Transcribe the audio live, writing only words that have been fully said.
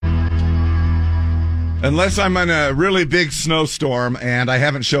Unless I'm in a really big snowstorm and I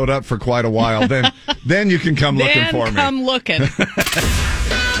haven't showed up for quite a while, then you can come looking for me. Then come looking.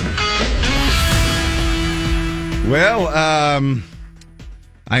 Well,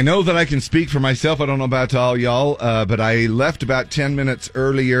 I know that I can speak for myself. I don't know about all y'all, but I left about 10 minutes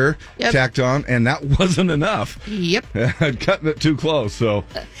earlier, tacked on, and that wasn't enough. Yep. I'd cutting it too close, so.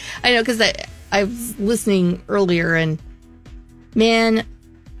 I know, because I was listening earlier, and man,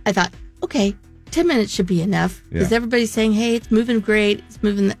 I thought, okay, 10 minutes should be enough, because everybody's saying, hey, it's moving great, it's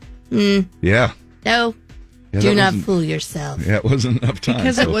moving. Yeah. No. Do not fool yourself. Yeah, it wasn't enough time.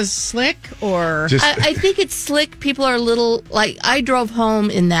 Because it was slick, or? I think it's slick. People are a little, like, I drove home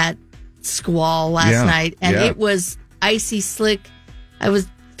in that squall last night, and it was icy slick. I was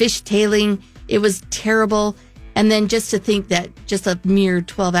fishtailing. It was terrible. And then just to think that just a mere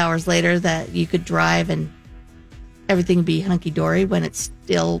 12 hours later that you could drive and everything would be hunky-dory when it's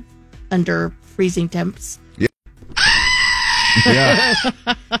still under freezing temps. Yeah. Yeah.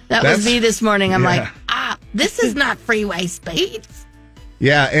 That was me this morning. I'm like, this is not freeway speed.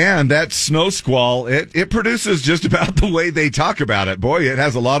 Yeah, and that snow squall, it produces just about the way they talk about it. Boy, it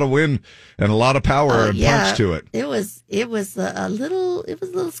has a lot of wind and a lot of power and punch to it. It was a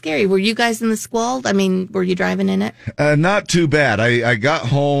little scary. Were you guys in the squall? I mean, were you driving in it? Not too bad. I got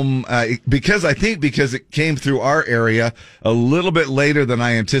home because it came through our area a little bit later than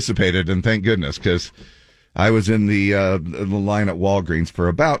I anticipated, and thank goodness, because I was in the line at Walgreens for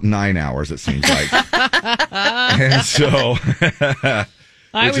about 9 hours, it seems like. And so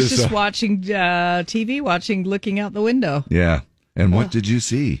I was just watching TV, looking out the window. Yeah. And what did you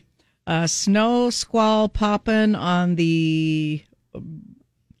see? Snow squall popping on the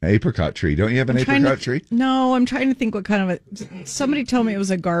apricot tree. Don't you have an apricot tree? No, I'm trying to think what kind of somebody told me it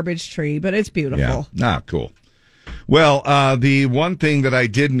was a garbage tree, but it's beautiful. Yeah. Cool. Well, the one thing that I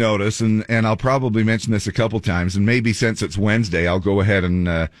did notice, and I'll probably mention this a couple times, and maybe since it's Wednesday, I'll go ahead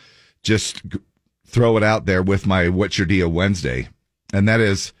and just throw it out there with my What's Your Deal Wednesday. And that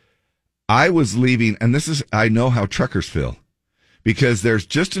is, I was leaving, and I know how truckers feel, because there's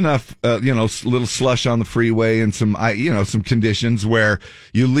just enough, little slush on the freeway and some conditions where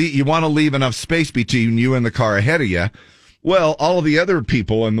you want to leave enough space between you and the car ahead of you. Well, all of the other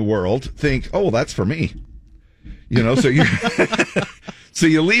people in the world think, oh, that's for me. So you so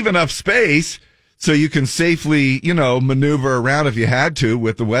you leave enough space so you can safely, maneuver around if you had to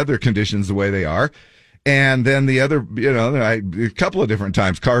with the weather conditions the way they are. And then the other, a couple of different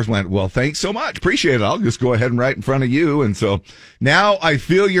times cars went, well, thanks so much. Appreciate it. I'll just go ahead and right in front of you. And so now I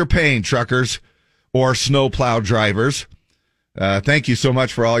feel your pain, truckers or snowplow drivers. Thank you so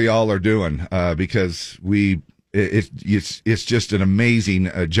much for all y'all are doing, because it's just an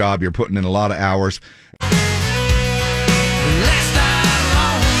amazing job. You're putting in a lot of hours.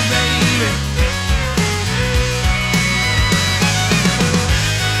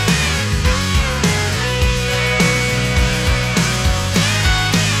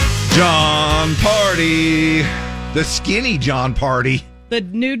 John Party, the skinny John Party. The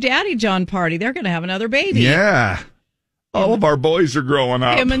new daddy John Party. They're going to have another baby. Yeah. All of our boys are growing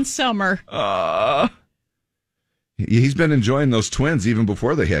up. Him and Summer. He's been enjoying those twins even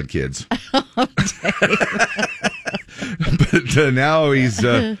before they had kids. But now he's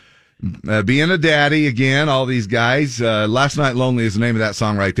being a daddy again, all these guys. Last Night Lonely is the name of that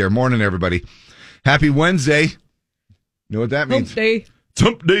song right there. Morning, everybody. Happy Wednesday. You know what that means?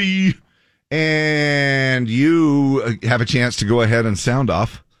 Hump Day. And you have a chance to go ahead and sound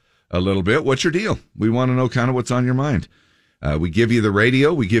off a little bit. What's your deal? We want to know kind of what's on your mind. We give you the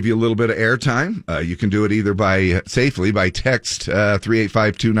radio. We give you a little bit of airtime. You can do it either safely by text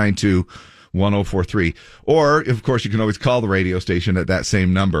 385-292-1043. Or, of course, you can always call the radio station at that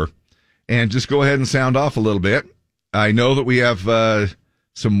same number and just go ahead and sound off a little bit. I know that we have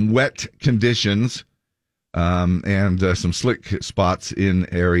some wet conditions and some slick spots in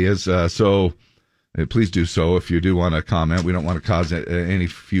areas. So please do so if you do want to comment. We don't want to cause any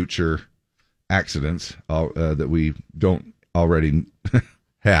future accidents that we don't already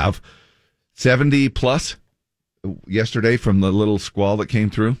have. 70 plus yesterday from the little squall that came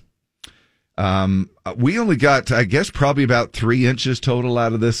through. We only got, I guess, probably about 3 inches total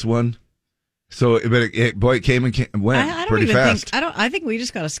out of this one. So, but it came and went pretty fast. I think we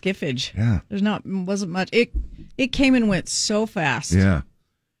just got a skiffage. Yeah. Wasn't much. It came and went so fast. Yeah.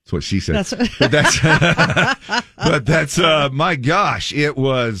 That's what she said. But that's my gosh, it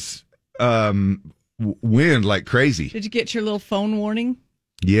was wind like crazy. Did you get your little phone warning?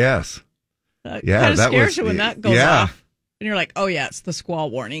 Yes. Yeah. Kind of scares you when that goes off. And you're like, oh yeah, it's the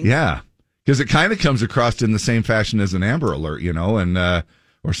squall warning. Yeah. Because it kind of comes across in the same fashion as an Amber Alert, and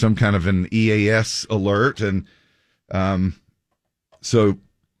or some kind of an EAS alert. And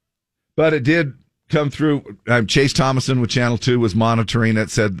but it did come through. Chase Thomason with Channel 2 was monitoring it,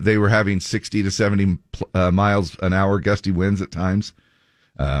 said they were having 60 to 70 miles an hour gusty winds at times.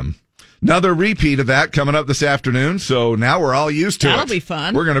 Another repeat of that coming up this afternoon, so now we're all used to it. That'll be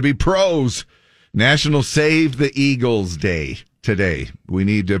fun. We're going to be pros. National Save the Eagles Day today. We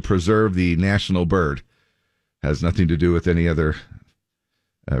need to preserve the national bird. Has nothing to do with any other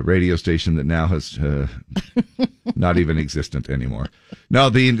radio station that now has not even existent anymore. No,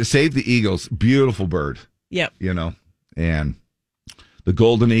 the Save the Eagles, beautiful bird. Yep. And the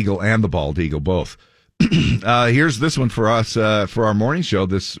golden eagle and the bald eagle both. Here's this one for us for our morning show.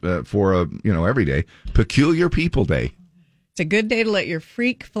 This for every day. Peculiar People Day. It's a good day to let your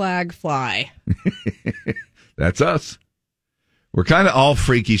freak flag fly. That's us. We're kind of all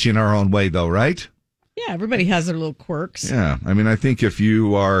freakish in our own way, though, right? Yeah, everybody has their little quirks. Yeah, I mean, I think if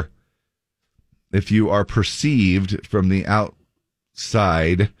you are perceived from the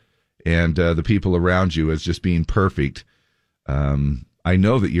outside and the people around you as just being perfect, I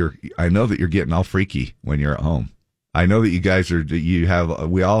know that you're getting all freaky when you're at home. I know that you guys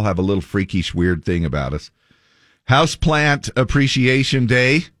we all have a little freakish, weird thing about us. Houseplant Appreciation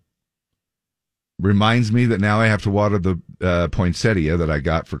Day reminds me that now I have to water the poinsettia that I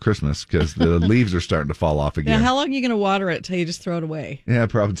got for Christmas because the leaves are starting to fall off again. Now, how long are you going to water it till you just throw it away? Yeah,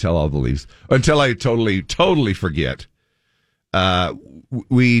 probably till all the leaves. Until I totally forget.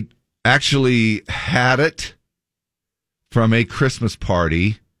 We actually had it from a Christmas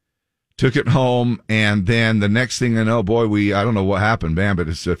party, took it home, and then the next thing I know, I don't know what happened, man, but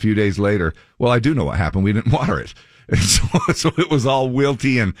it's a few days later. Well, I do know what happened. We didn't water it. And so it was all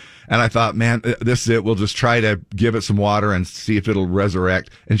wilty, and I thought, man, this is it. We'll just try to give it some water and see if it'll resurrect.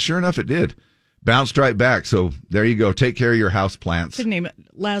 And sure enough, it did. Bounced right back. So there you go. Take care of your house plants. Could name it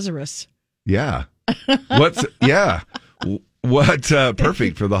Lazarus. Yeah. What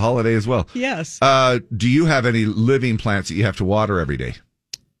perfect for the holiday as well. Yes. Do you have any living plants that you have to water every day?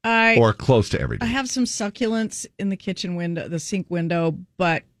 Or close to every day? I have some succulents in the kitchen window, the sink window,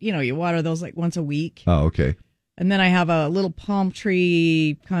 but you water those like once a week. Oh, okay. And then I have a little palm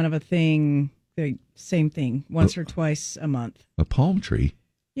tree kind of a thing, the same thing, once or twice a month. A palm tree?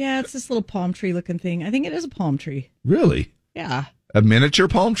 Yeah, it's this little palm tree looking thing. I think it is a palm tree. Really? Yeah. A miniature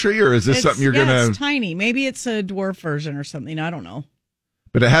palm tree, or is this something you're going to... it's tiny. Maybe it's a dwarf version or something. I don't know.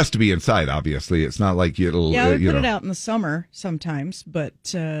 But it has to be inside, obviously. It's not like it'll... Yeah, we put it out in the summer sometimes, but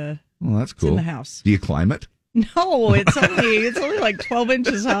well, that's cool. It's in the house. Do you climb it? No, it's only like 12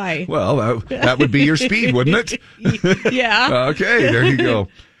 inches high. Well, that would be your speed, wouldn't it? Yeah. Okay, there you go.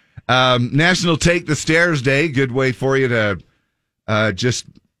 National Take the Stairs Day. Good way for you to just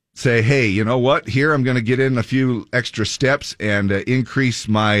say, hey, you know what? Here, I'm going to get in a few extra steps and increase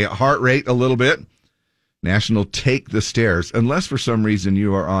my heart rate a little bit. National Take the Stairs. Unless for some reason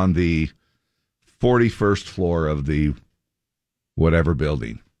you are on the 41st floor of the whatever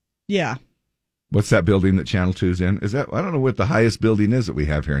building. Yeah. What's that building that Channel 2's in? Is that, I don't know what the highest building is that we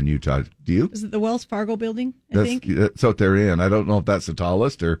have here in Utah. Do you? Is it the Wells Fargo building, I think? That's what they're in. I don't know if that's the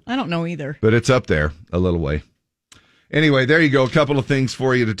tallest or... I don't know either. But it's up there a little way. Anyway, there you go. A couple of things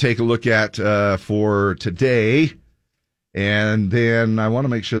for you to take a look at for today. And then I want to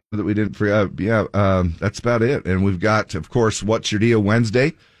make sure that we didn't forget. That's about it. And we've got, of course, What's Your Deal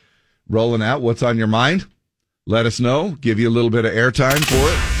Wednesday rolling out. What's on your mind? Let us know. Give you a little bit of airtime for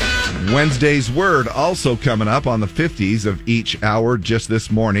it. Wednesday's Word also coming up on the 50s of each hour just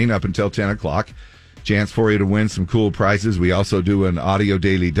this morning up until 10 o'clock. Chance for you to win some cool prizes. We also do an audio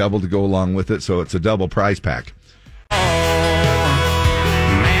daily double to go along with it, so it's a double prize pack.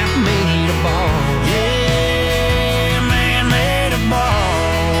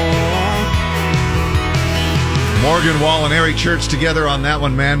 Morgan Wall and Eric Church together on that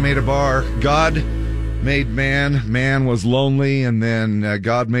one. Man made a bar. God made man. Man was lonely, and then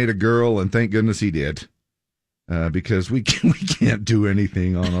God made a girl, and thank goodness he did. Because we can't do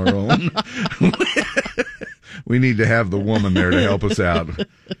anything on our own. We need to have the woman there to help us out.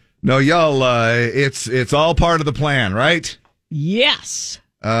 No, y'all, it's all part of the plan, right? Yes.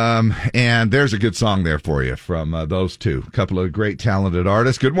 And there's a good song there for you from those two. A couple of great talented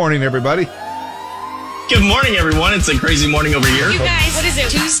artists. Good morning, everybody. Good morning, everyone. It's a crazy morning over here. You guys, what is it,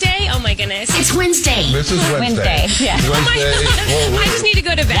 Tuesday? Oh, my goodness. It's Wednesday. This is Wednesday. Yeah. Wednesday. Oh, my God. I just need to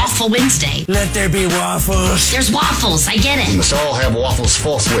go to bed. Waffle Wednesday. Let there be waffles. There's waffles. I get We it. must all have waffles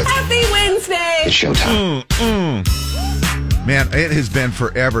forthwith. Happy Wednesday. It's showtime. Man, it has been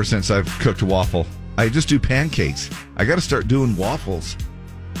forever since I've cooked waffle. I just do pancakes. I got to start doing waffles.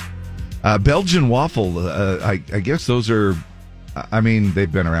 Belgian waffle, I guess those are I mean,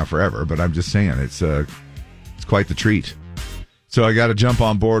 they've been around forever, but I'm just saying it's quite the treat. So I got to jump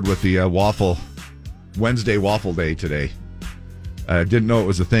on board with the Wednesday Waffle Day today. I didn't know it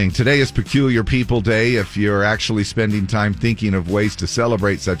was a thing. Today is Peculiar People Day. If you're actually spending time thinking of ways to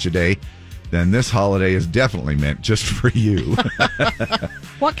celebrate such a day, then this holiday is definitely meant just for you.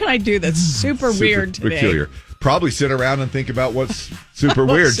 What can I do that's super weird today? Peculiar. Probably sit around and think about what's super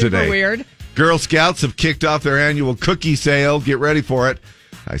weird super today. Weird. Girl Scouts have kicked off their annual cookie sale. Get ready for it.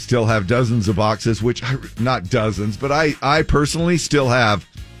 I still have dozens of boxes, not dozens, but I personally still have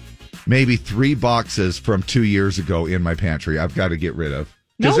maybe 3 boxes from 2 years ago in my pantry I've got to get rid of.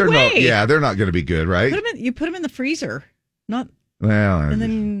 No way. They're not going to be good, right? You put them in the freezer. And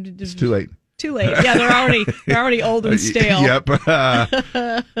then it's too late. Too late. Yeah, they're already old and stale. Yep.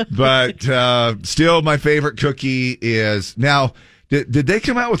 But still, my favorite cookie is now. Did they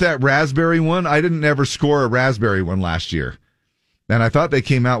come out with that raspberry one? I didn't ever score a raspberry one last year, and I thought they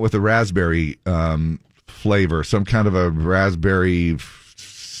came out with a raspberry flavor, some kind of a raspberry.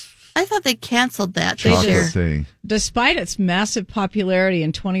 I thought they canceled that this year. Thing. Despite its massive popularity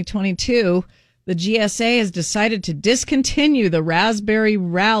in 2022, the GSA has decided to discontinue the Raspberry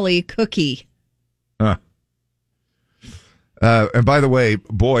Rally cookie. And by the way,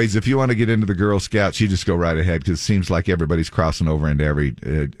 boys, if you want to get into the Girl Scouts, you just go right ahead because it seems like everybody's crossing over into every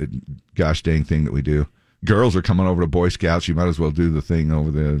gosh dang thing that we do. Girls are coming over to Boy Scouts. You might as well do the thing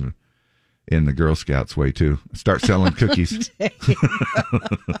in the Girl Scouts way too. Start selling cookies.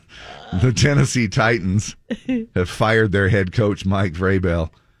 The Tennessee Titans have fired their head coach Mike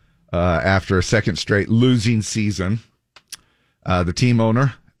Vrabel after a second straight losing season. The team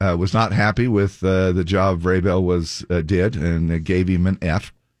owner was not happy with the job Vrabel did and gave him an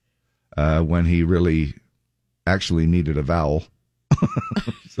F when he really actually needed a vowel.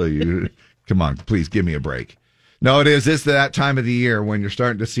 So come on, please give me a break. No, it's that time of the year when you're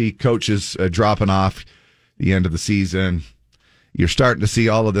starting to see coaches dropping off the end of the season. You're starting to see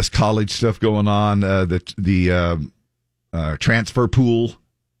all of this college stuff going on, the transfer pool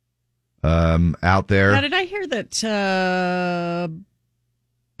out there. Now, did I hear that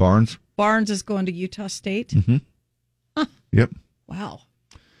Barnes is going to Utah State? Mm-hmm. Huh. Yep. Wow.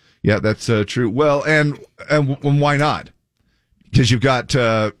 Yeah, that's true. Well, and why not? Because you've got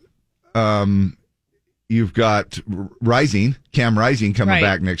Cam Rising coming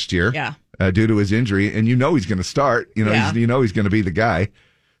back next year. Yeah. Due to his injury, and he's going to start. He's going to be the guy.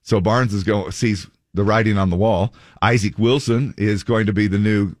 So Barnes sees the writing on the wall. Isaac Wilson is going to be the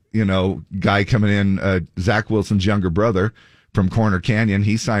new guy coming in. Zach Wilson's younger brother from Corner Canyon.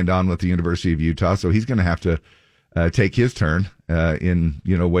 He signed on with the University of Utah, so he's going to have to take his turn in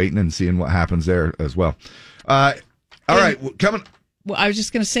waiting and seeing what happens there as well. All right, coming. Well, I was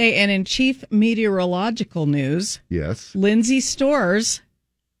just going to say, and in chief meteorological news, yes, Lindsay Storrs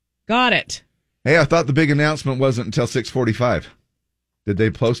got it. Hey, I thought the big announcement wasn't until 6:45. Did they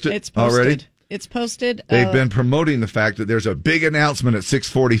post it It's posted. already? It's posted. They've been promoting the fact that there's a big announcement at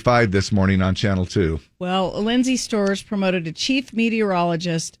 6:45 this morning on Channel 2. Well, Lindsay Storrs promoted a chief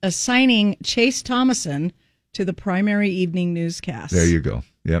meteorologist, assigning Chase Thomason to the primary evening newscast. There you go.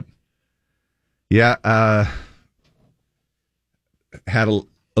 Yep. Yeah, had a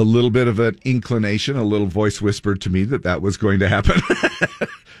little bit of an inclination, a little voice whispered to me that was going to happen.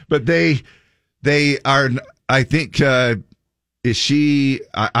 But they are, I think, is she,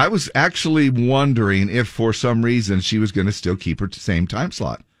 I was actually wondering if for some reason she was going to still keep her same time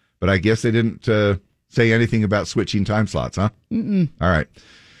slot. But I guess they didn't say anything about switching time slots, huh? Mm-mm. All right.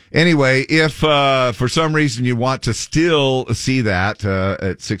 Anyway, if for some reason you want to still see that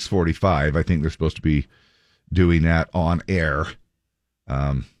at 6:45, I think they're supposed to be doing that on air.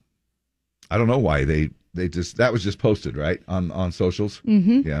 I don't know why they just, that was just posted, right? On socials.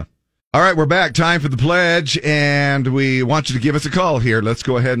 Mm-hmm. Yeah. All right, we're back. Time for the pledge, and we want you to give us a call here. Let's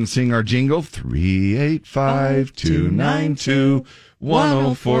go ahead and sing our jingle.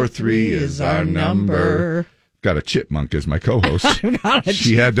 385-292-1043 is our number. Got a chipmunk as my co-host. Got a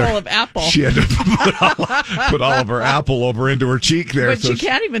cheek full of apple. She had to put all of her apple over into her cheek there. But you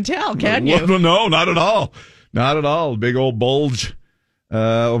can't even tell, can you? Well, no, not at all. Not at all. Big old bulge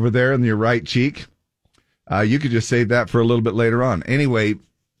over there in your right cheek. You could just save that for a little bit later on. Anyway,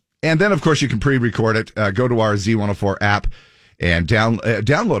 and then, of course, you can pre-record it. Go to our Z104 app and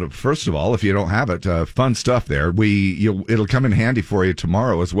download it, first of all, if you don't have it. Fun stuff there. It'll come in handy for you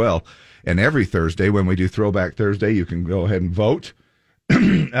tomorrow as well. And every Thursday when we do Throwback Thursday, you can go ahead and vote.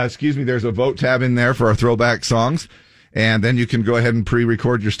 Excuse me, there's a vote tab in there for our throwback songs. And then you can go ahead and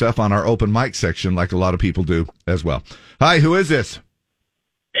pre-record your stuff on our open mic section like a lot of people do as well. Hi, who is this?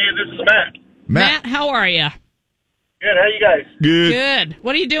 Hey, this is Matt. Matt, how are you? Good. How you guys? Good. Good.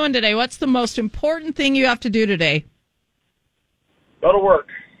 What are you doing today? What's the most important thing you have to do today? Go to work.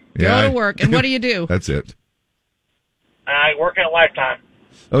 Go to work. And what do you do? That's it. I work at Lifetime.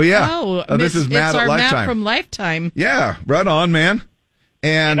 Oh, yeah. This This is Matt it's at our Lifetime. Matt from Lifetime. Yeah, right on, man.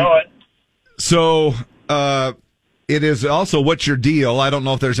 And You know it. so it is also, what's your deal? I don't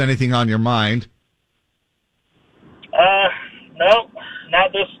know if there's anything on your mind. No,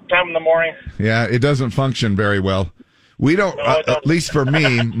 not this time in the morning. Yeah, it doesn't function very well. We don't, No, it doesn't. at least for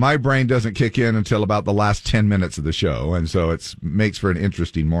me, my brain doesn't kick in until about the last 10 minutes of the show. And so it makes for an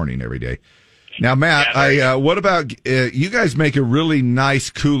interesting morning every day. Now, Matt, what about you guys make a really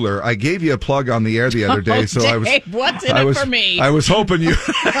nice cooler? I gave you a plug on the air the other day, so I was. Dave, what's in it for me? I was hoping you.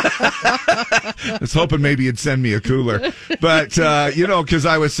 I was hoping maybe you'd send me a cooler, but because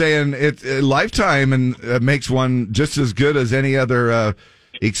I was saying Lifetime and makes one just as good as any other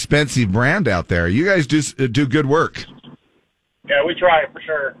expensive brand out there. You guys do good work. Yeah, we try for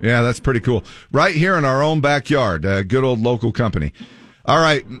sure. Yeah, that's pretty cool. Right here in our own backyard, good old local company. All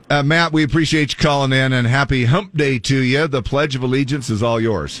right, Matt, we appreciate you calling in, and happy hump day to you. The Pledge of Allegiance is all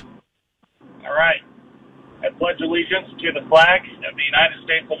yours. All right. I pledge allegiance to the flag of the United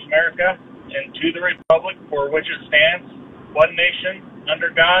States of America and to the republic for which it stands, one nation, under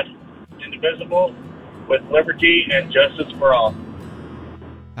God, indivisible, with liberty and justice for all.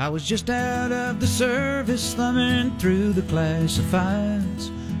 I was just out of the service, thumbing through the classifieds,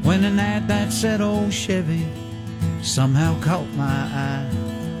 when an ad that said old Chevy somehow caught my eye.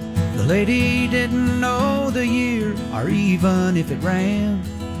 The lady didn't know the year or even if it ran,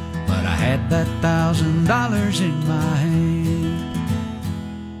 but I had that $1,000 in my hand.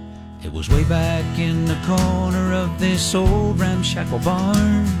 It was way back in the corner of this old ramshackle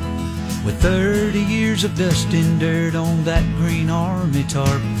barn, with 30 years of dust and dirt on that green army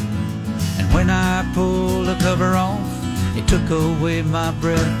tarp. And when I pulled the cover off, it took away my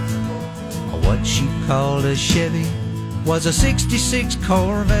breath. What she called a Chevy was a '66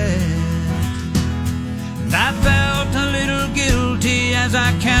 Corvette. And I felt a little guilty as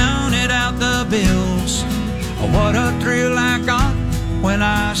I counted out the bills. What a thrill I got when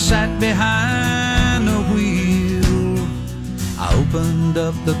I sat behind the wheel. I opened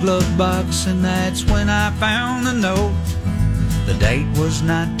up the glove box and that's when I found the note. The date was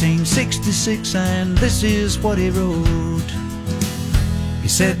 1966 and this is what he wrote. He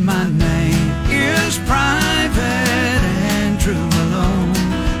said, my name is Private Andrew Malone,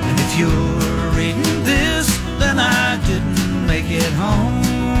 and if you're reading this, then I didn't make it home.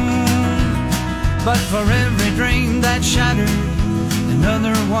 But for every dream that's shattered,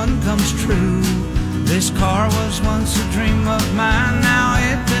 another one comes true. This car was once a dream of mine, now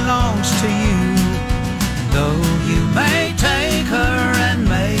it belongs to you. Though you may take her and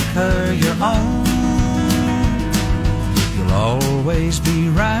make her your own, always be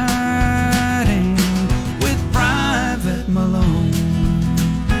riding with Private Malone.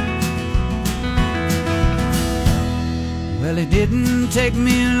 Well, it didn't take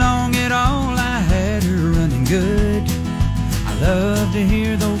me long at all, I had her running good. I love to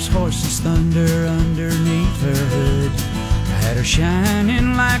hear those horses thunder underneath her hood. I had her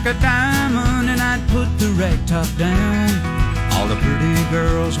shining like a diamond and I'd put the rag top down. All the pretty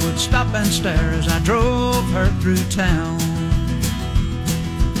girls would stop and stare as I drove her through town.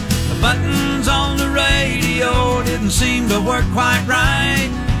 The buttons on the radio didn't seem to work quite right,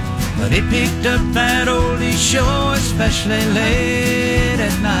 but it picked up that oldie show, especially late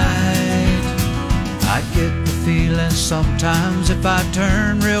at night. I get the feeling sometimes if I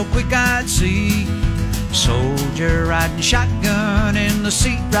turn real quick I'd see a soldier riding shotgun in the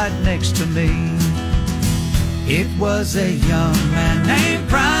seat right next to me. It was a young man named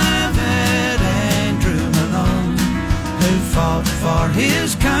Private Andrew Malone, who fought for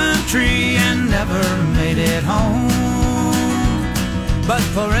his country and never made it home. But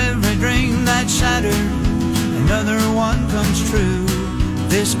for every dream that's shattered, another one comes true.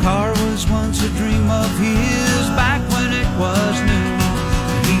 This car was once a dream of his back when it was new.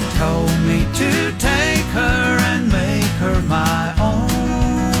 He told me to take her and make her my own,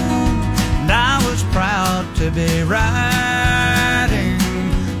 and I was proud to be riding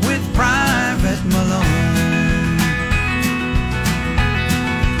with Private Malone.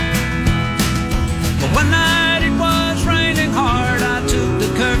 But one night it was raining hard, I took the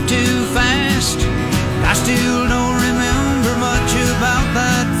curve too fast. I still don't remember much about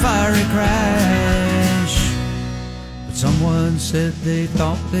that fiery crash, but someone said they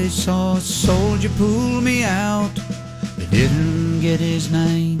thought they saw a soldier pull me out. They didn't get his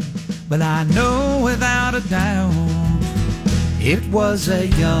name, but I know without a doubt it was a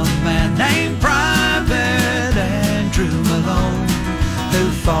young man named Private Andrew true Malone, who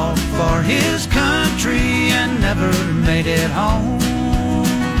fought for his country and never made it home.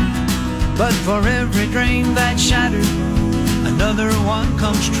 But for every dream that shattered, another one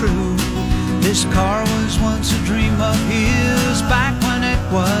comes true. This car was once a dream of his back when it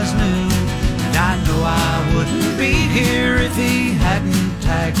was new. And I know I wouldn't be here if he hadn't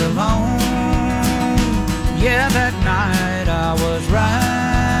tagged along. Yeah, that night I was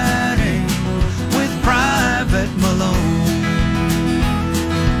riding with Private Malone.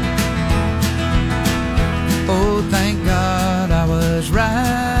 Oh, thank God I was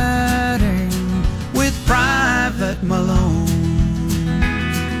riding with Private Malone.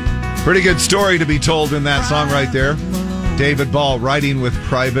 Pretty good story to be told in that song right there. David Ball riding with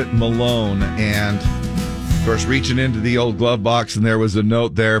Private Malone, and of course reaching into the old glove box, and there was a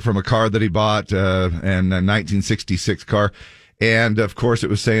note there from a car that he bought, and a 1966 car. And of course it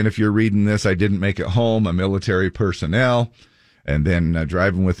was saying, if you're reading this, I didn't make it home, a military personnel. And then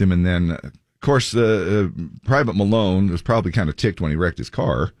driving with him, and then of course Private Malone was probably kind of ticked when he wrecked his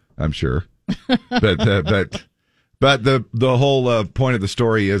car, I'm sure. But the whole point of the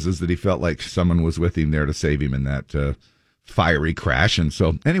story is that he felt like someone was with him there to save him in that fiery crash. And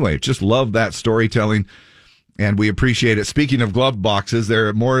so, anyway, just love that storytelling, and we appreciate it. Speaking of glove boxes, there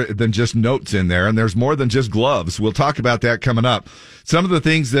are more than just notes in there, and there's more than just gloves. We'll talk about that coming up. Some of the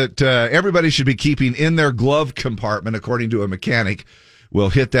things that everybody should be keeping in their glove compartment, according to a mechanic.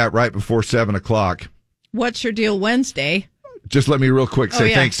 We'll hit that right before 7 o'clock. What's your deal Wednesday? Just let me real quick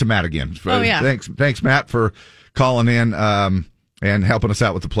say thanks to Matt again. Thanks, Matt, for calling in and helping us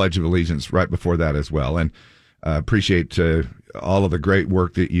out with the Pledge of Allegiance right before that as well. And appreciate all of the great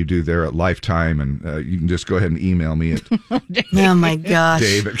work that you do there at Lifetime. And you can just go ahead and email me at oh, my gosh.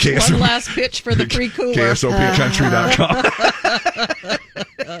 Dave at One last pitch for the free cooler.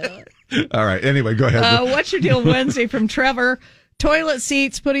 KSOPcountry.com. All right. Anyway, go ahead. What's your deal Wednesday from Trevor? Toilet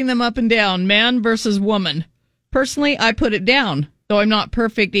seats, putting them up and down. Man versus woman. Personally, I put it down. Though I'm not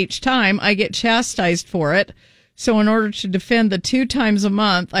perfect each time, I get chastised for it. So in order to defend the 2 times a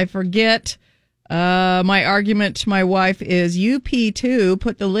month, I forget. My argument to my wife is, you pee too,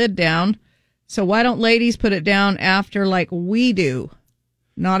 put the lid down. So why don't ladies put it down after like we do?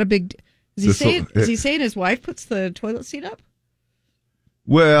 Not a big... Is he saying his wife puts the toilet seat up?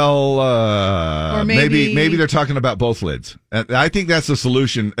 Well, or maybe they're talking about both lids. I think that's the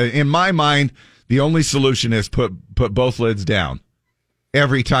solution. In my mind, the only solution is put both lids down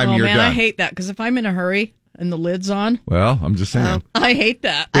every time you're done. I hate that, because if I'm in a hurry and the lid's on, well, I'm just saying, I hate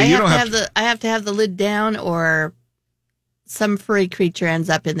that. I have to have the lid down, or some furry creature ends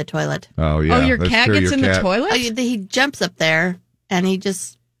up in the toilet. Oh yeah, your cat gets in the toilet. Oh, he jumps up there and he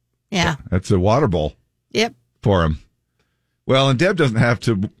just that's a water bowl. Yep, for him. Well, and Deb doesn't have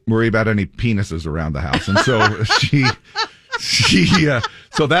to worry about any penises around the house, and so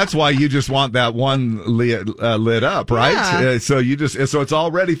so that's why you just want that one lid up, right? Yeah. So it's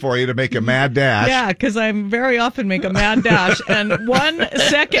all ready for you to make a mad dash. Yeah, because I very often make a mad dash, and 1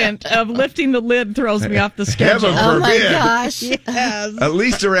 second of lifting the lid throws me off the schedule. Heaven forbid. Oh my gosh! Yes. At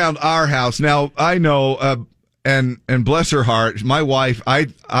least around our house. Now I know, and bless her heart, my wife. I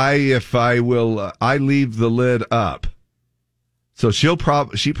leave the lid up, so she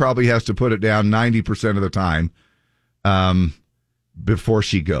probably has to put it down 90% of the time. Before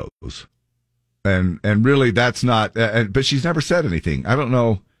she goes, and really that's not, but she's never said anything. I don't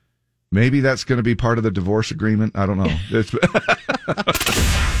know. Maybe that's going to be part of the divorce agreement. I don't know.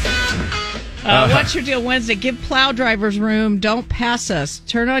 What's your deal Wednesday? Give plow drivers room. Don't pass us.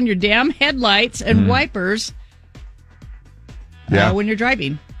 Turn on your damn headlights and wipers when you're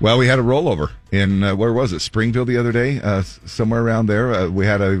driving. Well, we had a rollover in, where was it? Springfield the other day, somewhere around there. We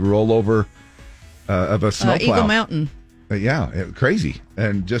had a rollover of a snowplow. Eagle Mountain. Crazy.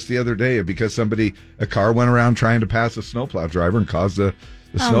 And just the other day, because a car went around trying to pass a snowplow driver and caused the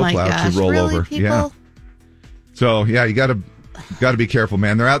snowplow to roll over. People? Yeah. So you got to be careful,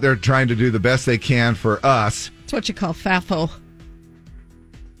 man. They're out there trying to do the best they can for us. It's what you call FAFO.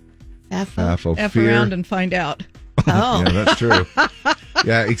 FAFO. F around and find out. Oh, yeah, that's true.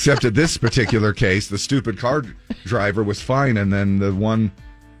 Yeah, except in this particular case, the stupid car driver was fine, and then the one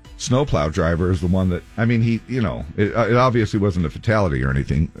snowplow driver is the one that, I mean, it obviously wasn't a fatality or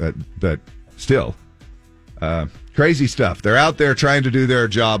anything, but still, crazy stuff. They're out there trying to do their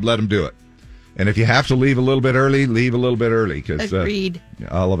job. Let them do it. And if you have to leave a little bit early, leave a little bit early, because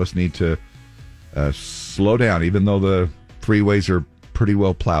all of us need to slow down, even though the freeways are pretty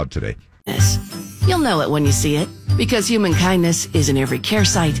well plowed today. You'll know it when you see it, because human kindness is in every care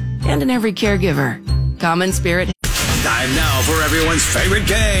site and in every caregiver. Common Spirit. Time now for everyone's favorite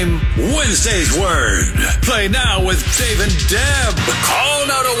game, Wednesday's Word. Play now with Dave and Deb. Call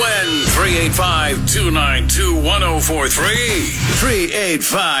now to win. 385-292-1043.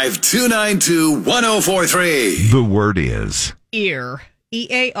 385-292-1043. The word is ear.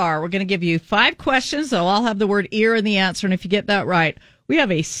 EAR. We're going to give you 5 questions. They'll all have the word ear in the answer. And if you get that right, we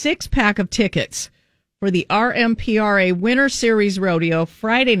have a 6-pack of tickets for the RMPRA Winter Series Rodeo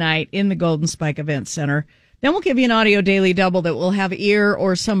Friday night in the Golden Spike Event Center. Then we'll give you an audio daily double that will have ear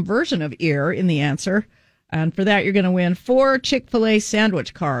or some version of ear in the answer. And for that, you're going to win 4 Chick-fil-A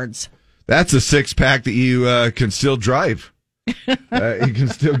sandwich cards. That's a 6-pack that you can still drive. You can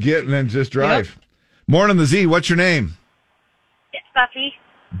still get and then just drive. Yep. Morning, the Z. What's your name? It's Buffy.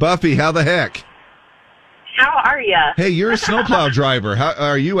 Buffy, how the heck? How are ya? Hey, you're a snowplow driver. How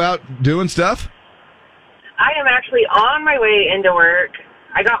are you out doing stuff? I am actually on my way into work.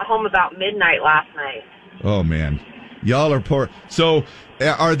 I got home about midnight last night. Oh, man. Y'all are poor. So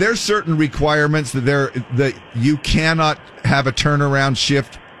are there certain requirements that you cannot have a turnaround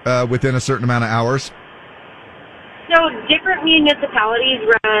shift within a certain amount of hours? So different municipalities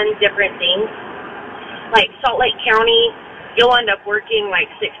run different things. Like Salt Lake County, you'll end up working like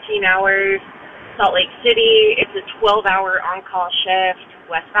 16 hours. Salt Lake City, it's a 12-hour on-call shift.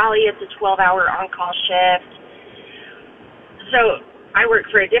 West Valley, it's a 12-hour on-call shift. So I work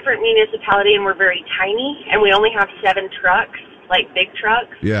for a different municipality, and we're very tiny, and we only have 7 trucks, like big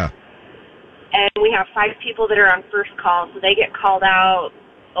trucks. Yeah. And we have 5 people that are on first call, so they get called out,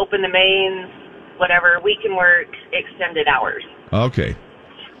 open the mains, whatever. We can work extended hours. Okay.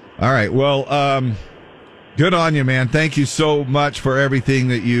 All right. Well, good on you, man. Thank you so much for everything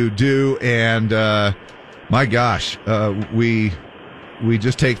that you do. And my gosh, we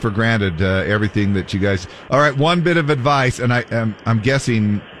just take for granted everything that you guys. All right, one bit of advice, and I'm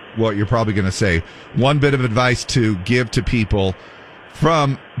guessing what you're probably going to say. One bit of advice to give to people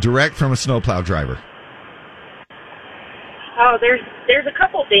direct from a snowplow driver. Oh, there's a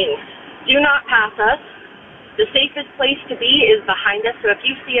couple things. Do not pass us. The safest place to be is behind us. So if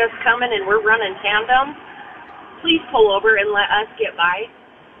you see us coming and we're running tandem, please pull over and let us get by.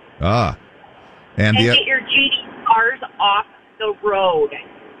 And get your GD cars off the road.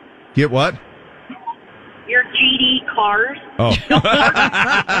 Get what? Your GD cars. Oh.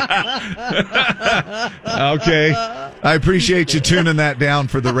 Okay. I appreciate you tuning that down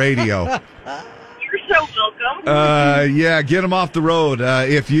for the radio. You're so welcome. Yeah, get them off the road.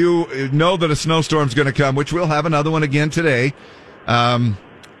 If you know that a snowstorm's going to come, which we'll have another one again today.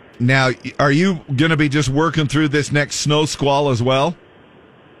 Now, are you going to be just working through this next snow squall as well?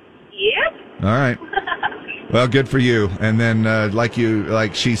 Yep. All right. Well, good for you. And then, like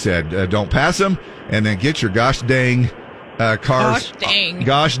she said, don't pass them, and then get your gosh dang cars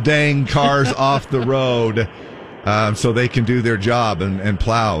off the road, so they can do their job and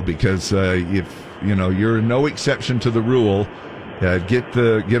plow. Because if you're no exception to the rule, get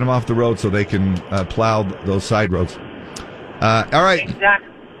them off the road so they can plow those side roads. All right. Exactly.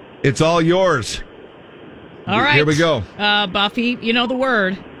 It's all yours. All right. Here we go. Buffy, you know the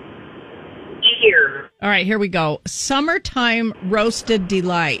word. Ear. All right, here we go. Summertime roasted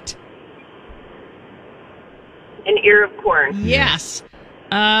delight. An ear of corn. Yes.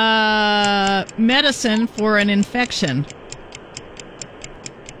 Medicine for an infection.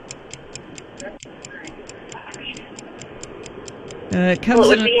 It comes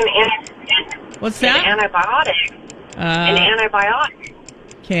would in be what's that? An antibiotic. An antibiotic.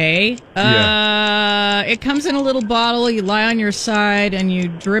 Okay. It comes in a little bottle. You lie on your side and you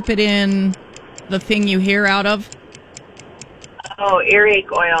drip it in the thing you hear out of. Oh, earache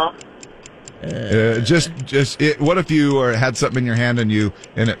oil. What if you had something in your hand and you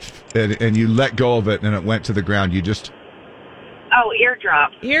let go of it and it went to the ground? You just. Oh,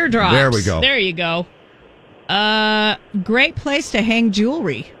 eardrops. Eardrops. There we go. There you go. Great place to hang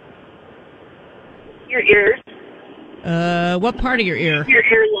jewelry. Your ears. What part of your ear? Your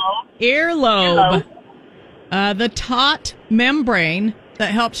earlobe. Earlobe. The taut membrane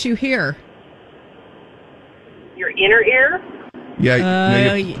that helps you hear. Your inner ear.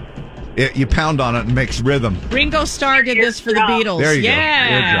 Yeah. You pound on it and makes rhythm. Ringo Starr did this for the Beatles. There you go.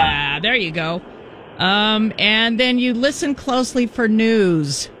 Yeah, there you go. And then you listen closely for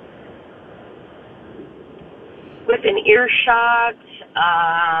news. With an earshot.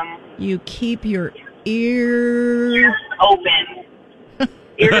 You keep your ear open.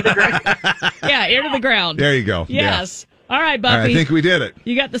 Ear to the ground. Yeah, ear to the ground. There you go. Yes. Yeah. All right, Buffy. All right, I think we did it.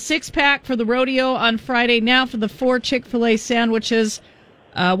 You got the 6-pack for the rodeo on Friday. Now for the 4 Chick-fil-A sandwiches.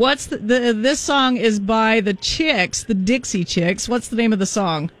 What's this song is by the Chicks, the Dixie Chicks. What's the name of the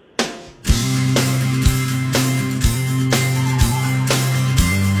song?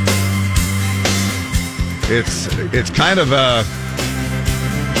 It's kind of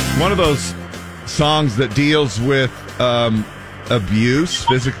one of those songs that deals with abuse,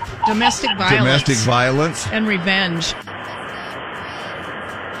 domestic violence, and revenge.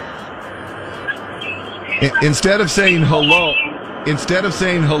 Instead of saying hello,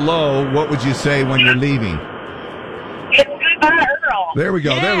 what would you say when you're leaving? It's Goodbye, Earl. There we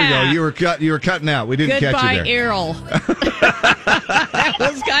go. Yeah. There we go. You were cutting out. We didn't catch you there. Goodbye, Errol. That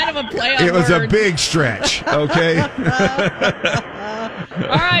was kind of a play on It was words. a big stretch. Okay. All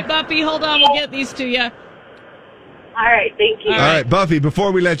right, Buffy, hold on. We'll get these to you. All right, thank you. All right, Buffy,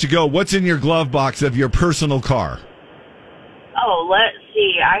 before we let you go, what's in your glove box of your personal car? Oh, let's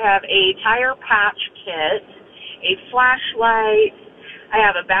see. I have a tire patch kit, a flashlight. I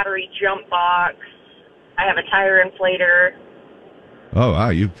have a battery jump box. I have a tire inflator. Oh, wow,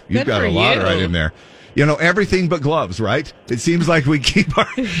 you've got a lot right in there. You know, everything but gloves, right? It seems like we keep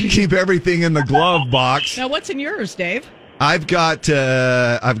everything in the glove box. Now, what's in yours, Dave? I've got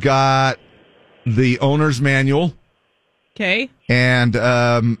the owner's manual. Okay. And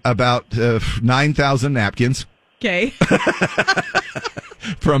about 9,000 napkins. Okay.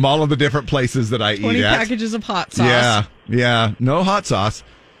 From all of the different places that I eat at. 20 packages of hot sauce. Yeah. No hot sauce.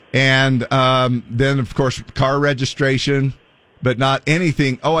 And then, of course, car registration, but not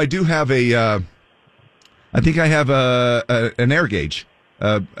anything. Oh, I do have I think I have an air gauge.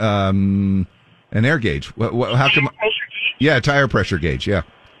 An air gauge. How come? Yeah, tire pressure gauge. Yeah.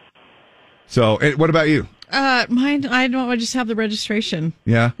 So, what about you? Mine, I just have the registration.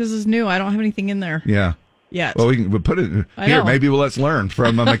 Yeah. This is new. I don't have anything in there. Yeah. Yet. Well, we'll put it here. Maybe let's learn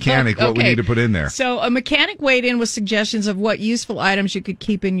from a mechanic what we need to put in there. So a mechanic weighed in with suggestions of what useful items you could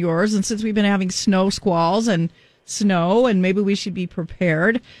keep in yours. And since we've been having snow squalls and snow, and maybe we should be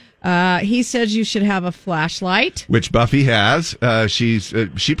prepared, he says you should have a flashlight. Which Buffy has. She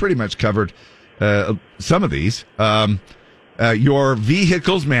pretty much covered some of these. Your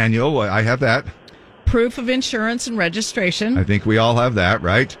vehicle's manual, I have that. Proof of insurance and registration. I think we all have that,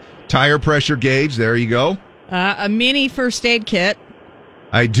 right? Tire pressure gauge, there you go. A mini first aid kit.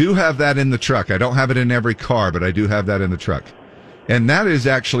 I do have that in the truck. I don't have it in every car, but I do have that in the truck. And that is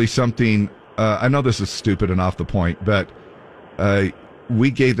actually something, I know this is stupid and off the point, but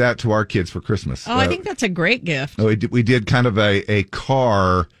we gave that to our kids for Christmas. Oh, I think that's a great gift. We did kind of a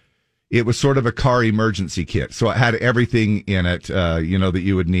car, it was sort of a car emergency kit. So it had everything in it, that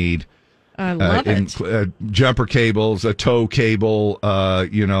you would need. I love it. Jumper cables, a tow cable,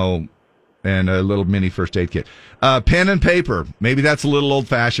 and a little mini first aid kit. Pen and paper. Maybe that's a little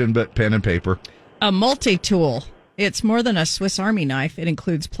old-fashioned, but pen and paper. A multi-tool. It's more than a Swiss Army knife. It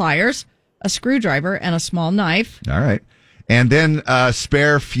includes pliers, a screwdriver, and a small knife. All right. And then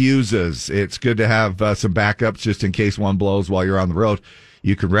spare fuses. It's good to have some backups just in case one blows while you're on the road.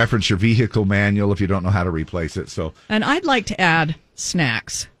 You can reference your vehicle manual if you don't know how to replace it. And I'd like to add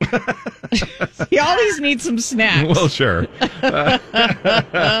snacks. You always need some snacks. Well, sure.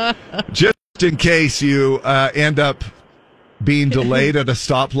 Just in case you end up being delayed at a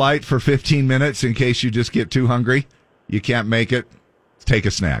stoplight for 15 minutes, in case you just get too hungry, you can't make it, take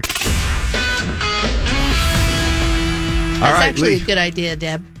a snack. That's actually a good idea,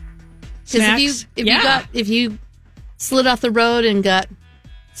 Deb. Because if you slid off the road and got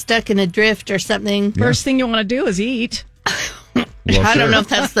stuck in a drift or something, first thing you want to do is eat. Well, I don't know if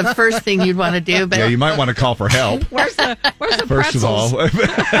that's the first thing you'd want to do, but you might want to call for help. Where's the First pretzels? of all,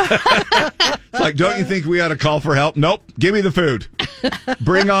 it's like, don't you think we ought to call for help? Nope. Give me the food.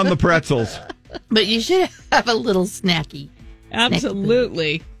 Bring on the pretzels. But you should have a little snacky.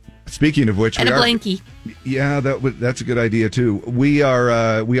 Absolutely. Speaking of which, and a blankie. Yeah, that's a good idea too. We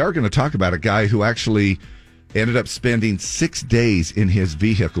are going to talk about a guy who actually ended up spending 6 days in his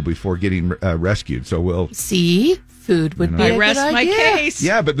vehicle before getting rescued. So we'll see. Food would be a rest good my idea. case.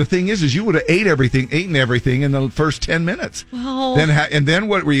 Yeah, but the thing is you would have eaten everything in the first 10 minutes. Well, then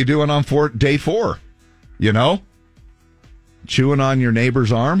what were you doing on day 4? Chewing on your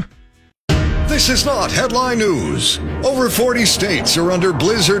neighbor's arm? This is not headline news. Over 40 states are under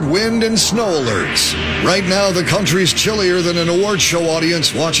blizzard wind and snow alerts. Right now, the country's chillier than an award show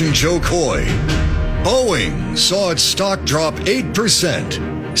audience watching Joe Coy. Boeing saw its stock drop 8%.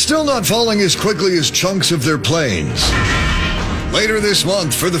 Still not falling as quickly as chunks of their planes. Later this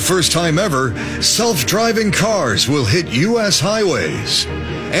month, for the first time ever, self-driving cars will hit U.S. highways.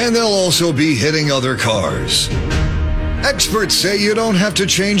 And they'll also be hitting other cars. Experts say you don't have to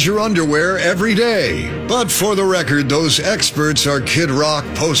change your underwear every day. But for the record, those experts are Kid Rock,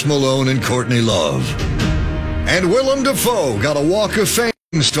 Post Malone, and Courtney Love. And Willem Dafoe got a Walk of Fame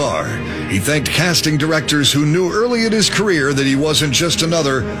star. He thanked casting directors who knew early in his career that he wasn't just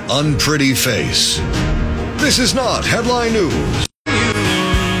another unpretty face. This is not headline news.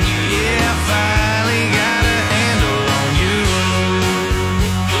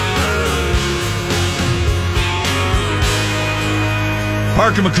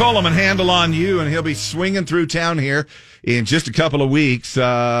 Parker McCollum and Handle on You, and he'll be swinging through town here in just a couple of weeks.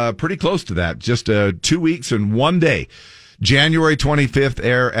 Pretty close to that. Just 2 weeks and 1 day. January 25th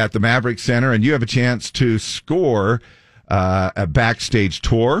air at the Maverick Center, and you have a chance to score a backstage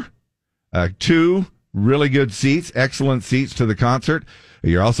tour. 2 really good seats, excellent seats to the concert.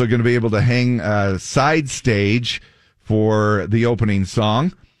 You're also going to be able to hang side stage for the opening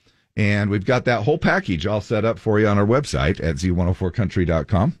song. And we've got that whole package all set up for you on our website at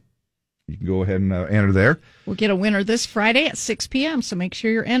z104country.com. You can go ahead and enter there. We'll get a winner this Friday at 6 p.m., so make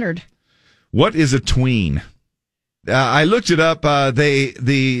sure you're entered. What is a tween? I looked it up.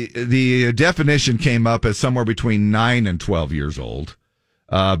 The definition came up as somewhere between 9 and 12 years old.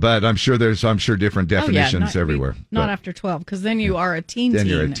 But I'm sure there's different definitions everywhere. Not after 12, because then you are a teen. Then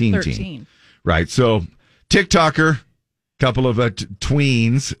you're a teen. 13. Right. So TikToker, couple of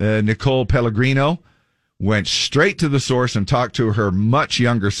tweens, Nicole Pellegrino, went straight to the source and talked to her much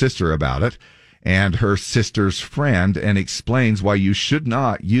younger sister about it and her sister's friend, and explains why you should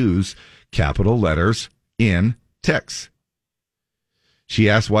not use capital letters in texts. She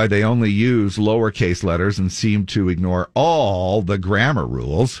asked why they only use lowercase letters and seem to ignore all the grammar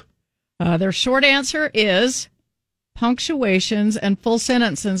rules. Their short answer is punctuations and full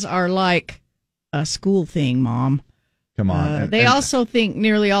sentences are like a school thing, Mom. Come on. They also think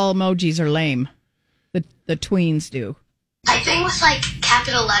nearly all emojis are lame. The tweens do. Typing with like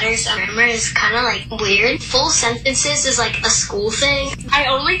capital letters and grammar is kind of like weird. Full sentences is like a school thing. I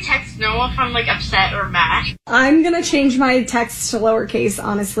only text Noah if I'm like upset or mad. I'm gonna change my text to lowercase,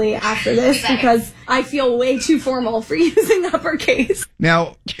 honestly, after this because I feel way too formal for using uppercase.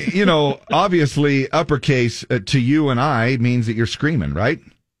 Now, obviously uppercase to you and I means that you're screaming, right?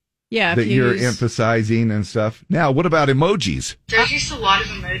 Yeah. That you're emphasizing and stuff. Now, what about emojis? There's just a lot of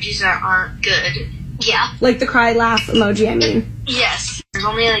emojis that aren't good. Yeah. Like the cry laugh emoji, I mean. Yes. There's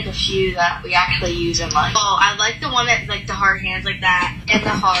only like a few that we actually use in life. Oh, I like the one that like the heart hands like that, and the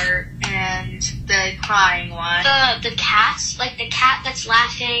heart, and the crying one. The cats, like the cat that's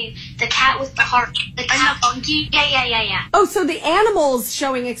laughing, the cat with the heart, the cat funky. Yeah. Oh, so the animals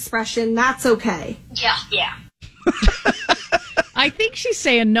showing expression, that's okay. Yeah. I think she's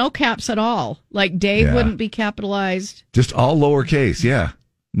saying no caps at all. Like Dave wouldn't be capitalized. Just all lowercase, yeah.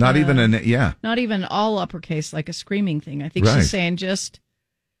 Not even Not even all uppercase, like a screaming thing. I think she's saying just.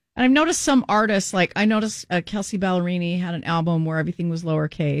 And I've noticed some artists, like I noticed Kelsey Ballerini had an album where everything was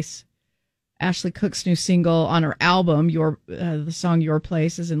lowercase. Ashley Cook's new single on her album, the song Your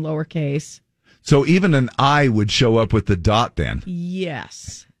Place, is in lowercase. So even an I would show up with the dot then.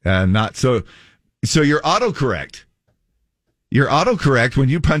 Yes. Not so. So you're autocorrect. Your autocorrect when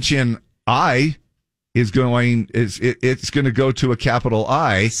you punch in I it's going to go to a capital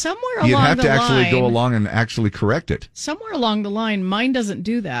I. Somewhere along the line. You'd have to actually go along and actually correct it. Somewhere along the line, mine doesn't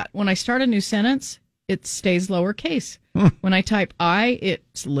do that. When I start a new sentence, it stays lowercase. When I type I,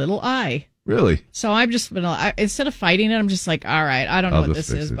 it's little I. Really? So I've just been, instead of fighting it, I'm just like, all right, I don't know what this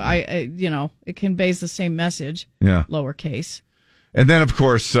is, but it conveys the same message. Yeah. Lowercase. And then, of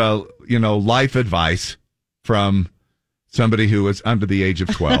course, life advice from somebody who is under the age of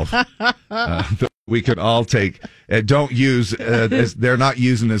 12. We could all take. Don't use. They're not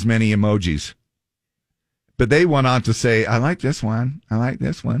using as many emojis. But they went on to say, "I like this one. I like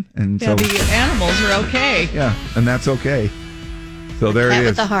this one," and so the animals are okay. Yeah, and that's okay. So there it is. Cat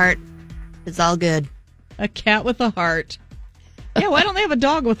with a heart. It's all good. A cat with a heart. Yeah, why don't they have a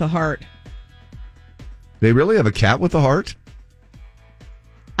dog with a heart? They really have a cat with a heart?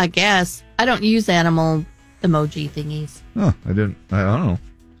 I guess. I don't use animal emoji thingies. Oh, I don't know.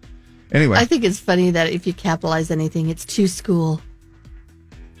 Anyway. I think it's funny that if you capitalize anything, it's too school.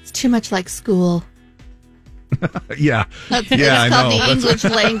 It's too much like school. Yeah. It's called the English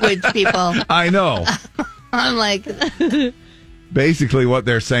language, people. I know. I'm like... Basically, what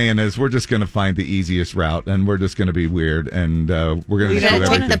they're saying is we're just going to find the easiest route, and we're just going to be weird, and we're going to do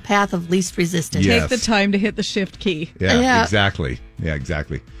everything. Take the path of least resistance. Yes. Take the time to hit the shift key. Yeah, exactly. Yeah,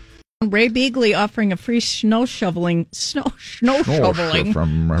 exactly. Ray Beagley offering a free snow shoveling class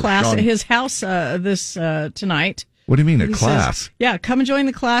at his house this tonight. What do you mean, a class? Come and join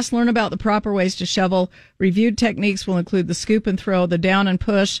the class. Learn about the proper ways to shovel. Reviewed techniques will include the scoop and throw, the down and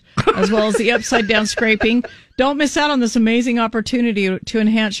push, as well as the upside down scraping. Don't miss out on this amazing opportunity to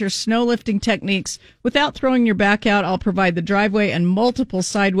enhance your snow lifting techniques without throwing your back out. I'll provide the driveway and multiple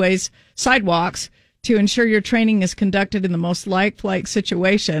sidewalks to ensure your training is conducted in the most lifelike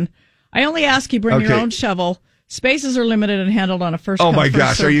situation. I only ask you bring your Okay. own shovel. Spaces are limited and handled on a first come, Oh my first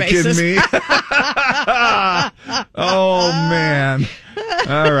gosh, serve are you basis. kidding me? Oh man.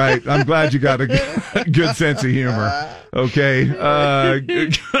 All right. I'm glad you got a good sense of humor. Okay.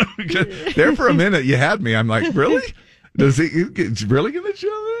 There for a minute you had me. I'm like, really? Does it's really going to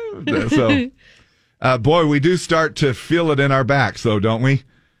show that? So, boy, we do start to feel it in our backs though, don't we?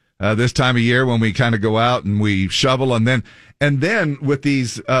 This time of year when we kind of go out and we shovel and then with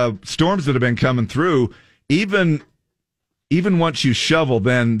these storms that have been coming through, even once you shovel,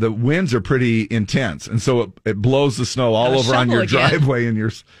 then the winds are pretty intense. And so it blows the snow all over on your shovel again. driveway and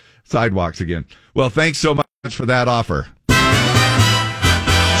your sidewalks again. Well, thanks so much for that offer.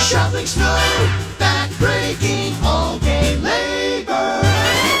 Shoveling snow, back-breaking, all-day labor.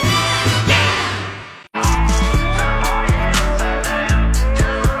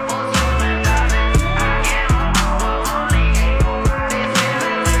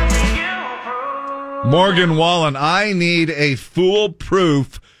 Morgan Wallen, I need a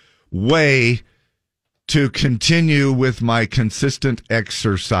foolproof way to continue with my consistent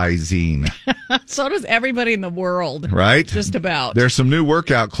exercising. So does everybody in the world. Right? Just about. There's some new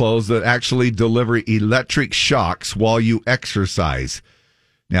workout clothes that actually deliver electric shocks while you exercise.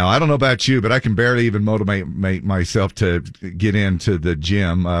 Now, I don't know about you, but I can barely even motivate myself to get into the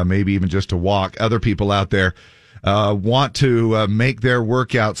gym, maybe even just to walk. Other people out there want to make their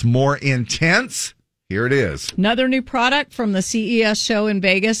workouts more intense. Here it is. Another new product from the CES show in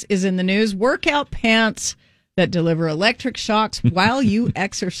Vegas is in the news. Workout pants that deliver electric shocks while you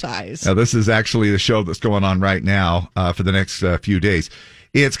exercise. Now, this is actually the show that's going on right now for the next few days.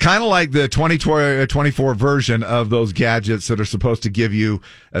 It's kind of like the 2024 version of those gadgets that are supposed to give you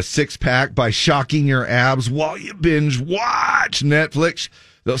a six-pack by shocking your abs while you binge watch Netflix.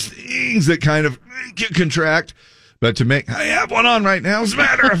 Those things that kind of make you contract. But I have one on right now, as a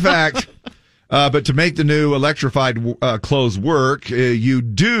matter of fact. But to make the new electrified clothes work, you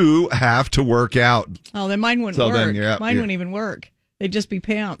do have to work out. Oh, then mine wouldn't So work. then you're out- Mine you're- wouldn't even work. They'd just be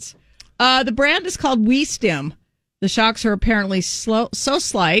pants. The brand is called WeStim. The shocks are apparently so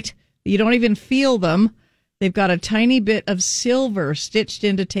slight that you don't even feel them. They've got a tiny bit of silver stitched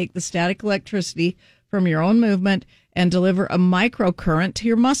in to take the static electricity from your own movement and deliver a microcurrent to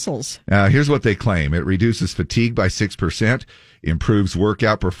your muscles. Here's what they claim. It reduces fatigue by 6%, improves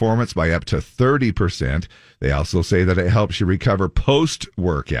workout performance by up to 30%. They also say that it helps you recover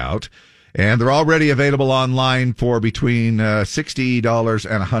post-workout. And they're already available online for between $60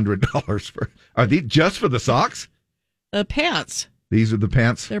 and $100. Are these just for the socks? The pants. These are the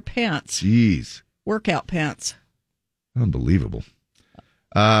pants? They're pants. Jeez. Workout pants. Unbelievable.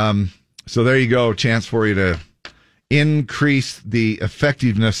 So there you go. Chance for you to increase the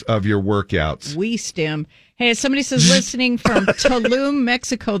effectiveness of your workouts. WeStim. Hey, somebody says listening from Tulum,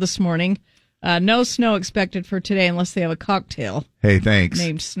 Mexico this morning. No snow expected for today unless they have a cocktail Hey, thanks.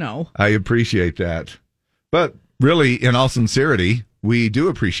 named Snow. I appreciate that. But really, in all sincerity, we do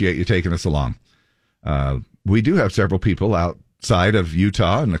appreciate you taking us along. We do have several people outside of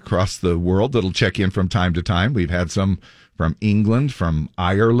Utah and across the world that'll check in from time to time. We've had some from England, from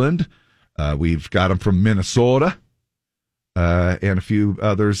Ireland. We've got them from Minnesota. And a few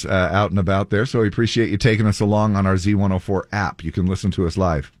others out and about there. So we appreciate you taking us along on our Z104 app. You can listen to us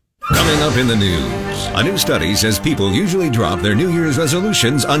live. Coming up in the news, a new study says people usually drop their New Year's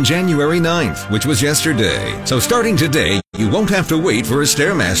resolutions on January 9th, which was yesterday. So starting today, you won't have to wait for a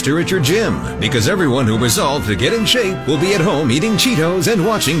Stairmaster at your gym, because everyone who resolved to get in shape will be at home eating Cheetos and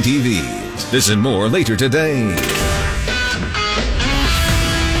watching TV. This and more later today.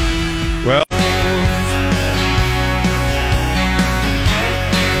 Well,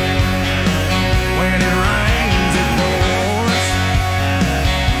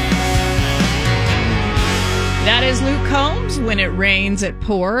 That is Luke Combs, When It Rains, It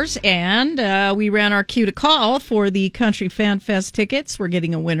Pours. And we ran our cue to call for the Country Fan Fest tickets. We're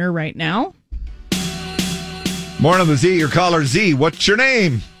getting a winner right now. Morning of the Z, your caller Z. What's your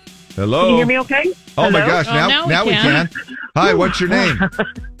name? Hello. Can you hear me okay? Oh, my Hello? gosh. Now we can. Hi, what's your name?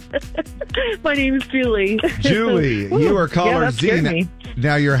 My name is Julie. Julie. You are caller that Z. scared me.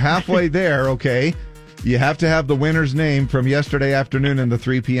 Now you're halfway there, okay? You have to have the winner's name from yesterday afternoon in the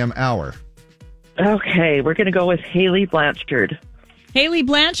 3 p.m. hour. Okay, we're going to go with Haley Blanchard. Haley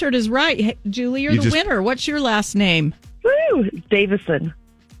Blanchard is right. Hey, Julie, you're You the just- winner. What's your last name? Woo! Davison.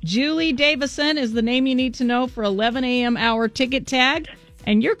 Julie Davison is the name you need to know for 11 a.m. hour ticket tag.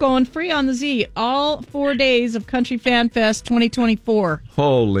 And you're going free on the Z all 4 days of Country Fan Fest 2024.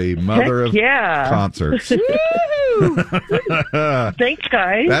 Holy mother of concerts. Thanks,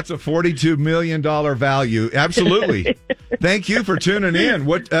 guys. That's a $42 million value. Absolutely. Thank you for tuning in.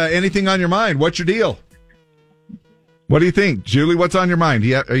 What? Anything on your mind? What's your deal? What do you think? Julie, what's on your mind?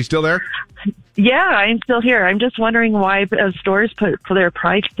 Yeah, are you still there? Yeah, I'm still here. I'm just wondering why stores put their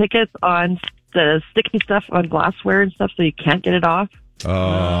price tickets on the sticky stuff on glassware and stuff so you can't get it off.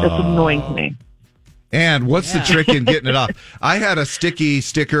 That's annoying to me. And what's the trick in getting it off? I had a sticky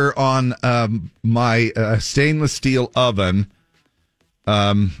sticker on my stainless steel oven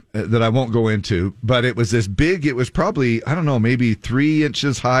that I won't go into, but it was this big. It was probably, I don't know, maybe 3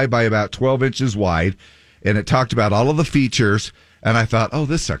 inches high by about 12 inches wide. And it talked about all of the features. And I thought, oh,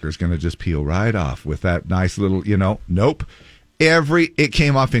 this sucker's going to just peel right off with that nice little, nope. It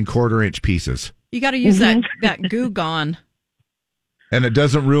came off in 1/4-inch pieces. You got to use that Goo Gone. And it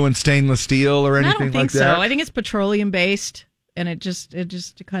doesn't ruin stainless steel or anything like that? I don't think so. I think it's petroleum based, and it just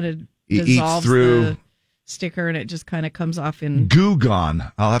kind of It dissolves eats through the sticker, and it just kind of comes off in... Goo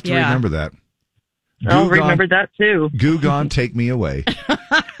Gone. I'll have to remember that. I'll remember that, too. Goo Gone, take me away.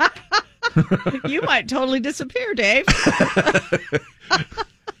 You might totally disappear, Dave.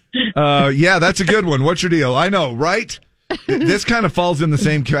 Yeah, that's a good one. What's your deal? I know, right? This kind of falls in the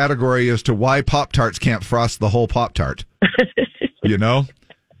same category as to why Pop-Tarts can't frost the whole Pop-Tart.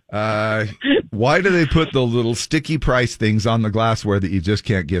 Why do they put the little sticky price things on the glassware that you just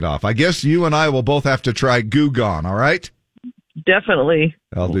can't get off? I guess you and I will both have to try Goo Gone, all right? Definitely.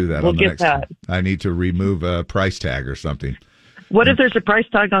 I'll do that We'll on the get next that. I need to remove a price tag or something. What if there's a price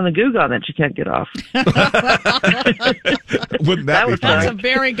tag on the Goo Gone that you can't get off? Wouldn't that be That's fun? a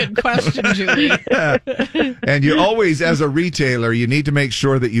very good question, Julie. And you always, as a retailer, you need to make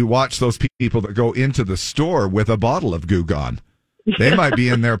sure that you watch those people that go into the store with a bottle of Goo Gone. They might be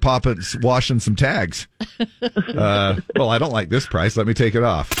in there washing some tags. Well, I don't like this price. Let me take it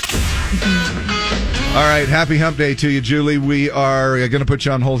off. All right. Happy hump day to you, Julie. We are going to put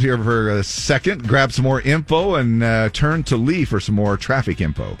you on hold here for a second, grab some more info, and turn to Lee for some more traffic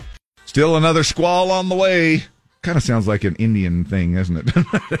info. Still another squall on the way. Kind of sounds like an Indian thing, isn't it?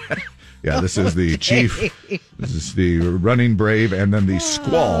 Yeah, this is the chief. This is the running brave, and then the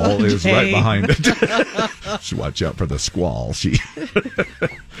squall is right behind it. So watch out for the squall. She's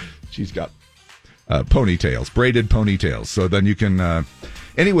got ponytails, braided ponytails. So then you can...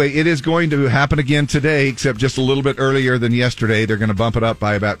 Anyway, it is going to happen again today, except just a little bit earlier than yesterday. They're going to bump it up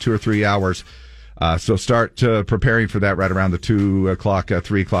by about 2 or 3 hours. So start preparing for that right around the 2 o'clock,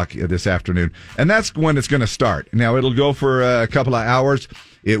 3 o'clock this afternoon. And that's when it's going to start. Now, it'll go for a couple of hours.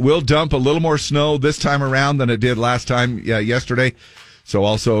 It will dump a little more snow this time around than it did last time yesterday. So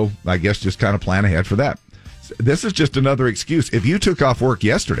also, I guess, just kind of plan ahead for that. This is just another excuse. If you took off work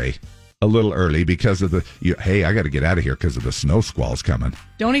yesterday a little early because of hey, I got to get out of here because of the snow squalls coming.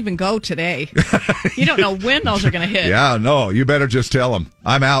 Don't even go today. You don't know when those are going to hit. Yeah, no, you better just tell them.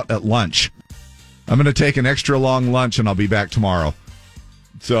 I'm out at lunch. I'm going to take an extra long lunch and I'll be back tomorrow.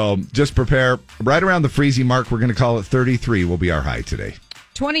 So just prepare. Right around the freezing mark, we're going to call it 33 will be our high today.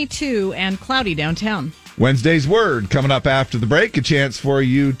 22 and cloudy downtown. Wednesday's Word coming up after the break. A chance for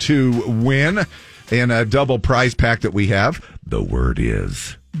you to win in a double prize pack that we have. The word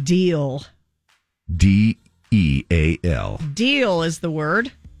is... Deal. D-E-A-L. Deal is the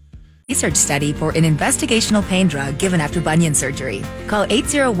word. Research study for an investigational pain drug given after bunion surgery. Call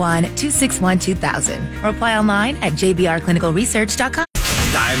 801-261-2000 or apply online at jbrclinicalresearch.com.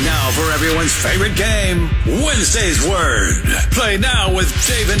 Time now for everyone's favorite game, Wednesday's Word. Play now with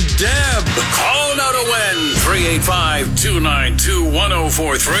Dave and Deb. Call now to win.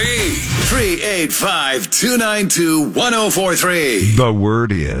 385-292-1043. 385-292-1043. The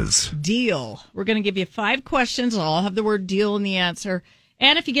word is... Deal. We're going to give you 5 questions. I'll all have the word deal in the answer.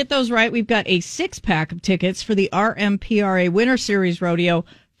 And if you get those right, we've got a 6-pack of tickets for the RMPRA Winter Series Rodeo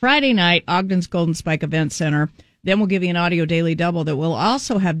Friday night, Ogden's Golden Spike Event Center. Then we'll give you an audio daily double that will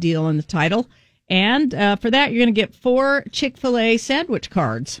also have deal in the title. And for that, you're going to get 4 Chick-fil-A sandwich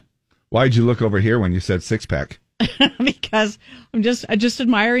cards. Why'd you look over here when you said 6-pack? Because I'm just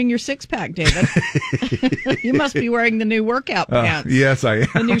admiring your 6-pack, David. You must be wearing the new workout pants. Yes, I am.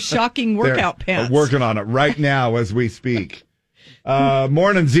 The new shocking workout pants. I'm working on it right now as we speak.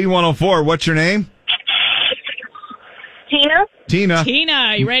 Morning, Z104. What's your name? Tina.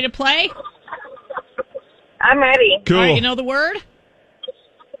 Tina, you ready to play? I'm ready. Cool. All right, you know the word?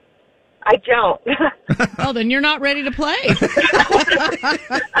 I don't. Oh, then you're not ready to play. I'm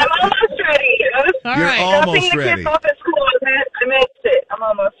almost ready. All You're right. almost ready. Off at school. I missed it. I'm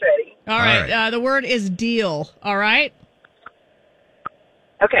almost ready. All right. The word is deal. All right.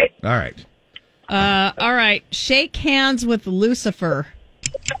 Okay. All right. All right. Shake hands with Lucifer.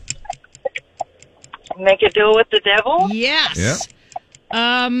 Make a deal with the devil? Yes.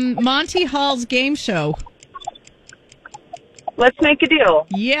 Monty Hall's game show. Let's make a deal.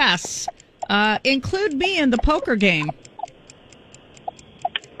 Yes. Include me in the poker game.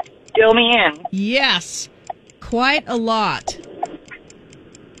 Deal me in. Yes. Quite a lot.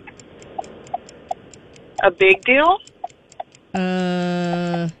 A big deal?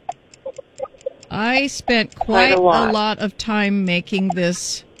 I spent quite a lot of time making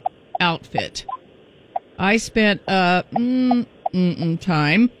this outfit. I spent time.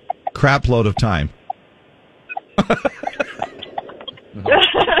 Crap load of time.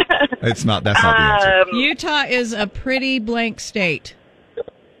 It's not. That's not the answer. Utah is a pretty blank state.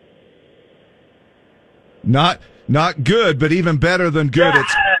 Not good, but even better than good.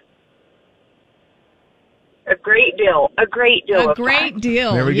 It's a great deal. A great deal. A great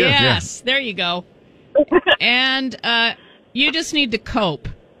deal. There we go. Yes, there you go. And you just need to cope.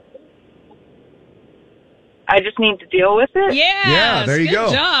 I just need to deal with it? Yes. Yeah, there you good go.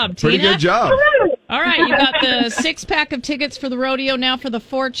 Good job, Pretty Tina. good job. All right, you got the 6-pack of tickets for the rodeo. Now for the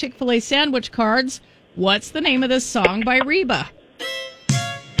 4 Chick-fil-A sandwich cards. What's the name of this song by Reba?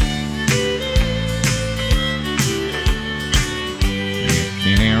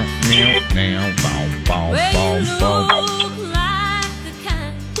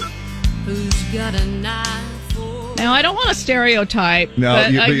 Now, I don't want to stereotype, No,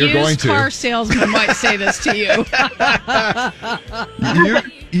 but but a you're going used to. car salesman might say this to you.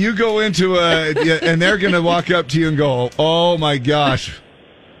 You go into and they're going to walk up to you and go, "Oh my gosh,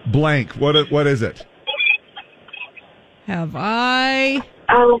 blank. What is it?" Have I?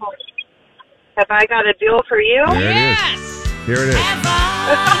 Oh, have I got a deal for you? There yes. it is. Here it is. Have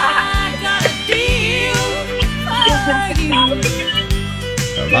I got a deal for you?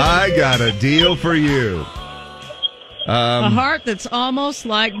 Have I got a deal for you? A heart that's almost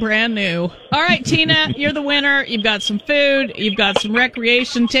like brand new. All right, Tina, you're the winner. You've got some food. You've got some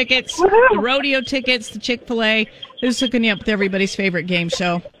recreation tickets, the rodeo tickets, the Chick-fil-A. Who's hooking you up with everybody's favorite game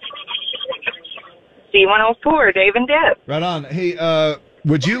show? C104, Dave and Deb. Right on. Hey,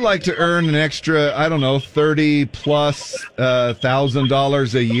 would you like to earn an extra, I don't know,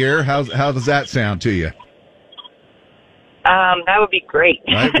 $30,000+ a year? How does that sound to you? That would be great.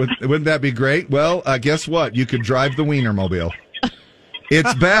 Right? Wouldn't that be great? Well, guess what? You could drive the Wienermobile.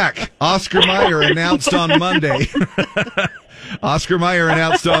 It's back. Oscar Mayer announced on Monday. Oscar Mayer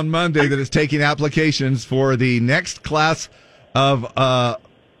announced on Monday that it's taking applications for the next class of hot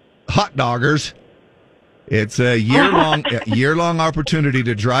doggers. It's a year-long opportunity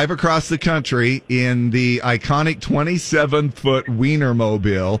to drive across the country in the iconic 27-foot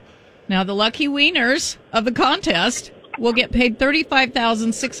Wienermobile. Now, the lucky wieners of the contest will get paid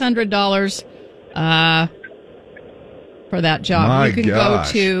 $35,600 for that job. My you can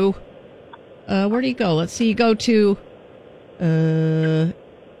gosh. go to where do you go? Let's see. You go to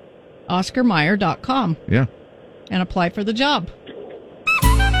OscarMayer.com. Yeah. And apply for the job.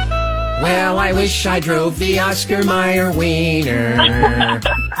 Well, I wish I drove the Oscar Mayer Wiener.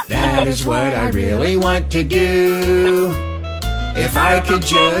 That is what I really want to do. If I could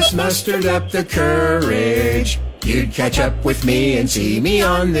just muster up the courage, you'd catch up with me and see me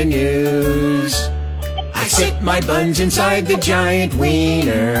on the news. I sit my buns inside the giant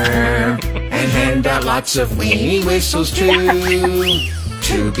wiener and hand out lots of weenie whistles too.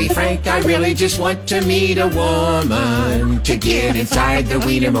 To be frank, I really just want to meet a woman to get inside the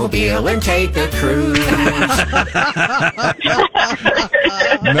Wienermobile and take a cruise.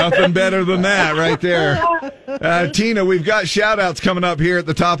 Nothing better than that right there. Tina, we've got shout-outs coming up here at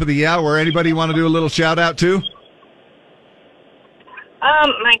the top of the hour. Anybody want to do a little shout-out to?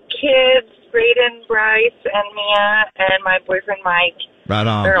 My kids, Brayden, Bryce, and Mia, and my boyfriend, Mike. Right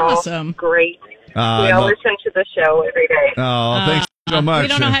on. They're all Awesome. great. We all listen to the show every day. Oh, thanks so much. We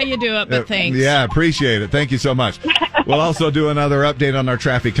don't know how you do it, but thanks. Yeah, appreciate it. Thank you so much. We'll also do another update on our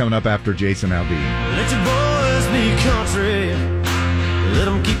traffic coming up after Jason Aldean. Let your boys be country. Let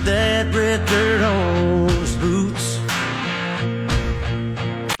them keep that red dirt on his boots.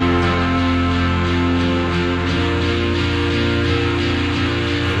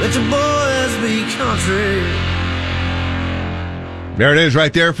 Let your boys be country. There it is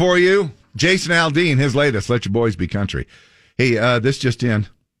right there for you. Jason Aldean, his latest, Let Your Boys Be Country. Hey, this just in.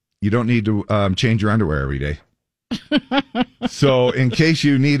 You don't need to change your underwear every day. So in case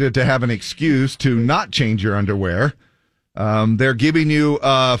you needed to have an excuse to not change your underwear, they're giving you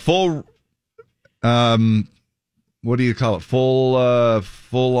full, what do you call it? Full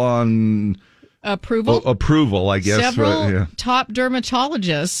on approval, I guess. Several top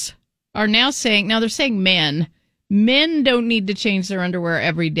dermatologists are now saying, they're saying men don't need to change their underwear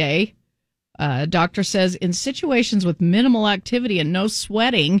every day. Doctor says in situations with minimal activity and no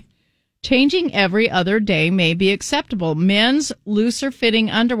sweating, changing every other day may be acceptable. Men's looser fitting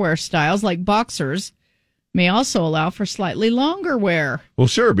underwear styles like boxers may also allow for slightly longer wear. Well,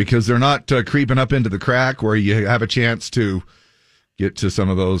 sure, because they're not creeping up into the crack where you have a chance to get to some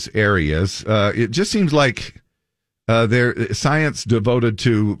of those areas. It just seems like there's science devoted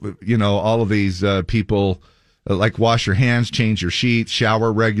to, all of these people, like wash your hands, change your sheets,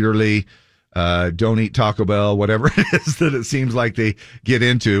 shower regularly, don't eat Taco Bell, whatever it is that it seems like they get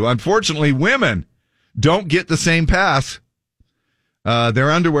into. Unfortunately, women don't get the same pass. Their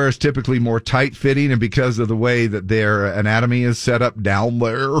underwear is typically more tight-fitting, and because of the way that their anatomy is set up down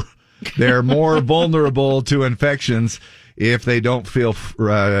there, they're more vulnerable to infections if they don't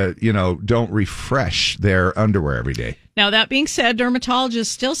don't refresh their underwear every day. Now, that being said, dermatologists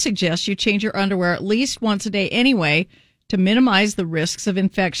still suggest you change your underwear at least once a day anyway to minimize the risks of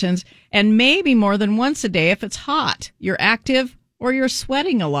infections, and maybe more than once a day if it's hot, you're active, or you're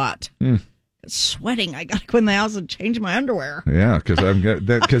sweating a lot. Sweating, I gotta go in the house and change my underwear. Yeah,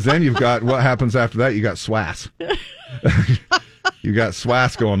 because then you've got, what happens after that? You got swass. You got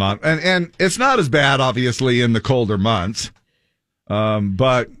swass going on, and it's not as bad, obviously, in the colder months,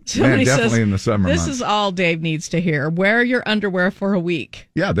 but Somebody definitely says, in the summer this months. is all Dave needs to hear. Wear your underwear for a week.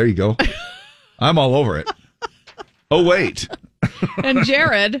 Yeah, there you go. I'm all over it. Oh, wait. And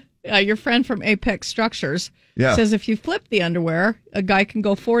Jared, your friend from Apex Structures, says if you flip the underwear, a guy can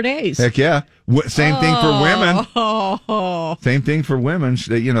go 4 days. Heck yeah. Same thing for women. Same thing for women.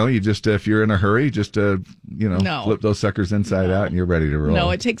 You just, if you're in a hurry, just, flip those suckers inside out and you're ready to roll. No,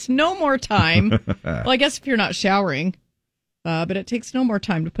 it takes no more time. Well, I guess if you're not showering, but it takes no more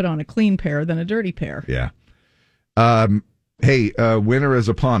time to put on a clean pair than a dirty pair. Yeah. Hey, winter is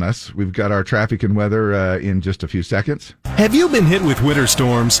upon us. We've got our traffic and weather in just a few seconds. Have you been hit with winter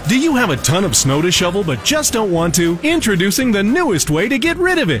storms? Do you have a ton of snow to shovel but just don't want to? Introducing the newest way to get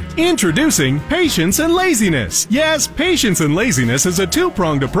rid of it. Introducing Patience and Laziness. Yes, Patience and Laziness is a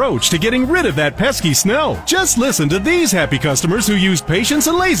two-pronged approach to getting rid of that pesky snow. Just listen to these happy customers who used Patience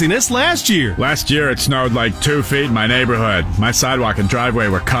and Laziness last year. Last year it snowed like 2 feet in my neighborhood. My sidewalk and driveway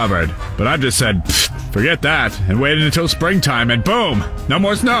were covered. But I've just said, forget that, and waited until springtime, and boom, no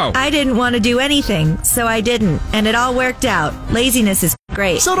more snow. I didn't want to do anything, so I didn't, and it all worked out. Laziness is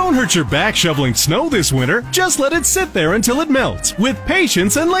great. So don't hurt your back shoveling snow this winter. Just let it sit there until it melts with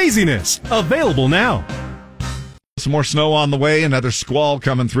Patience and Laziness. Available now. Some more snow on the way, another squall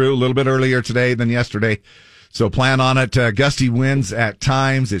coming through a little bit earlier today than yesterday. So plan on it. Gusty winds at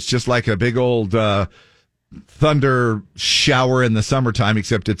times. It's just like a big old thunder shower in the summertime,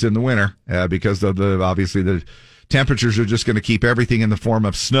 except it's in the winter because of obviously the temperatures are just going to keep everything in the form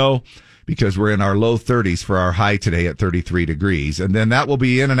of snow because we're in our low 30s for our high today at 33 degrees. And then that will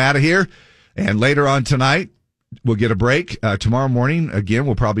be in and out of here. And later on tonight, we'll get a break. Tomorrow morning, again,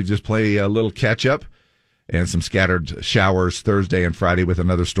 we'll probably just play a little catch up and some scattered showers Thursday and Friday with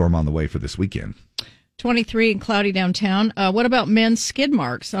another storm on the way for this weekend. 23 and cloudy downtown. What about men's skid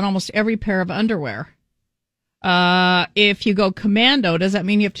marks on almost every pair of underwear? If you go commando, does that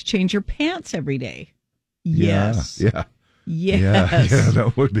mean you have to change your pants every day? Yes. Yeah. Yes. Yeah,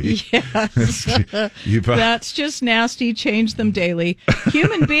 that would be. Yes. That's just nasty. Change them daily.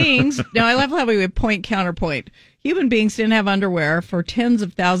 Human beings, now I love how we would point counterpoint. Human beings didn't have underwear for tens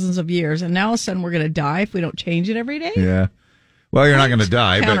of thousands of years, and now all of a sudden we're going to die if we don't change it every day? Yeah. Well, you're not going to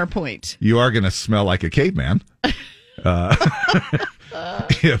die, counterpoint. But you are going to smell like a caveman.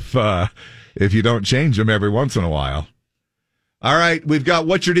 If you don't change them every once in a while. All right, we've got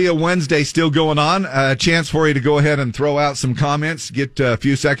What's Your Deal Wednesday still going on. A chance for you to go ahead and throw out some comments, get a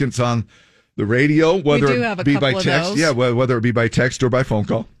few seconds on the radio, whether it be by text. Yeah, whether it be by text or by phone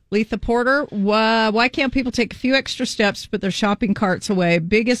call. Letha Porter, why can't people take a few extra steps to put their shopping carts away?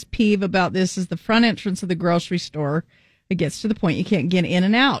 Biggest peeve about this is the front entrance of the grocery store. It gets to the point you can't get in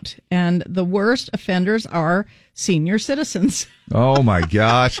and out. And the worst offenders are senior citizens. Oh, my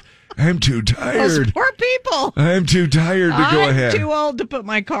gosh. I'm too tired. Those poor people. I'm too tired to go ahead. I'm too old to put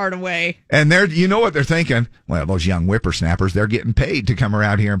my cart away. And you know what they're thinking? Well, those young whippersnappers, they're getting paid to come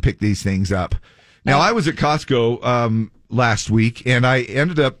around here and pick these things up. Now, I was at Costco last week, and I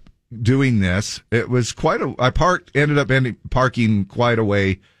ended up doing this. It was ended up parking quite a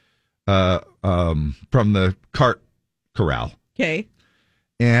way from the cart corral. Okay.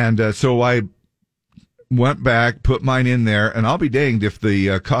 And so I went back, put mine in there, and I'll be danged if the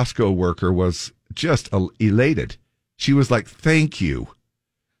Costco worker was just elated. She was like, thank you.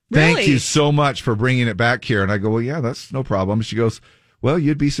 Thank Really? you so much for bringing it back here. And I go, well, yeah, that's no problem. She goes, well,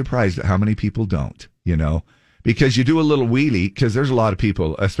 you'd be surprised at how many people don't, because you do a little wheelie, because there's a lot of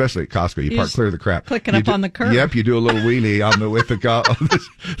people, especially at Costco, you park just clear the crap. click it up on the curb. Yep, you do a little wheelie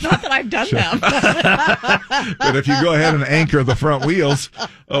Not that I've done that. But if you go ahead and anchor the front wheels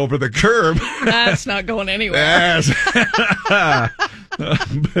over the curb, That's not going anywhere. yes.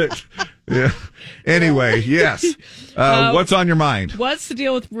 But, yeah. Anyway, yes. What's on your mind? What's the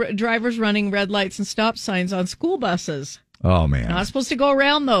deal with drivers running red lights and stop signs on school buses? Oh, man. Not supposed to go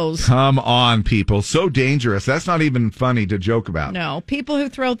around those. Come on, people. So dangerous. That's not even funny to joke about. No, people who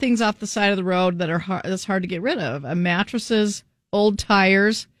throw things off the side of the road that's hard to get rid of. Mattresses, old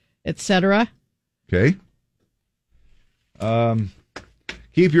tires, etc. Okay.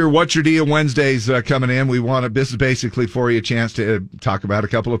 Keep your What's Your Deal Wednesdays coming in. This is basically for you a chance to talk about a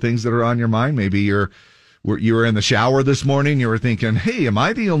couple of things that are on your mind. Maybe you were in the shower this morning. You were thinking, hey, am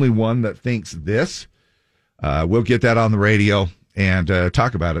I the only one that thinks this? We'll get that on the radio and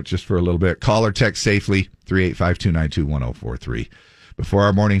talk about it just for a little bit. Call or text safely, 385-292-1043. Before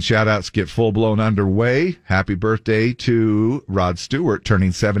our morning shout-outs get full-blown underway, happy birthday to Rod Stewart,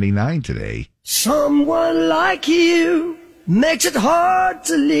 turning 79 today. Someone like you makes it hard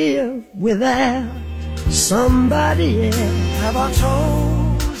to live without somebody else. Have I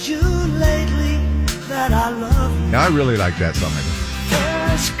told you lately that I love you? Now, I really like that song.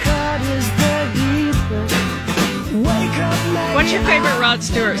 First cut is the deepest. Wake up, What's your favorite Rod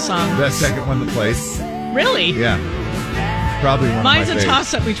Stewart song? That second one that plays. Really? Yeah. Probably one Mine's of a my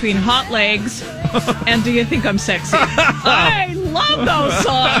favorites. toss-up between Hot Legs and Do You Think I'm Sexy? I love those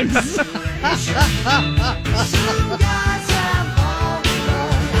songs.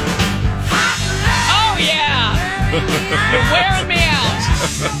 Oh, yeah. You're wearing me out.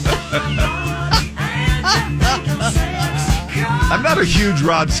 I'm not a huge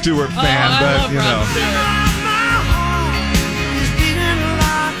Rod Stewart fan, but, you know.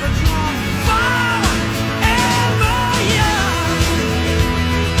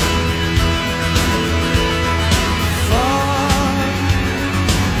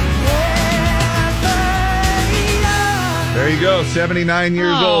 There you go, 79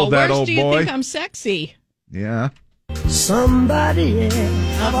 years old, that old Do you boy. think I'm sexy? Yeah. Somebody else.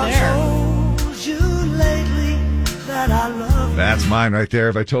 Have I told you lately that I love you? That's mine right there.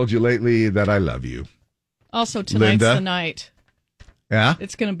 Have I told you lately that I love you? Also, tonight's Linda? the night. Yeah?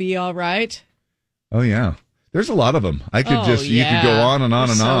 It's going to be all right. Oh, yeah. There's a lot of them. You could yeah. go on and on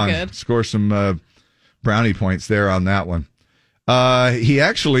They're and so on. good. Score some brownie points there on that one. He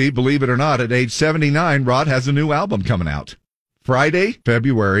actually, believe it or not, at age 79, Rod has a new album coming out.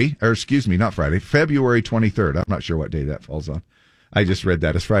 February 23rd. I'm not sure what day that falls on. I just read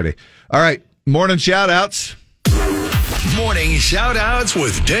that as Friday. All right. Morning shout-outs. Morning shout-outs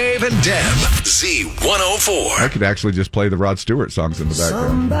with Dave and Deb. Z104. I could actually just play the Rod Stewart songs in the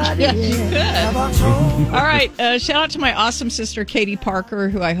background. Yes, you could. All right. Shout out to my awesome sister, Katie Parker,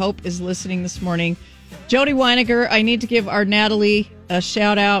 who I hope is listening this morning. Jody Weiniger, I need to give our Natalie a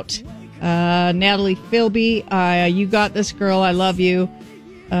shout out. Natalie Philby, you got this, girl. I love you.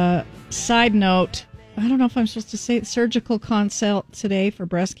 Side note, I don't know if I'm supposed to say it, surgical consult today for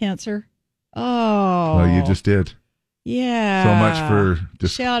breast cancer. Oh, you just did. Yeah. So much for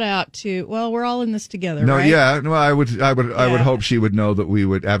shout out to. Well, we're all in this together. No, right? yeah. No, I would hope she would know that we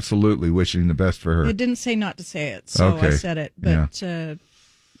would absolutely wishing the best for her. It didn't say not to say it, so I said it. But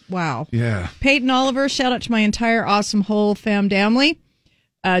wow. Yeah. Peyton Oliver, shout out to my entire awesome whole fam family.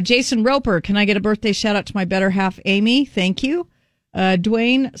 Jason Roper, can I get a birthday shout out to my better half, Amy? Thank you.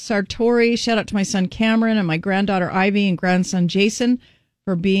 Dwayne Sartori, shout out to my son Cameron and my granddaughter Ivy and grandson Jason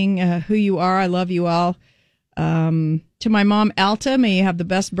for being who you are. I love you all. To my mom Alta, may you have the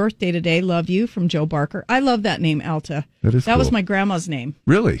best birthday today. Love you, from Joe Barker. I love that name, Alta. That was cool. my grandma's name.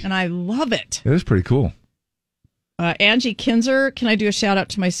 Really? And I love it. It is pretty cool. Angie Kinzer, can I do a shout out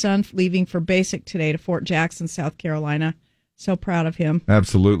to my son leaving for basic today to Fort Jackson, South Carolina? So proud of him.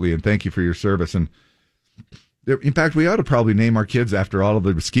 Absolutely, and thank you for your service. And in fact, we ought to probably name our kids after all of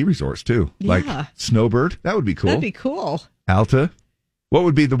the ski resorts too, like Snowbird. That would be cool. That'd be cool. Alta. What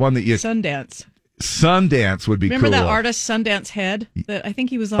would be the one that you? Sundance. Sundance would be Remember cool. that artist Sundance Head? That I think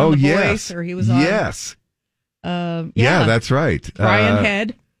he was on The Voice, or he was on. Yes. Yeah, that's right. Brian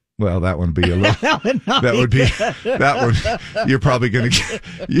Head. Well, that would be a little. that would be that one. You're probably going to.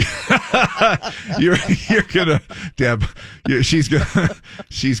 You're going to, Deb. She's going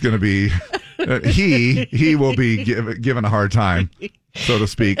to be. He will be given a hard time, so to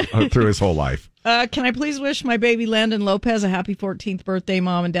speak, through his whole life. Can I please wish my baby Landon Lopez a happy 14th birthday?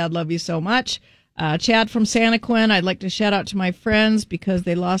 Mom and Dad love you so much. Chad from Santa Quin, I'd like to shout out to my friends because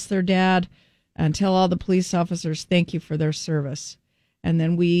they lost their dad, and tell all the police officers thank you for their service. And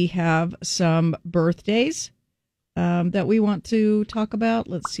then we have some birthdays that we want to talk about.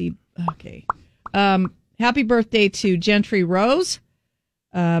 Let's see. Okay. Happy birthday to Gentry Rose,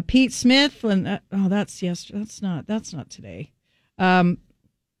 Pete Smith, and that's yesterday. That's not today.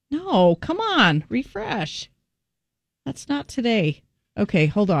 No, come on, refresh. That's not today. Okay,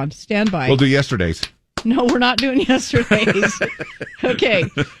 hold on. Stand by. We'll do yesterday's. No, we're not doing yesterday's. Okay.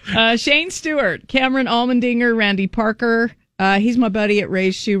 Shane Stewart, Cameron Almendinger, Randy Parker. He's my buddy at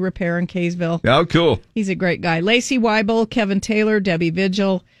Ray's Shoe Repair in Kaysville. Oh, cool. He's a great guy. Lacey Weibel, Kevin Taylor, Debbie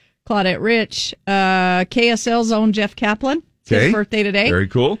Vigil, Claudette Rich, KSL's own Jeff Kaplan. It's his birthday today. Very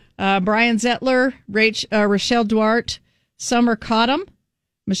cool. Brian Zettler, Rochelle Duarte, Summer Cottom,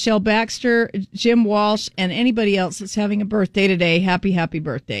 Michelle Baxter, Jim Walsh, and anybody else that's having a birthday today. Happy, happy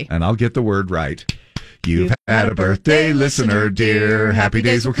birthday. And I'll get the word right. You've had a birthday, listener dear. Happy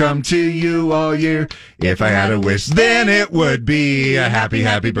days will come to you all year. If I had a wish, then it would be a happy,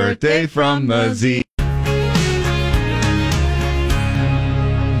 happy birthday from the Z.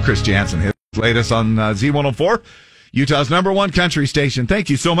 Chris Jansen, his latest on Z104, Utah's #1 country station. Thank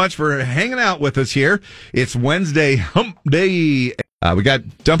you so much for hanging out with us here. It's Wednesday Hump Day. We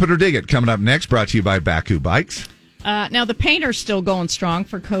got Dump It or Dig It coming up next, brought to you by Baku Bikes. Now, the Painter's still going strong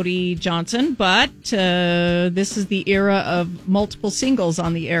for Cody Johnson, but this is the era of multiple singles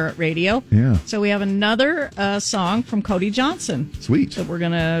on the air at radio. Yeah. So we have another song from Cody Johnson. Sweet. That we're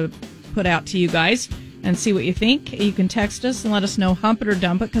going to put out to you guys and see what you think. You can text us and let us know, hump it or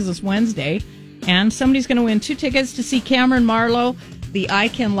dump it, because it's Wednesday. And somebody's going to win 2 tickets to see Cameron Marlowe, the I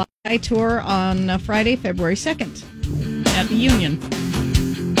Can Lie tour on Friday, February 2nd at the Union.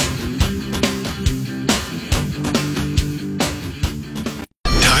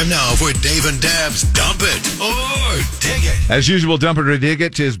 Time now for Dave and Dab's Dump It or Dig It. As usual, Dump It or Dig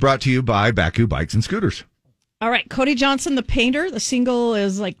It is brought to you by Baku Bikes and Scooters. All right, Cody Johnson, the Painter. The single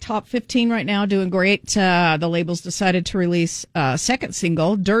is like top 15 right now, doing great. The labels decided to release a second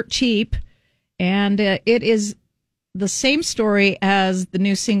single, Dirt Cheap, and it is the same story as the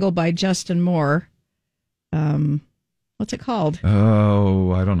new single by Justin Moore. What's it called?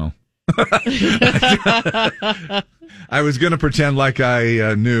 Oh, I don't know. I was going to pretend like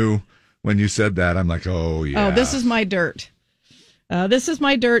I knew when you said that. I'm like, oh, yeah. Oh, This Is My Dirt. This Is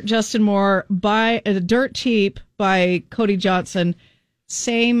My Dirt, Justin Moore, by Dirt Cheap by Cody Johnson.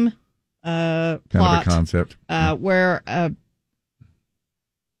 Same plot. Kind of a concept. Where a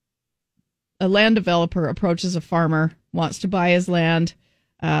land developer approaches a farmer, wants to buy his land.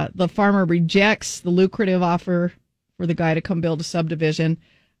 The farmer rejects the lucrative offer for the guy to come build a subdivision.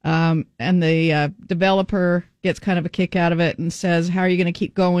 And the developer gets kind of a kick out of it and says, how are you going to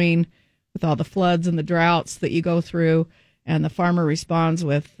keep going with all the floods and the droughts that you go through? And the farmer responds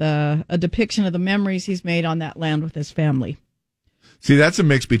with a depiction of the memories he's made on that land with his family. See, that's a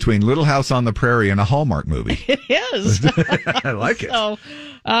mix between Little House on the Prairie and a Hallmark movie. It is. I like it. So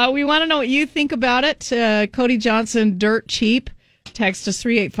we want to know what you think about it. Cody Johnson, Dirt Cheap. Text us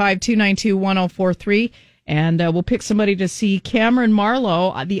 385-292-1043. And we'll pick somebody to see Cameron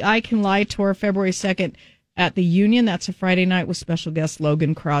Marlowe, the I Can Lie tour, February 2nd at the Union. That's a Friday night with special guest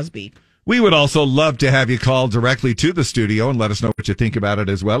Logan Crosby. We would also love to have you call directly to the studio and let us know what you think about it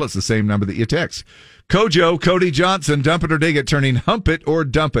as well. It's the same number that you text. Kojo, Cody Johnson, Dump It or Dig It, turning Hump It or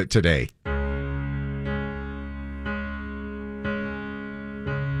Dump It today.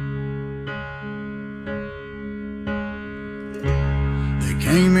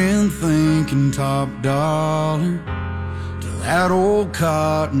 Came in thinking top dollar to that old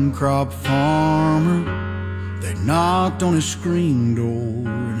cotton crop farmer. They knocked on his screen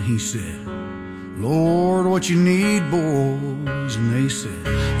door and he said, Lord, what you need, boys? And they said,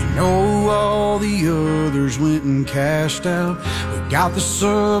 you know, all the others went and cashed out. We got the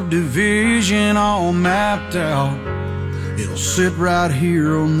subdivision all mapped out. It'll sit right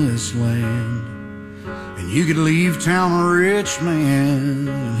here on this land. You could leave town a rich man.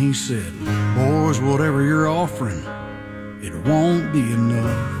 And he said, boys, whatever you're offering, it won't be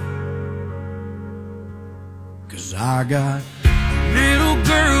enough. 'Cause I got a little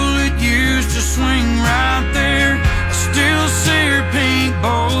girl that used to swing right there. I still see her pink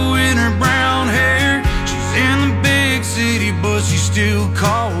bow in her brown hair. She's in the big city, but she still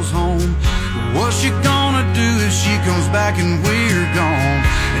calls home. But what's she gonna do if she comes back and we're gone?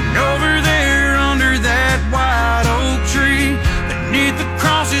 And over there under that white oak tree, beneath the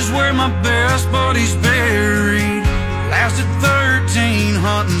cross is where my best buddy's buried. Lasted 13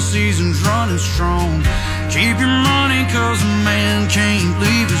 hunting seasons running strong. Keep your money 'cause a man can't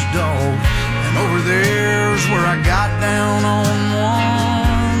leave his dog. And over there's where I got down on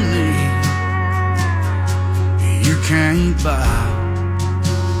one knee. You can't buy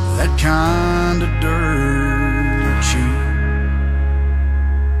that kind of dirt cheap.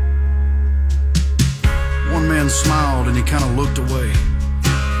 One man smiled and he kind of looked away.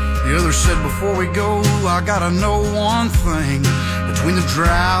 The other said, before we go, I gotta know one thing. Between the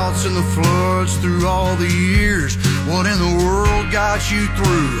droughts and the floods through all the years, what in the world got you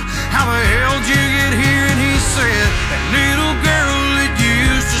through? How the hell did you get here? And he said, that little girl that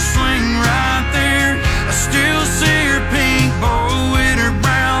used to swing right there, I still see her pink bow in her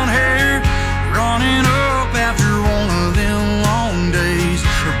brown hair, running up after one of them long days,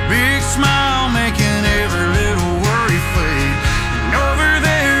 her big smile making every little worry fade. And over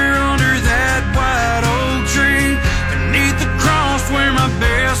there under that white oak tree, beneath the cross where my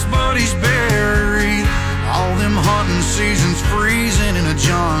best buddy's buried, all them hunting seasons freezing in a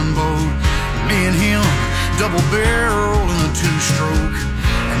John boat, me and him double barrel in a two-stroke.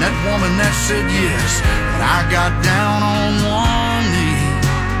 And that woman that said yes, but I got down on one knee.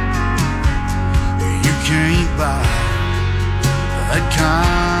 You can't buy that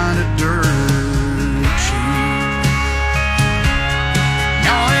kind of dirt cheap.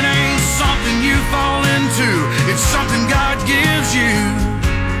 No, it ain't something you fall into, it's something God gives you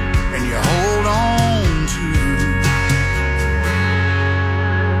and you hold on to.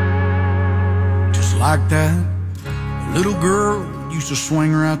 Just like that little girl used to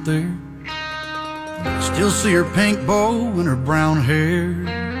swing right there. Still see her pink bow and her brown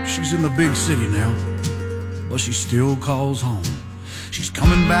hair. She's in the big city now, but she still calls home. She's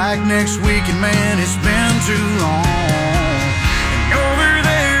coming back next week, and man, it's been too long. And over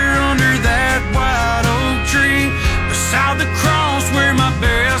there under that white oak tree, beside the cross where my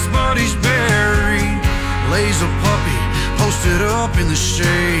best buddy's buried, lays a puppy posted up in the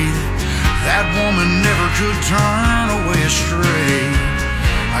shade. That woman never could turn away astray.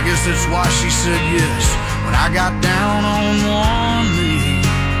 I guess that's why she said yes when I got down on one knee.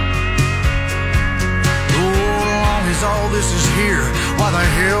 Oh, as long as all this is here, why the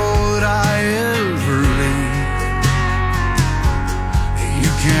hell would I ever leave?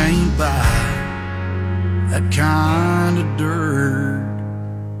 You can't buy that kind of dirt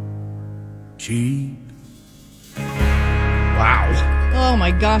cheap. Wow. Oh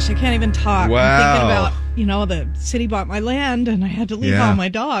my gosh, I can't even talk. Wow. I'm thinking about, the city bought my land and I had to leave all my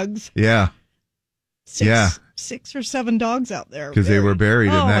dogs. Yeah. Six or seven dogs out there. Because they were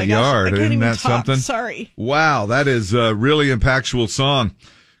buried in that yard. I can't Isn't even that talk. something? Sorry. Wow, that is a really impactful song.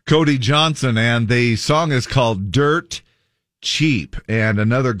 Cody Johnson, and the song is called Dirt Cheap. And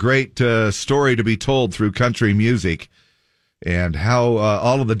another great story to be told through country music, and how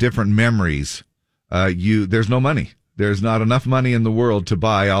all of the different memories, there's no money. There's not enough money in the world to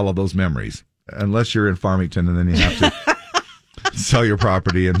buy all of those memories, unless you're in Farmington, and then you have to sell your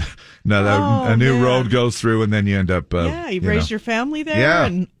property, and a new road goes through, and then you end up. You've raised your family there. Yeah.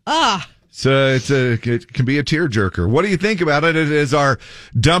 And So it can be a tearjerker. What do you think about it? It is our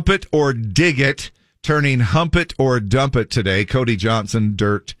Dump It or Dig It, turning Hump It or Dump It today. Cody Johnson,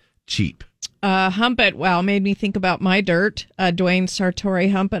 Dirt Cheap. Hump It, wow, made me think about my dirt. Dwayne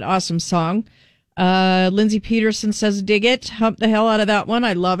Sartori, Hump It, awesome song. Lindsay Peterson says, dig it. Hump the hell out of that one.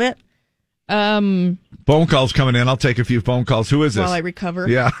 I love it. Phone calls coming in. I'll take a few phone calls. Who is this? While I recover.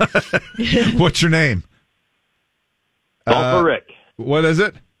 Yeah. What's your name? Golfer Rick. What is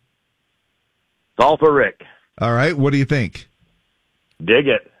it? Golfer Rick. All right. What do you think? Dig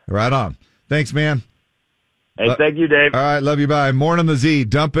it. Right on. Thanks, man. Hey, thank you, Dave. All right. Love you. Bye. Morning the Z.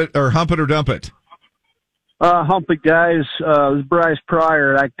 Dump it or hump it or dump it? Hump it, guys. This is Bryce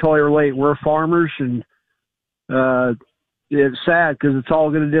Pryor. I can totally relate. We're farmers, and it's sad because it's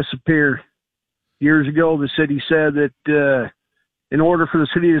all going to disappear. Years ago, the city said that in order for the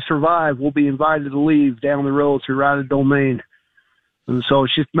city to survive, we'll be invited to leave down the road through right of domain. And so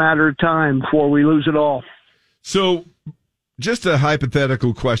it's just a matter of time before we lose it all. So just a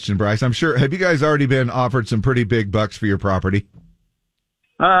hypothetical question, Bryce. I'm sure, have you guys already been offered some pretty big bucks for your property?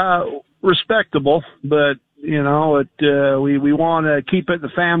 Respectable, but we want to keep it the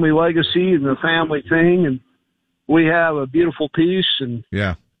family legacy and the family thing, and we have a beautiful piece. And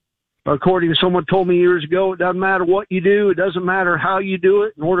yeah, according to someone told me years ago, it doesn't matter what you do, it doesn't matter how you do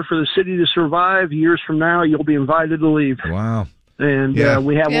it. In order for the city to survive, years from now, you'll be invited to leave. Wow. And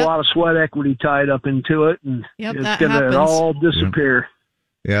we have a lot of sweat equity tied up into it, and it's going to all disappear.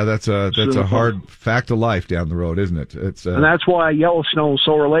 Yeah, that's a hard fact of life down the road, isn't it? And that's why Yellowstone is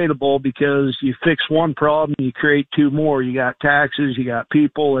so relatable, because you fix one problem, you create two more. You got taxes, you got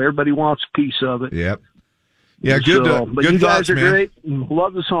people, everybody wants a piece of it. Yep. Yeah, good. But Good you thoughts, guys are man. great.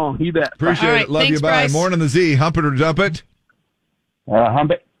 Love the song. You bet. Appreciate Bye. it. Love you. Bye. Morning, the Z. Hump it or dump it.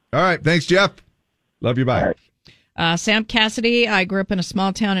 Hump it. All right. Thanks, Jeff. Love you. Bye. Sam Cassidy, I grew up in a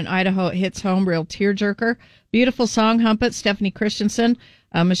small town in Idaho. It hits home, real tearjerker. Beautiful song, Hump It. Stephanie Christensen.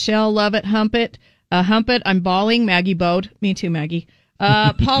 Michelle, love it, Hump It. Hump It, I'm bawling. Maggie Bode. Me too, Maggie.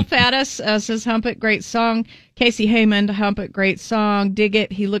 Paul Faddis says, Hump It, great song. Casey Haymond, Hump It, great song. Dig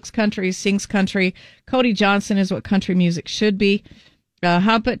it. He looks country, sings country. Cody Johnson is what country music should be.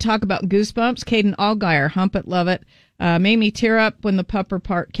 Hump It, talk about goosebumps. Caden Allgaier, Hump It, love it. Made me tear up when the pupper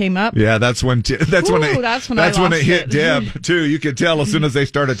part came up. Yeah, that's when it hit Deb too. You could tell as soon as they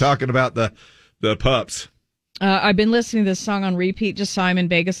started talking about the pups. I've been listening to this song on repeat. Just saw him in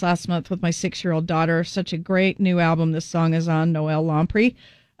Vegas last month with my 6-year-old daughter. Such a great new album this song is on. Noel Lamprey.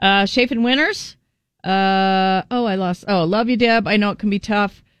 Chafin Winters. Love you, Deb. I know it can be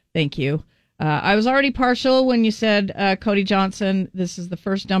tough. Thank you. I was already partial when you said Cody Johnson. This is the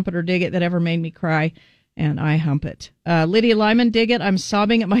first Dump It or Dig It that ever made me cry. And I hump it. Lydia Lyman, dig it. I'm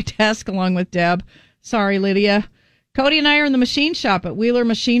sobbing at my desk along with Deb. Sorry, Lydia. Cody and I are in the machine shop at Wheeler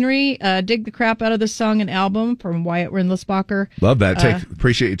Machinery. Dig the crap out of this song and album from Wyatt Rindlisbacher. Love that.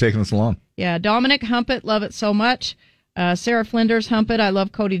 Appreciate you taking us along. Yeah, Dominic, hump it. Love it so much. Sarah Flinders, hump it. I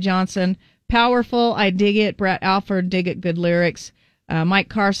love Cody Johnson. Powerful, I dig it. Brett Alford, dig it. Good lyrics. Mike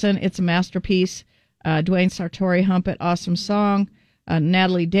Carson, it's a masterpiece. Dwayne Sartori, hump it. Awesome song.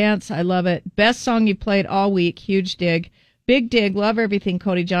 Natalie Dance, I love it. Best song you played all week. Huge dig. Big dig. Love everything.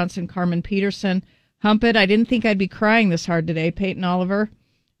 Cody Johnson, Carmen Peterson. Hump it. I didn't think I'd be crying this hard today. Peyton Oliver.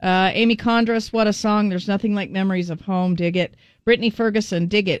 Amy Condras, what a song. There's nothing like memories of home. Dig it. Brittany Ferguson,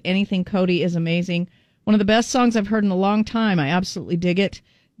 dig it. Anything Cody is amazing. One of the best songs I've heard in a long time. I absolutely dig it.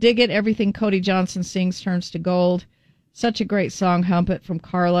 Dig it. Everything Cody Johnson sings turns to gold. Such a great song, Hump It, from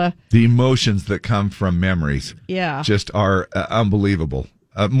Carla. The emotions that come from memories just are unbelievable.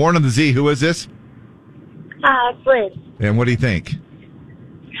 Morning, the Z. Who is this? Liz. And what do you think?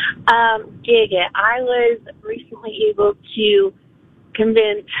 Dig it. I was recently able to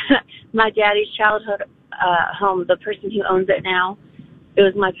convince my daddy's childhood home, the person who owns it now. It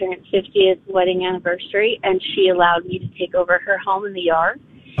was my parents' 50th wedding anniversary, and she allowed me to take over her home in the yard.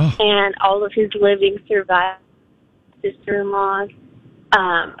 Oh. And all of his living survived. Sister-in-law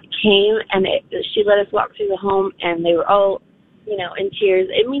came, and she let us walk through the home, and they were all, in tears.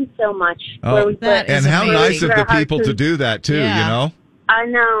 It means so much. Oh, and how nice of the people to do that, too, I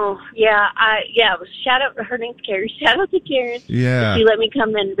know. Yeah. Shout out, her name's Carrie. Shout out to Karen. Yeah. She let me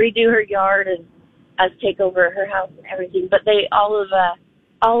come and redo her yard and us take over her house and everything. But all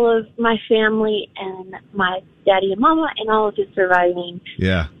of my family and my daddy and mama and all of his surviving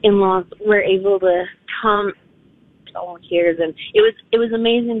in-laws were able to come volunteers, and it was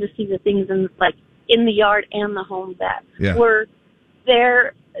amazing to see the things in the yard and the home that were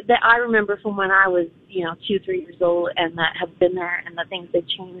there that I remember from when I was 2-3 years old, and that have been there, and the things that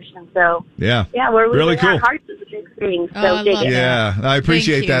changed. And so we're really cool. Hearts is a big thing. So dig it. I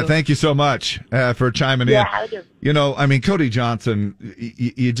appreciate that. Thank you so much for chiming in. Cody Johnson,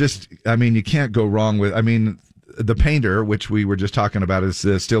 you can't go wrong with. The Painter, which we were just talking about, is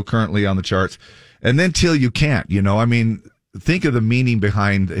still currently on the charts. And then Till You Can't, think of the meaning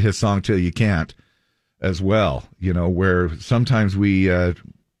behind his song Till You Can't as well, where sometimes we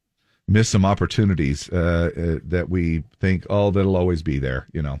miss some opportunities that we think, that'll always be there,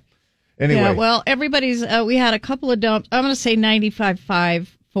 Anyway. Yeah, well, everybody's, we had a couple of dumps. I'm going to say 95.5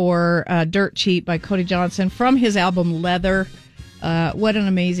 for Dirt Cheap by Cody Johnson from his album Leather. What an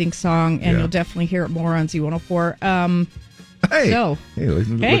amazing song, and you'll definitely hear it more on Z104. Look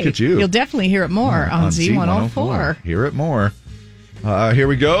at you. You'll definitely hear it more on Z104. Hear it more. Here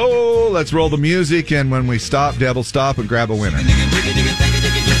we go. Let's roll the music, and when we stop, Deb will stop and grab a winner.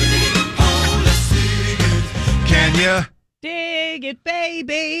 Can ya? Dig it,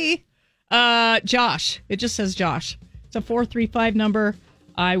 baby. Josh. It just says Josh. It's a 435 number.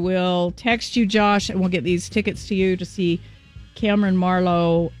 I will text you, Josh, and we'll get these tickets to you to see Cameron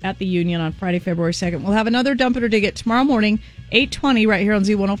Marlowe at the Union on Friday, February 2nd. We'll have another Dump It or Dig It tomorrow morning, 8:20, right here on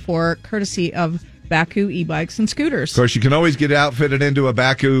Z104, courtesy of Baku e-bikes and scooters. Of course, you can always get outfitted into a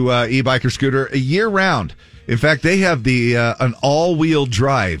Baku e-bike or scooter year-round. In fact, they have an all-wheel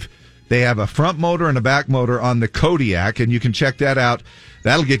drive. They have a front motor and a back motor on the Kodiak, and you can check that out.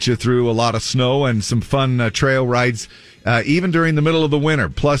 That'll get you through a lot of snow and some fun trail rides, even during the middle of the winter.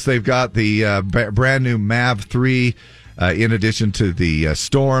 Plus, they've got the brand new MAV 3, in addition to the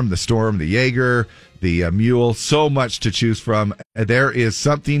Storm, the Jaeger, the Mule. So much to choose from. There is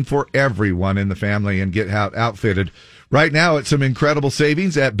something for everyone in the family, and get out outfitted right now at some incredible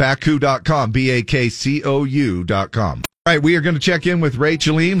savings at Bakcou.com, BAKCOU.com. All right, we are going to check in with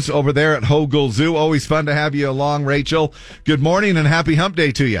Rachel Eames over there at Hogle Zoo. Always fun to have you along, Rachel. Good morning and happy hump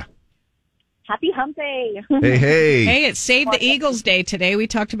day to you. Happy hump day. Hey. Hey, it's Save the Eagles Day today. We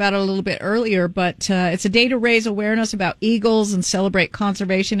talked about it a little bit earlier, but it's a day to raise awareness about eagles and celebrate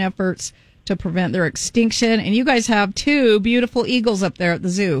conservation efforts to prevent their extinction. And you guys have 2 beautiful eagles up there at the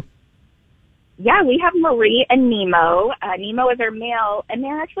zoo. Yeah, we have Marie and Nemo. Nemo is our male, and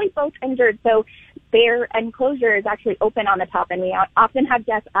they're actually both injured. So their enclosure is actually open on the top, and we often have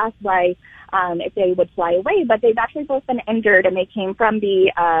guests ask why if they would fly away, but they've actually both been injured, and they came from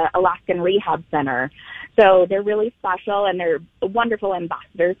the Alaskan Rehab Center. So they're really special, and they're wonderful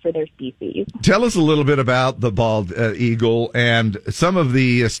ambassadors for their species. Tell us a little bit about the bald eagle and some of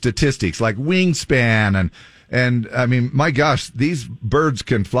the statistics, like wingspan, and I mean, my gosh, these birds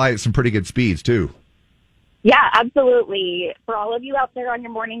can fly at some pretty good speeds, too. Yeah, absolutely. For all of you out there on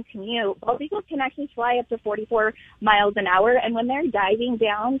your morning commute, bald eagles can actually fly up to 44 miles an hour. And when they're diving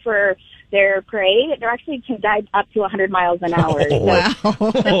down for their prey, they actually can dive up to 100 miles an hour. Oh, wow.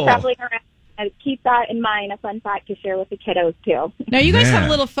 So traveling around, keep that in mind, a fun fact to share with the kiddos, too. Now, you guys have a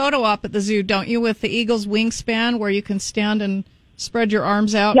little photo op at the zoo, don't you, with the eagle's wingspan where you can stand and spread your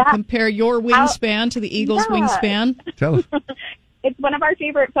arms out and compare your wingspan to the eagle's wingspan? Tell us. It's one of our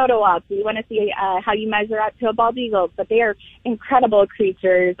favorite photo ops. We want to see how you measure up to a bald eagle, but they are incredible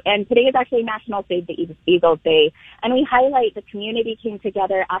creatures. And today is actually National Save the Eagles Day. And we highlight the community came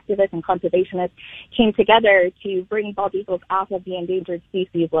together, activists and conservationists came together to bring bald eagles off of the endangered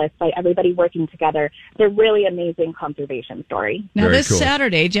species list by everybody working together. It's a really amazing conservation story. Now, this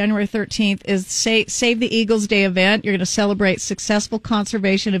Saturday, January 13th, is Save the Eagles Day event. You're going to celebrate successful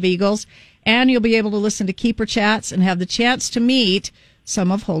conservation of eagles. And you'll be able to listen to keeper chats and have the chance to meet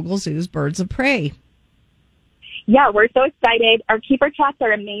some of Hogle Zoo's birds of prey. Yeah, we're so excited. Our keeper chats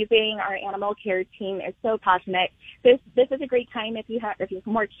are amazing. Our animal care team is so passionate. This is a great time if you're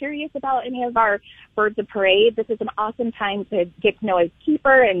more curious about any of our birds of prey. This is an awesome time to get to know a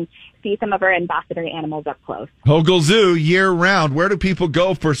keeper and see some of our ambassador animals up close. Hogle Zoo year round. Where do people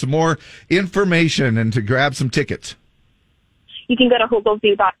go for some more information and to grab some tickets? You can go to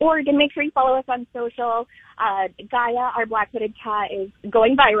hoglezoo.org and make sure you follow us on social. Gaia, our black-hooded cat, is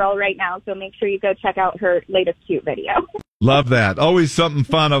going viral right now, so make sure you go check out her latest cute video. Love that. Always something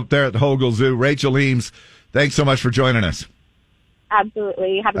fun up there at the Hogle Zoo. Rachel Eames, thanks so much for joining us.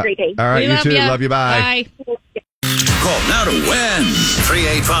 Absolutely. Have a great day. All right, you too. Love you. Bye. Call now to win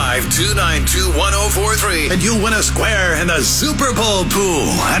 385-292-1043 and you'll win a square and a Super Bowl pool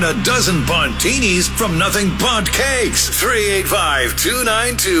and a dozen Bontinis from Nothing But Cakes.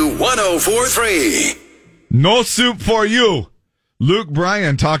 385-292-1043. No soup for you. Luke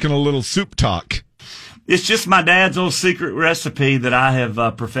Bryan talking a little soup talk. It's just my dad's old secret recipe that I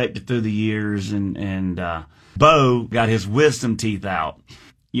have perfected through the years, and Bo got his wisdom teeth out.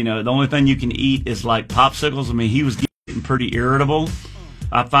 You know, the only thing you can eat is like popsicles. I mean, he was getting pretty irritable.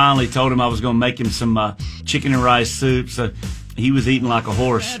 I finally told him I was going to make him some chicken and rice soup, so he was eating like a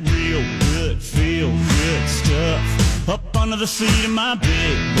horse. That real good, feel good stuff. Up under the seat of my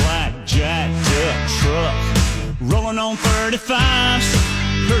big black jacked up truck. Rolling on 35s,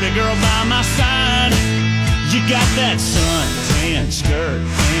 pretty girl by my side. You got that suntan skirt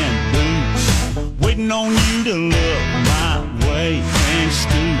and boots, waiting on you to look my way and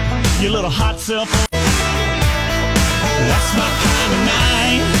stoop your little hot self. That's my kind of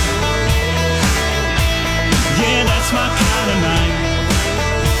night. Yeah, that's my kind of night.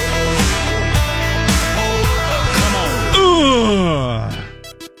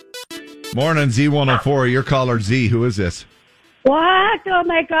 Morning, Z104. Your caller, Z. Who is this? What? Oh,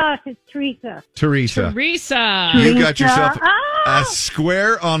 my gosh. It's Teresa. Teresa. Teresa. You got yourself a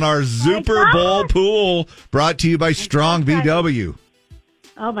square on our Super Bowl pool, brought to you by Strong VW.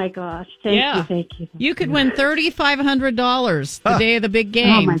 Oh, my gosh. Thank you. You could win $3,500 the day of the big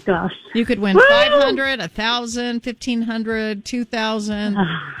game. Oh, my gosh. You could win $500, $1,000, $1,500,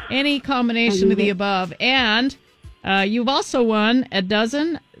 $2,000, any combination of the above. And you've also won a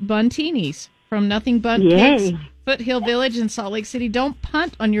dozen Buntinis from Nothing But Cakes, Foothill Village in Salt Lake City. Don't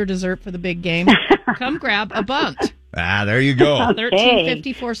punt on your dessert for the big game. Come grab a bunt. There you go.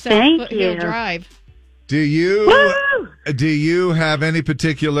 1354 South Foothill Drive. Do you have any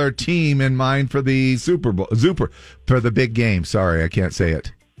particular team in mind for the Super Bowl? For the big game. Sorry, I can't say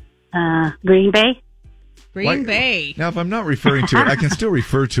it. Green Bay. Green Bay. Now, if I'm not referring to it, I can still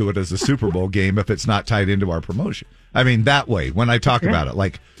refer to it as a Super Bowl game if it's not tied into our promotion. I mean, that way, when I talk about it,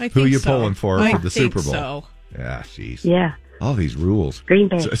 like, who are you pulling for the Super Bowl? So. Yeah, jeez. Yeah. All these rules. Green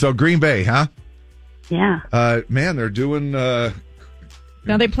Bay. So Green Bay, huh? Yeah. Man, they're doing. Now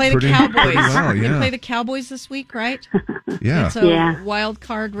they play the Pretty Cowboys. well, They yeah. play the Cowboys this week, right? Yeah. It's a wild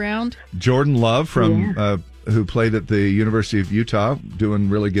card round. Jordan Love from who played at the University of Utah, doing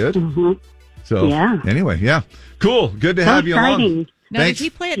really good. Mm-hmm. So anyway, cool. Good to have you on. Now, Thanks. did he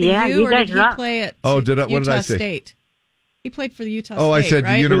play at the U or did he play at What did Utah I say? State? He played for the Utah Oh, State, I said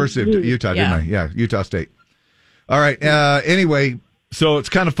right? the University of Utah, didn't I? Yeah, Utah State. All right. Anyway, so it's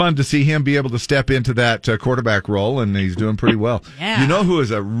kind of fun to see him be able to step into that quarterback role, and he's doing pretty well. Yeah. You know who is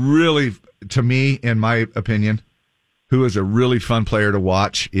a really, to me, in my opinion, who is a really fun player to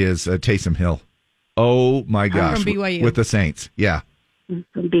watch is Taysom Hill. Oh, my gosh. From BYU. With the Saints. Yeah.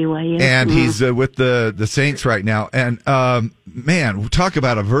 From BYU. And he's with the Saints right now. And, man, talk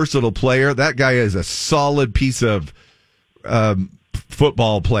about a versatile player. That guy is a solid piece of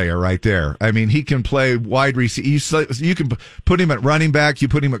football player right there. I mean, he can play wide receiver. You can put him at running back. You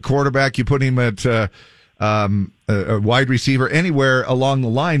put him at quarterback. You put him at a wide receiver, anywhere along the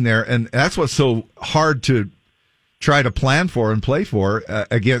line there. And that's what's so hard to try to plan for and play for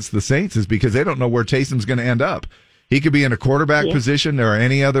against the Saints, is because they don't know where Taysom's going to end up. He could be in a quarterback position or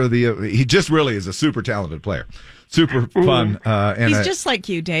any other. He just really is a super talented player. Super fun. And He's just like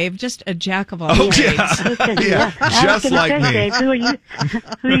you, Dave. Just a jack of all trades. Yeah, just like me. Dave, who are you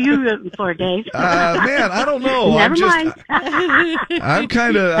rooting for, Dave? Man, I don't know. Never mind. I'm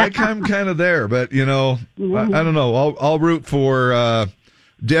kind of there, but I don't know. I'll root for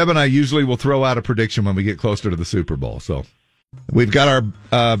Deb, and I usually will throw out a prediction when we get closer to the Super Bowl. So we've got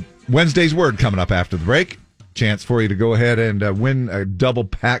our Wednesday's word coming up after the break. Chance for you to go ahead and win a double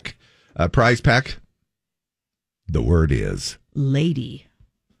pack, prize pack. The word is lady.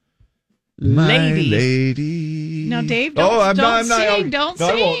 My Lady. lady. Now, Dave, don't sing. Don't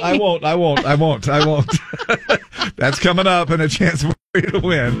sing. I won't. That's coming up, and a chance for you to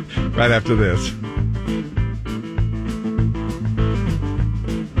win right after this.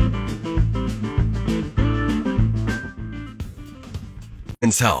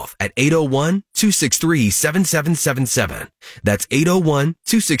 Men's Health at 801-263-7777. That's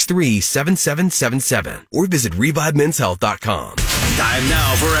 801-263-7777. Or visit ReviveMen'sHealth.com. Time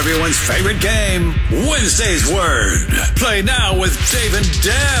now for everyone's favorite game, Wednesday's Word. Play now with Dave and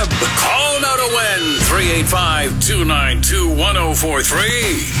Deb. Call now to win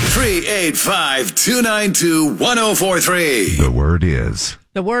 385-292-1043. 385-292-1043. The word is.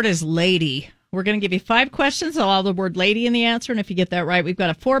 The word is lady. We're going to give you 5 questions. I'll have the word lady in the answer. And if you get that right, we've got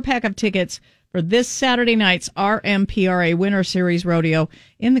a 4-pack of tickets for this Saturday night's RMPRA Winter Series Rodeo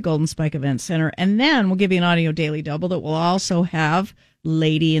in the Golden Spike Event Center. And then we'll give you an audio daily double that will also have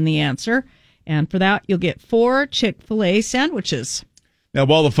lady in the answer. And for that, you'll get 4 Chick-fil-A sandwiches. Now,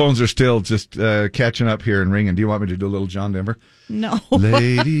 while the phones are still just catching up here and ringing, do you want me to do a little John Denver? No.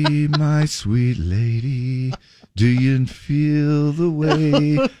 Lady, my sweet lady, do you feel the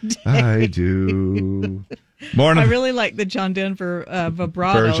way I do? Morning. I really like the John Denver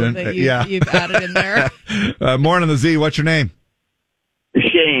vibrato Version. that you've added in there. Morning, the Z. What's your name?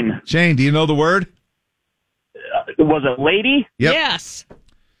 Shane. Shane, do you know the word? Was it lady? Yep. Yes.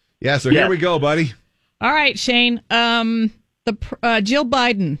 Yeah, so here we go, buddy. All right, Shane. Jill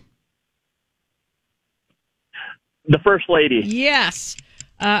Biden. The First Lady. Yes.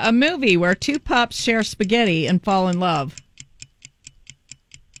 A movie where 2 pups share spaghetti and fall in love.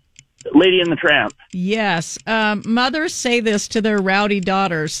 Lady and the Tramp. Yes. Mothers say this to their rowdy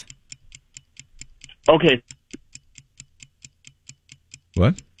daughters. Okay.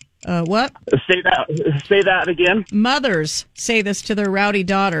 What? What? Say that again. Mothers say this to their rowdy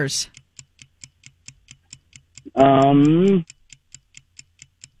daughters.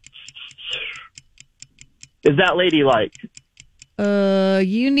 Is that ladylike?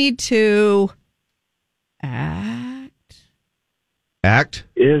 You need to act. Act?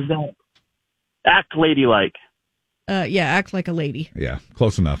 Is that act ladylike? Yeah, act like a lady. Yeah,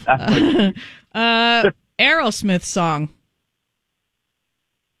 close enough. Aerosmith song.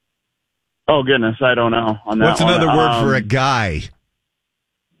 Oh goodness, I don't know on that. What's another word for a guy?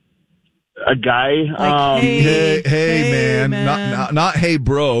 A guy. Like, hey, man. Not hey,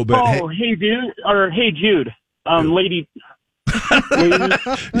 bro, but hey dude, or hey Jude. Lady.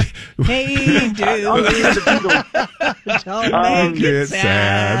 Hey, dude. Don't make it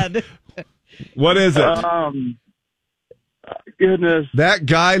sad. What is it? Goodness. That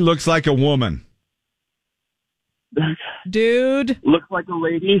guy looks like a woman. Dude. Looks like a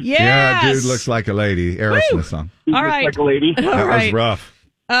lady? Yes. Yeah, dude looks like a lady. Aerosmith song. All right. Looks like a lady? That was rough.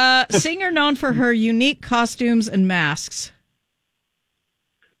 Singer known for her unique costumes and masks.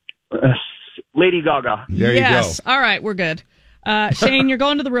 Lady Gaga. There you go. All right, we're good. Shane, you're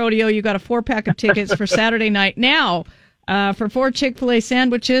going to the rodeo. You got a 4-pack of tickets for Saturday night. Now, for 4 Chick-fil-A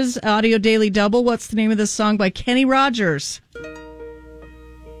sandwiches, Audio Daily Double. What's the name of this song by Kenny Rogers?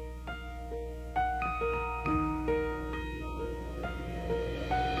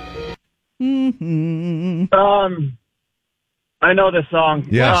 I know this song.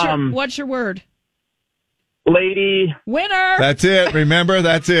 Yeah. What's your word? Lady. Winner. That's it. Remember,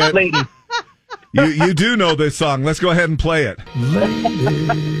 that's it. Lady. You do know this song. Let's go ahead and play it.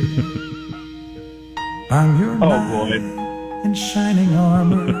 I'm your boy. in shining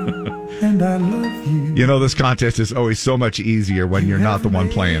armor, and I love you. You know, this contest is always so much easier when you're not the one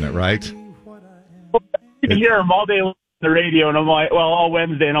playing it, right? You hear them all day on the radio, and I'm like, well, all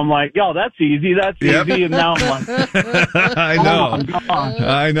Wednesday, and I'm like, yo, that's easy, Yep. easy, and now I'm like,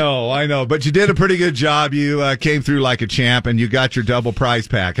 I know. But you did a pretty good job. You came through like a champ, and you got your double prize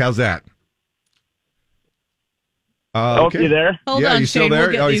pack. How's that? Okay, you there? Hold yeah, on, you still Shane, there?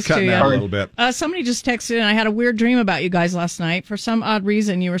 we'll get He's these to cutting you. out a little bit. Somebody just texted in. I had a weird dream about you guys last night. For some odd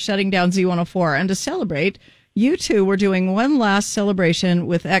reason, you were shutting down Z104. And to celebrate, you two were doing one last celebration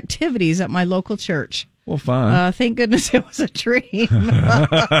with activities at my local church. Well, fun. Thank goodness it was a dream.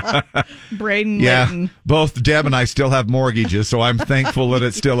 Braden Yeah, Layton. both Deb and I still have mortgages, so I'm thankful that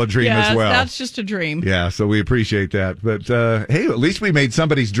it's still a dream as well. That's just a dream. Yeah, so we appreciate that. But, hey, at least we made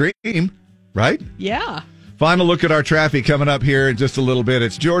somebody's dream, right? Yeah. Final look at our traffic coming up here in just a little bit.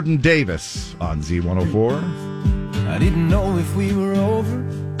 It's Jordan Davis on Z104. I didn't know if we were over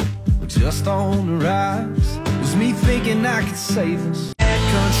or just on the rise. It was me thinking I could save us. That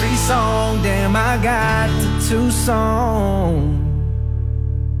country song, damn, I got to Tucson.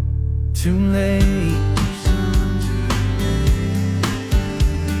 Too late.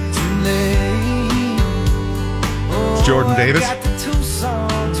 Too late. It's Jordan Davis. I got to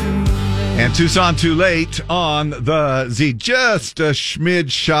Tucson too late. And Tucson Too Late on the Z, just a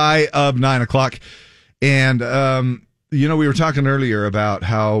schmidge shy of 9 o'clock. And, you know, we were talking earlier about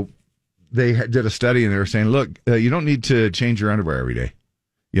how they did a study and they were saying, look, you don't need to change your underwear every day,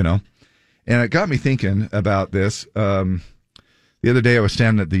 you know? And it got me thinking about this. The other day I was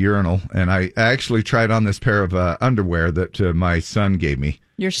standing at the urinal and I actually tried on this pair of underwear that my son gave me.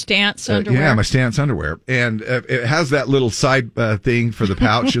 Your stance underwear? Yeah, my stance underwear. And it has that little side thing for the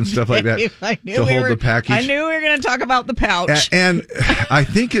pouch and stuff like that to hold the package. I knew we were going to talk about the pouch. And I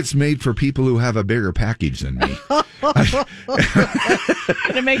think it's made for people who have a bigger package than me. Going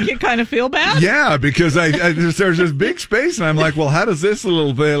to make you kind of feel bad? Yeah, because there's this big space, and I'm like, well, how does this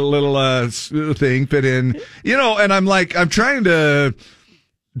little thing fit in? You know, and I'm like, I'm trying to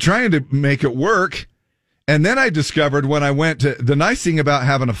make it work. And then I discovered when I went to, the nice thing about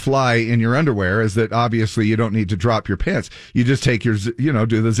having a fly in your underwear is that obviously you don't need to drop your pants. You just take your,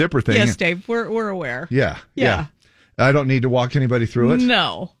 do the zipper thing. Yes, Dave, we're aware. Yeah. I don't need to walk anybody through it.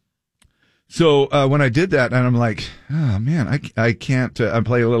 No. So when I did that, and I'm like, oh man, I can't. I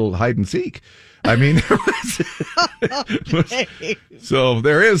play a little hide and seek. I mean, so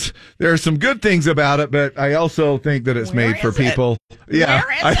there are some good things about it, but I also think that it's made for people. Yeah,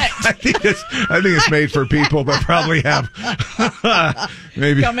 I think it's made for people that probably have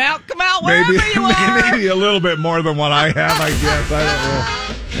maybe come out wherever you are. Maybe a little bit more than what I have. I guess I don't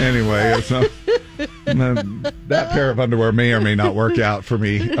know. Anyway, so that pair of underwear may or may not work out for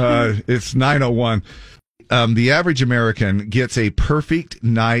me. It's 9:01. The average American gets a perfect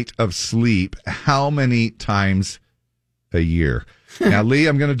night of sleep how many times a year? Now, Lee,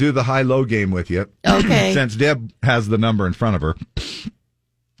 I'm going to do the high-low game with you. Okay. Since Deb has the number in front of her.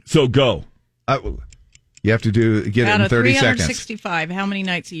 So go. You have to get it in 30 seconds. 365, how many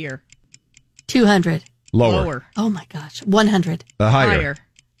nights a year? 200. Lower. Oh, my gosh. 100. Higher.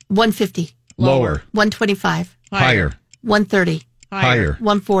 150. Lower. 125. Higher. 130. Higher.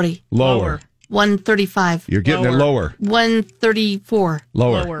 140. Lower. 135. You're getting it lower. 134.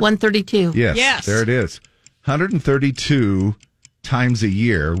 Lower. 132. Yes. There it is. 132 times a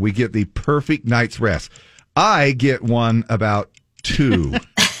year, we get the perfect night's rest. I get one about 2.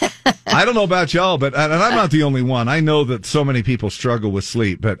 I don't know about y'all, and I'm not the only one. I know that so many people struggle with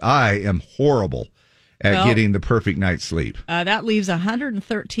sleep, but I am horrible at getting the perfect night's sleep. That leaves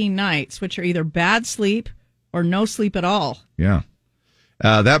 113 nights, which are either bad sleep or no sleep at all. Yeah.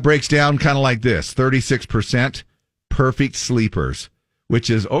 That breaks down kind of like this. 36% perfect sleepers, which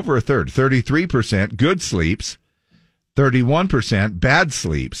is over a third. 33% good sleeps. 31% bad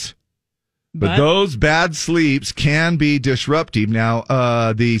sleeps. But those bad sleeps can be disruptive. Now,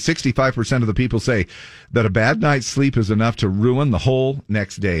 the 65% of the people say that a bad night's sleep is enough to ruin the whole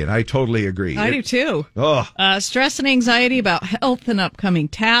next day. And I totally agree. I do too. Oh. Stress and anxiety about health and upcoming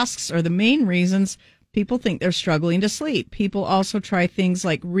tasks are the main reasons People think they're struggling to sleep. People also try things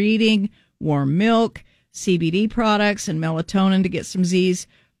like reading, warm milk, CBD products, and melatonin to get some Z's,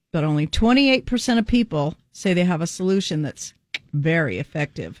 but only 28% of people say they have a solution that's very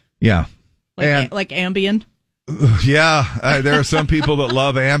effective. Yeah. Like Ambien. Yeah, there are some people that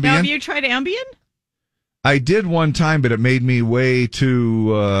love Ambien. Now, have you tried Ambien? I did one time, but it made me way too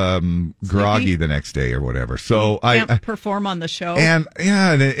groggy the next day or whatever. So I can't perform on the show. And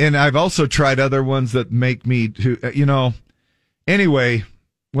I've also tried other ones that make me, anyway.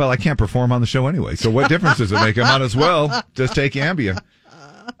 Well, I can't perform on the show anyway. So what difference does it make? I might as well just take Ambien.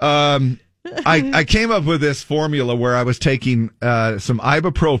 I came up with this formula where I was taking some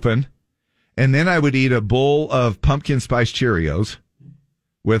ibuprofen, and then I would eat a bowl of pumpkin spice Cheerios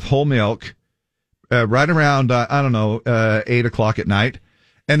with whole milk. Right around, 8 o'clock at night.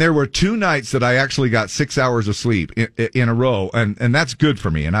 And there were 2 nights that I actually got 6 hours of sleep in a row. And that's good for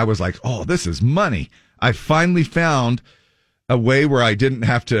me. And I was like, oh, this is money. I finally found a way where I didn't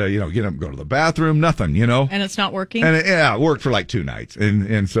have to, get up and go to the bathroom, nothing, And it's not working? And it worked for like 2 nights.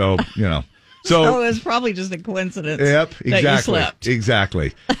 And so, So it was probably just a coincidence. Yep, exactly. That you slept.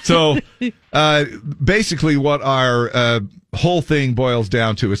 Exactly. So basically what our whole thing boils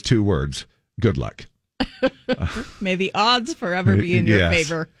down to is 2 words. Good luck. May the odds forever be in your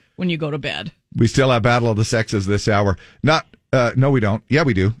favor when you go to bed. We still have Battle of the Sexes this hour. No, we don't. Yeah,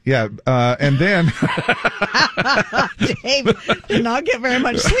 we do. Yeah. And then. Dave did not get very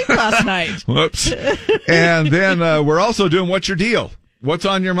much sleep last night. Whoops. And then we're also doing What's Your Deal? What's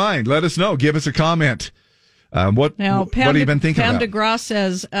on your mind? Let us know. Give us a comment. What have you been thinking Pam about? DeGrasse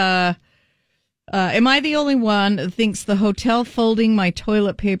says, am I the only one that thinks the hotel folding my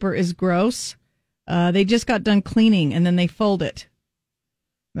toilet paper is gross? They just got done cleaning and then they fold it.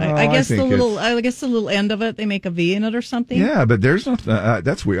 I guess the little end of it, they make a V in it or something. Yeah, but there's no.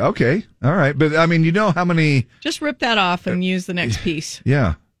 That's weird. Okay, all right, but I mean, how many? Just rip that off and use the next piece.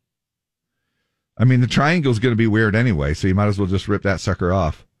 Yeah. I mean, the triangle's going to be weird anyway, so you might as well just rip that sucker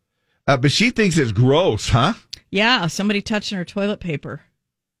off. But she thinks it's gross, huh? Yeah, somebody touching her toilet paper.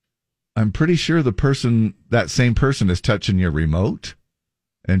 I'm pretty sure that same person is touching your remote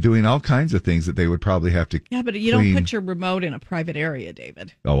and doing all kinds of things that they would probably have to. Yeah, but you don't put your remote in a private area,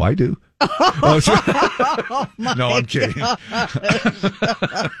 David. Oh, I do. Oh, my no, I'm kidding. Out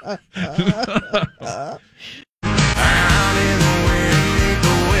in the wind,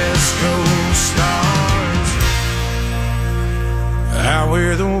 the West Coast stars, out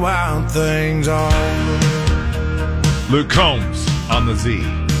where the wild things are. Luke Combs on the Z.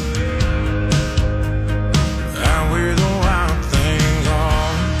 Out where the wild things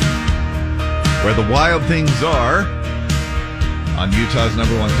are. Where the wild things are. On Utah's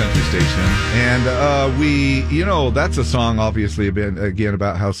 #1 country station. And that's a song, obviously, again,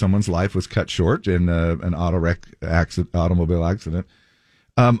 about how someone's life was cut short in an automobile accident.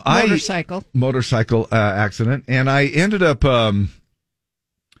 Motorcycle accident. And I ended up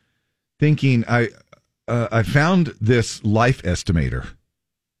thinking, I found this life estimator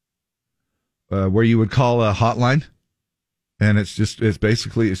where you would call a hotline. And it's just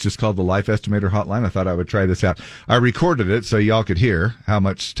called the Life Estimator Hotline. I thought I would try this out. I recorded it so y'all could hear how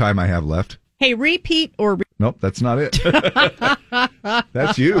much time I have left. Hey, repeat or... Nope, that's not it.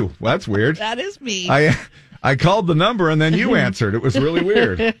 That's you. Well, that's weird. That is me. I called the number and then you answered. It was really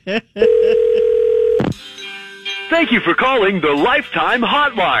weird. Thank you for calling the Lifetime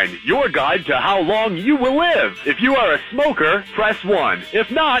Hotline, your guide to how long you will live. If you are a smoker, press 1. If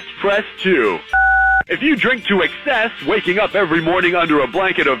not, press 2. If you drink to excess, waking up every morning under a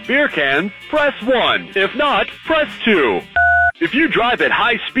blanket of beer cans, press 1. If not, press 2. If you drive at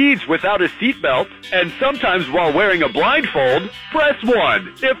high speeds without a seatbelt, and sometimes while wearing a blindfold, press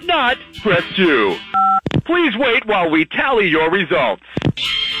 1. If not, press 2. Please wait while we tally your results.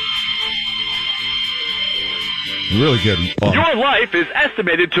 Really good. Your life is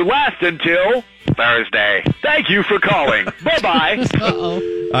estimated to last until Thursday. Thank you for calling. Bye-bye.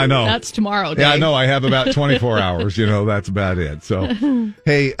 Uh-oh. I know. That's tomorrow, Dave. Yeah, I know. I have about 24 hours. That's about it. So,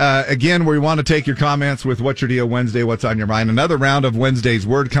 hey, again, we want to take your comments with What's Your Deal Wednesday, What's on Your Mind. Another round of Wednesday's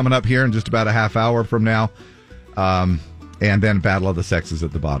Word coming up here in just about a half hour from now. And then Battle of the Sexes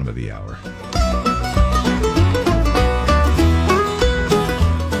at the bottom of the hour.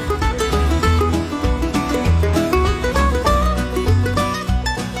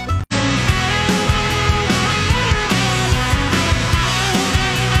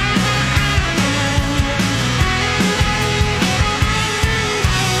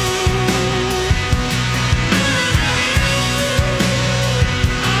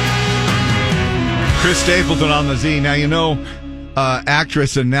 Chris Stapleton on the Z. Now,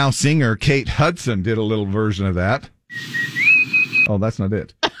 actress and now singer Kate Hudson did a little version of that. Oh, that's not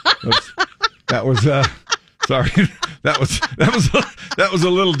it. That was sorry. That was a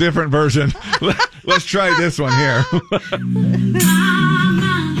little different version. Let's try this one here.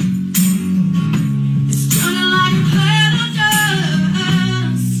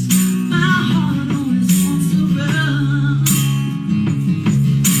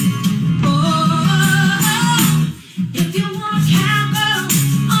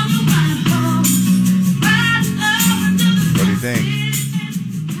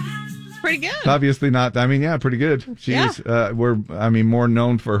 Pretty good. Obviously not. I mean, yeah, pretty good. She is. More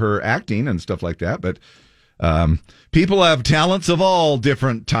known for her acting and stuff like that. But people have talents of all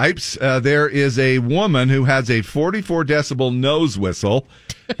different types. There is a woman who has a 44 decibel nose whistle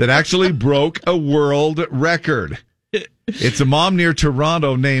that actually broke a world record. It's a mom near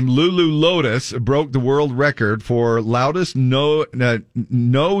Toronto named Lulu Lotus broke the world record for loudest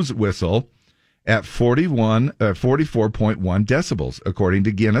nose whistle at 44.1 decibels, according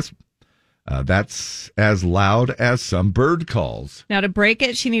to Guinness. That's as loud as some bird calls. Now, to break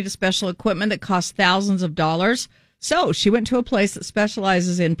it, she needed special equipment that cost thousands of dollars. So she went to a place that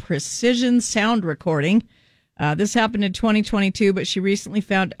specializes in precision sound recording. This happened in 2022, but she recently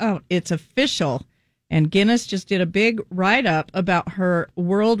found out it's official. And Guinness just did a big write-up about her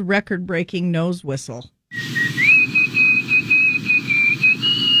world record-breaking nose whistle.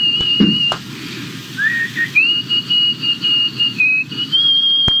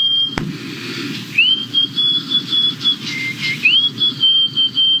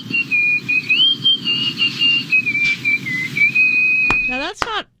 Now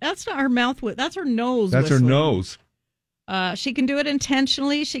that's not her mouth. That's her nose. That's whistling. her nose. She can do it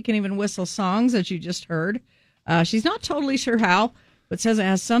intentionally. She can even whistle songs, as you just heard. She's not totally sure how, but says it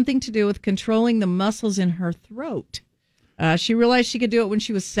has something to do with controlling the muscles in her throat. She realized she could do it when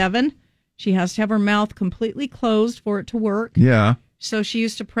she was 7. She has to have her mouth completely closed for it to work. Yeah. So she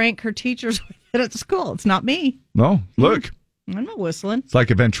used to prank her teachers with it at school. It's not me. No, look. I'm not whistling. It's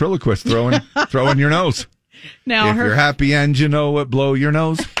like a ventriloquist throwing your nose. Now, if you're happy and you know it, blow your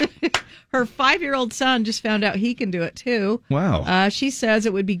nose. Her 5-year-old son just found out he can do it too. Wow. She says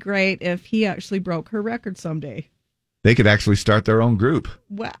it would be great if he actually broke her record someday. They could actually start their own group.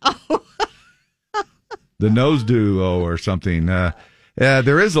 Wow. The Nose Duo or something.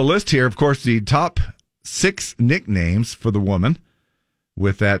 There is a list here, of course, the top 6 nicknames for the woman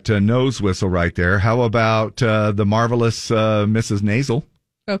with that nose whistle right there. How about the marvelous Mrs. Nasal?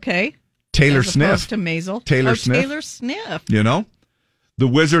 Okay. Taylor As Sniff. opposed to Maisel. Taylor Sniff. Taylor Sniff. You know? The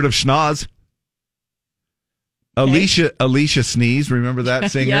Wizard of Schnoz. Okay. Alicia Sneeze. Remember that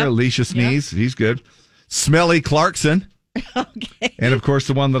singer? Yep. Alicia Sneeze. Yep. He's good. Smelly Clarkson. Okay. And, of course,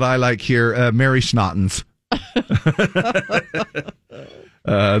 the one that I like here, Mary Schnottens.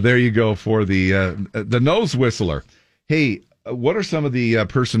 There you go for the nose whistler. Hey, what are some of the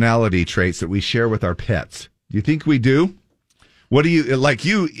personality traits that we share with our pets? Do you think we do? What do you like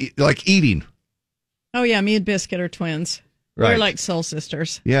eating? Oh, yeah. Me and Biscuit are twins. Right. We're like soul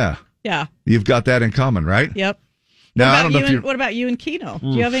sisters. Yeah. Yeah. You've got that in common, right? Yep. Now, I don't know if what about you and Keno? Do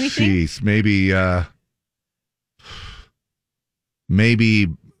you have anything? Jeez, maybe I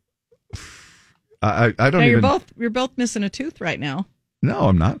don't now, even. You're both missing a tooth right now. No,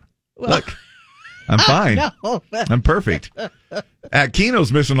 I'm not. Well, look, I'm fine. No. I'm perfect.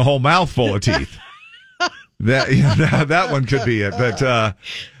 Keno's missing a whole mouthful of teeth. That one could be it, but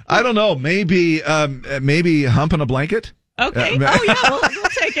I don't know. Maybe humping a blanket. Okay. We'll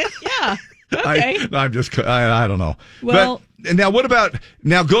take it. Yeah. Okay. I don't know. Well, but now what about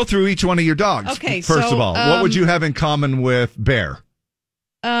go through each one of your dogs. Okay. First of all, what would you have in common with Bear?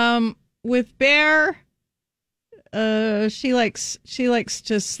 With Bear, she likes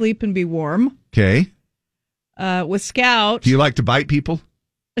to sleep and be warm. Okay. With Scout, do you like to bite people?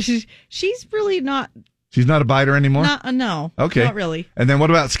 She's really not. She's not a biter anymore? No. Okay. Not really. And then what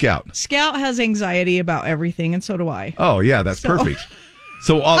about Scout? Scout has anxiety about everything, and so do I. Oh, yeah, that's perfect.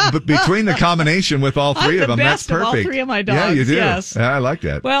 So between the combination with all three of them, that's perfect. Of all 3 of my dogs. Yeah, you do. Yes. Yeah, I like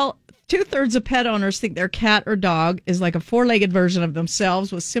that. Well, 2/3 of pet owners think their cat or dog is like a 4-legged version of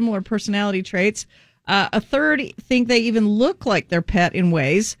themselves with similar personality traits. A third think they even look like their pet in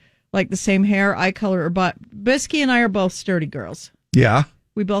ways, like the same hair, eye color, or butt. Bisky and I are both sturdy girls. Yeah.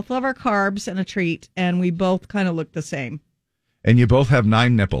 We both love our carbs and a treat, and we both kind of look the same. And you both have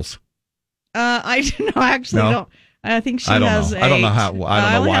 9 nipples. I actually don't. I think she has 8. I don't know how. I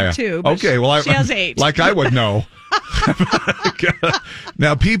don't know why. Have 2. But okay, well, she has 8. Like I would know.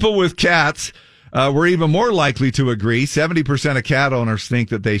 Now, people with cats were even more likely to agree. 70% of cat owners think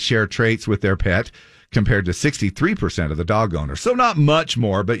that they share traits with their pet. compared to 63% of the dog owners. So not much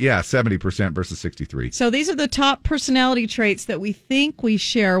more, but yeah, 70% versus 63%. So these are the top personality traits that we think we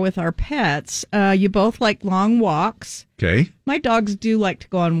share with our pets. You both like long walks. Okay. My dogs do like to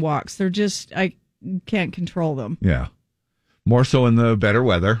go on walks. They're just, I can't control them. Yeah. More so in the better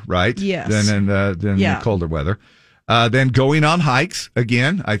weather, right? Yes. Than the colder weather. Then going on hikes.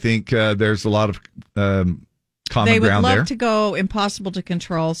 Again, I think there's a lot of common ground there. They would love to go impossible to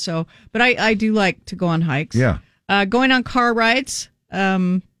control. So, but I do like to go on hikes. Yeah. Going on car rides. Yeah,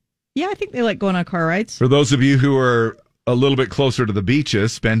 I think they like going on car rides. For those of you who are a little bit closer to the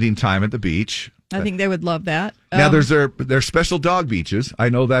beaches, spending time at the beach. I think they would love that. Now, there's special dog beaches. I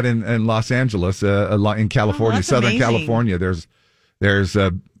know that in Los Angeles, in California, that's Southern amazing. California, there's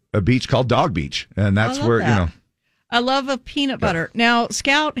a beach called Dog Beach, and that's I love where that. I love a peanut butter. Now,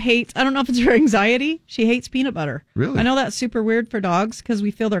 Scout hates, I don't know if it's her anxiety, she hates peanut butter. Really? I know that's super weird for dogs because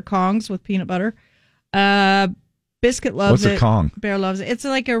we fill their Kongs with peanut butter. Biscuit loves it. What's a Kong? Bear loves it. It's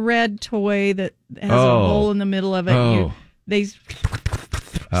like a red toy that has a hole in the middle of it. They stick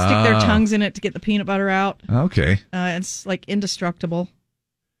their tongues in it to get the peanut butter out. Okay. It's like indestructible.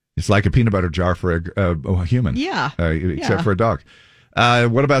 It's like a peanut butter jar for a human. Yeah. Except for a dog.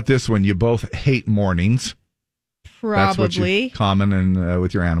 What about this one? You both hate mornings. That's what Probably. common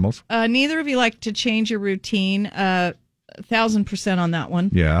with your animals. Neither of you like to change your routine. 1,000% on that one.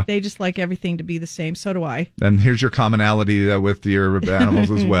 Yeah. They just like everything to be the same. So do I. And here's your commonality with your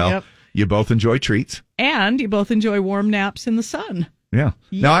animals as well. Yep. You both enjoy treats. And you both enjoy warm naps in the sun. Yeah.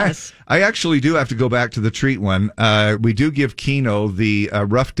 Yes. Now, I actually do have to go back to the treat one. We do give Keno the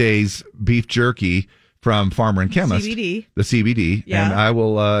Rough Days beef jerky from Farmer and Chemist. CBD. The CBD. Yeah. And I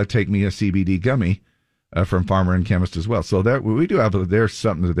will take me a CBD gummy from Farmer and Chemist as well. So that we do have, there's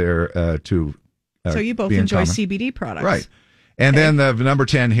something there to So you both be in enjoy common. CBD products. Right. And then the number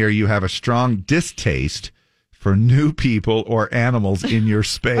 10 here, you have a strong distaste for new people or animals in your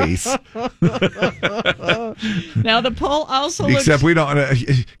space. Now the poll also Except we don't.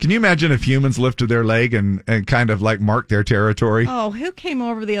 Can you imagine if humans lifted their leg and kind of like marked their territory? Oh, who came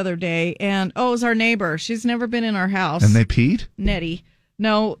over the other day? And it was our neighbor. She's never been in our house. And they peed? Nettie.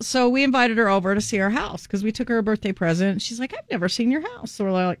 No, so we invited her over to see our house because we took her a birthday present. She's like, I've never seen your house. So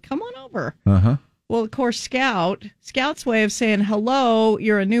we're like, come on over. Uh-huh. Well, of course, Scout's way of saying, hello,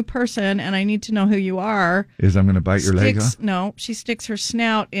 you're a new person and I need to know who you are. Is I'm going to bite your leg off? No, she sticks her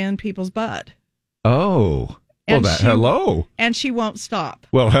snout in people's butt. Oh. And Well, hello. And she won't stop.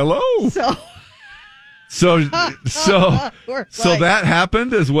 Well, hello. So that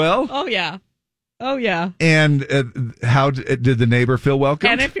happened as well? Oh, yeah. Oh, yeah. And how did the neighbor feel welcome?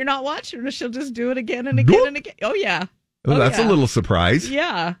 And if you're not watching her, she'll just do it again and again and again. Oh, yeah. Oh, that's yeah. a little surprise.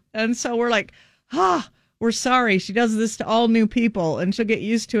 Yeah. And so we're like, we're sorry. She does this to all new people and she'll get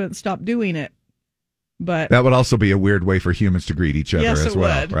used to it and stop doing it. But that would also be a weird way for humans to greet each other as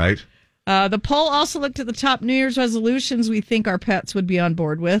well, would. right? The poll also looked at the top New Year's resolutions we think our pets would be on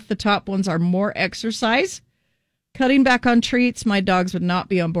board with. The top ones are more exercise, cutting back on treats. My dogs would not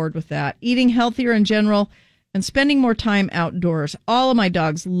be on board with that. Eating healthier in general and spending more time outdoors. All of my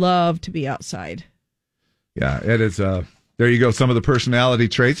dogs love to be outside. Yeah, it is. There you go. Some of the personality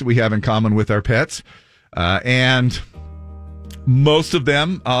traits that we have in common with our pets. And most of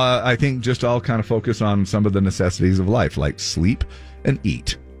them, I think, just all kind of focus on some of the necessities of life, like sleep and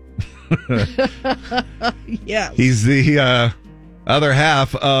eat. Yeah. He's the other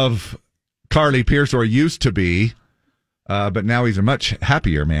half of Carly Pierce, or used to be, but now he's a much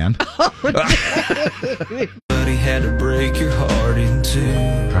happier man. But he had to break your heart in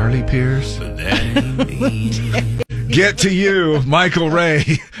two. Carly Pierce. But that ain't me. Get to you, Michael Ray.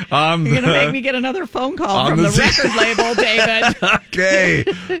 You're going to make me get another phone call from the record label, David. Okay.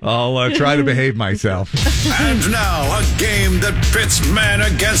 I'll try to behave myself. And now, a game that pits man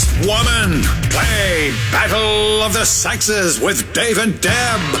against woman. Play Battle of the Sexes with Dave and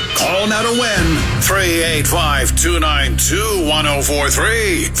Deb. Call now to win.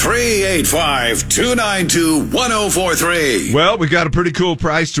 385-292-1043. 385-292-1043. Well, we got a pretty cool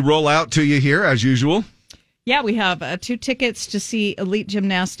prize to roll out to you here, as usual. Yeah, we have 2 tickets to see elite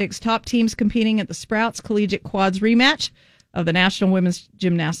gymnastics. Top teams competing at the Sprouts Collegiate Quads rematch of the National Women's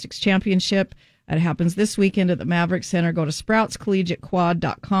Gymnastics Championship. It happens this weekend at the Maverick Center. Go to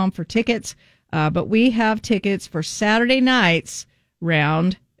sproutscollegiatequad.com for tickets. But we have tickets for Saturday night's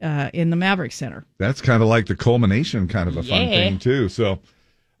round in the Maverick Center. That's kind of like the culmination, kind of a fun thing, too. So,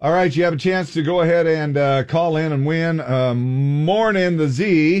 all right, you have a chance to go ahead and call in and win. Morning, the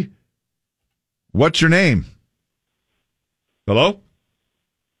Z. What's your name? Hello?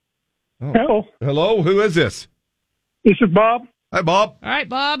 Oh. Hello. Hello, who is this? This is Bob. Hi, Bob. All right,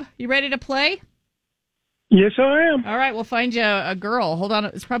 Bob, you ready to play? Yes, I am. All right, we'll find you a girl. Hold on.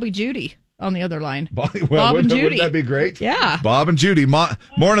 It's probably Judy on the other line. Bob and Judy. Wouldn't that be great? Yeah. Bob and Judy.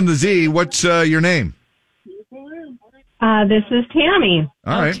 Morning, the Z. What's your name? This is Tammy.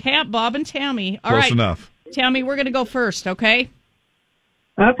 All right. Bob and Tammy. All Close right. enough. Tammy, we're going to go first, okay?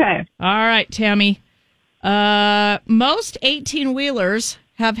 Okay. All right, Tammy. Most 18-wheelers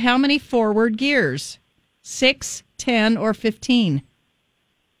have how many forward gears? 6, 10, or 15?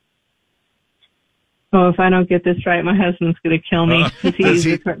 Oh, if I don't get this right, my husband's going to kill me because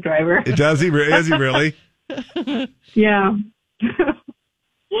he's a truck driver. Is he really? Yeah.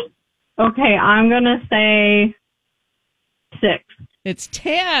 Okay, I'm going to say 6. It's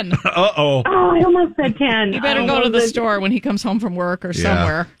 10. Uh-oh. Oh, I almost said 10. You better go to the store when he comes home from work or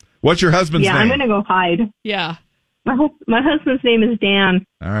somewhere. What's your husband's name? Yeah, I'm going to go hide. Yeah. My husband's name is Dan.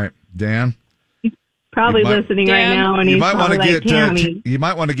 All right, Dan. Probably listening right now, and he's probably like, Tammy. You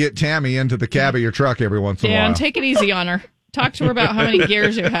might want to get Tammy into the cab of your truck every once in a while. Dan, take it easy on her. Talk to her about how many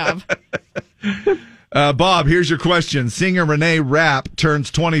gears you have. Bob, here's your question. Singer Renee Rapp turns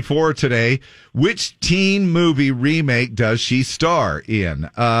 24 today. Which teen movie remake does she star in?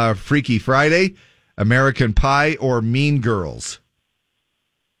 Freaky Friday, American Pie, or Mean Girls?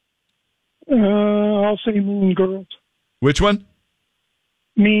 I'll say Mean Girls. Which one?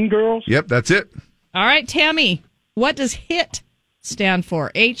 Mean Girls. Yep, that's it. All right, Tammy, what does HIIT stand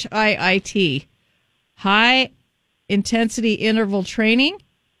for? HIIT. High intensity interval training,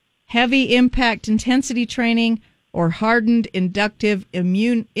 heavy impact intensity training, or hardened inductive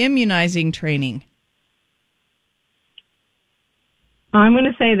immunizing training? I'm going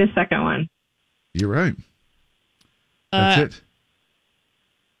to say the second one. You're right. That's it.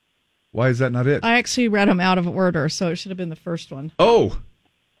 Why is that not it? I actually read them out of order, so it should have been the first one. Oh,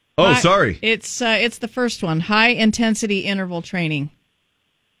 sorry. It's the first one. High intensity interval training.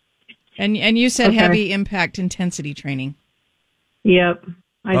 And you said heavy impact intensity training. Yep,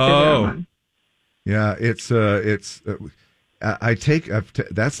 I said that one. Yeah, I take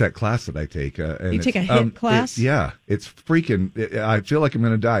that's that class that I take. And you take a HIIT class? It's freaking. I feel like I'm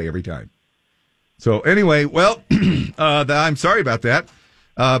going to die every time. So anyway, well, I'm sorry about that.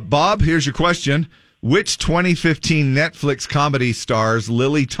 Bob, here's your question. Which 2015 Netflix comedy stars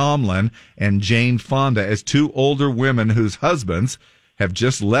Lily Tomlin and Jane Fonda as two older women whose husbands have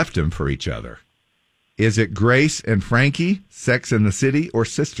just left them for each other? Is it Grace and Frankie, Sex and the City, or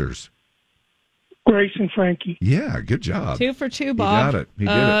Sisters? Grace and Frankie. Yeah, good job. 2 for 2, Bob. He got it. He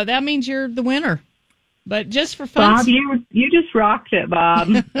did it. That means you're the winner. But just for fun. Bob, you just rocked it, Bob.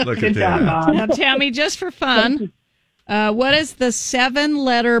 Good job, Bob. Now, Tammy, just for fun, what is the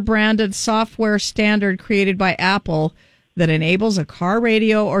 7-letter branded software standard created by Apple that enables a car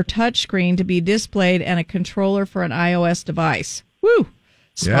radio or touchscreen to be displayed and a controller for an iOS device? Woo!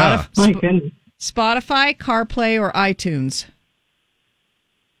 Yeah. My goodness. Spotify, CarPlay, or iTunes?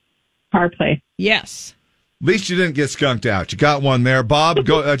 CarPlay. Yes. At least you didn't get skunked out. You got one there. Bob,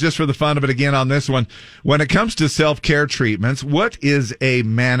 go just for the fun of it again on this one. When it comes to self-care treatments, what is a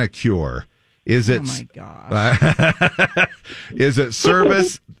manicure? Is it? Oh my gosh! Is it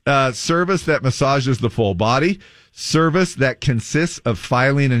service that massages the full body, service that consists of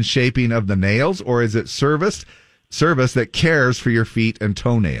filing and shaping of the nails, or is it service that cares for your feet and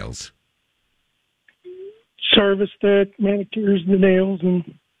toenails? Service that manicures the nails,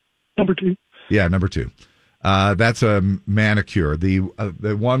 and number 2. Yeah, number 2. That's a manicure. The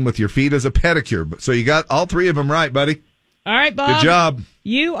one with your feet is a pedicure. So you got all 3 of them right, buddy. All right, Bob. Good job.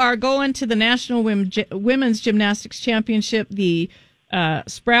 You are going to the National Women's Gymnastics Championship, the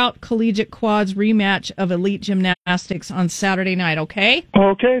Sprout Collegiate Quads rematch of Elite Gymnastics on Saturday night, okay?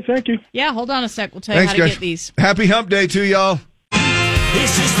 Okay, thank you. Yeah, hold on a sec. We'll tell you Thanks, how to guys. get these. Happy Hump Day to y'all.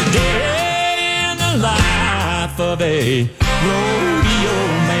 It's just a day in the life of a rodeo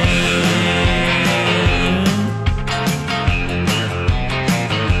man.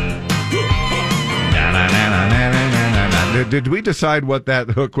 Did we decide what that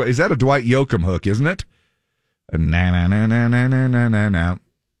hook was? Is that a Dwight Yoakam hook, isn't it? Na.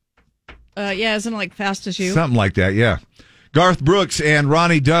 Yeah, isn't it like Fast as You? Something like that, yeah. Garth Brooks and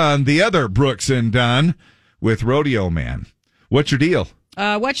Ronnie Dunn, the other Brooks and Dunn, with Rodeo Man. What's your deal?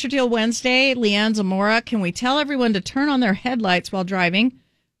 What's your deal Wednesday? Leanne Zamora, can we tell everyone to turn on their headlights while driving?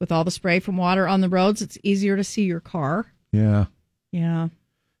 With all the spray from water on the roads, it's easier to see your car. Yeah. Yeah.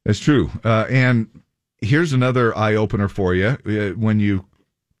 That's true. And here's another eye-opener for you when you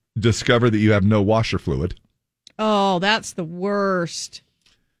discover that you have no washer fluid. Oh, that's the worst.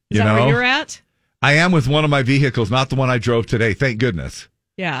 Is that where you're at? I am with one of my vehicles, not the one I drove today, thank goodness.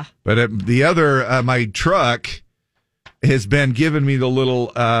 Yeah. But the other, my truck, has been giving me the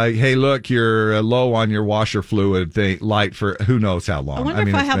little, hey, look, you're low on your washer fluid thing, light for who knows how long. I wonder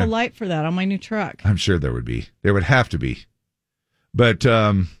if I it's have a been- light for that on my new truck. I'm sure there would be. There would have to be. But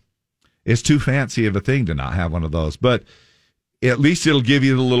it's too fancy of a thing to not have one of those. But at least it'll give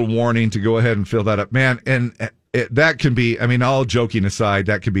you the little warning to go ahead and fill that up. Man, and that can be, I mean, all joking aside,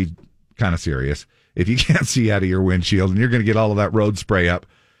 that could be kind of serious. If you can't see out of your windshield and you're going to get all of that road spray up.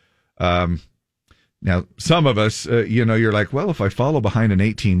 Now, some of us, you're like, well, if I follow behind an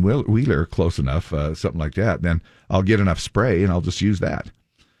 18-wheeler close enough, something like that, then I'll get enough spray and I'll just use that.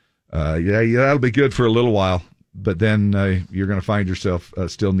 Yeah, that'll be good for a little while, but then you're going to find yourself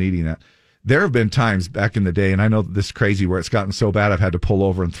still needing that. There have been times back in the day, and I know this is crazy, where it's gotten so bad I've had to pull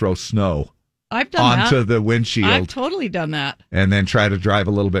over and throw snow I've done onto that. the windshield. I've totally done that. And then try to drive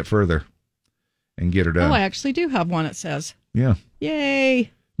a little bit further and get her done. Oh, I actually do have one, it says. Yeah.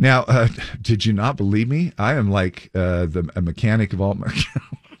 Yay. Now, did you not believe me? I am like a mechanic of all...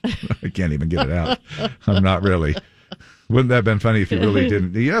 I can't even get it out. I'm not really. Wouldn't that have been funny if you really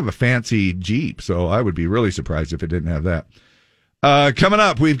didn't? You have a fancy Jeep, so I would be really surprised if it didn't have that. Coming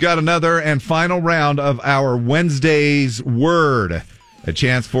up, we've got another and final round of our Wednesday's Word. A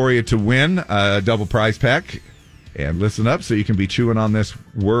chance for you to win a double prize pack. And listen up so you can be chewing on this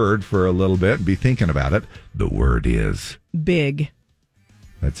word for a little bit and be thinking about it. The word is... Big.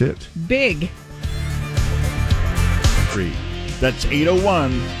 That's it. Big. That's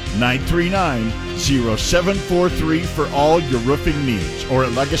 801-939-0743 for all your roofing needs, or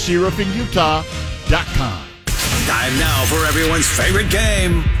at LegacyRoofingUtah.com. Time now for everyone's favorite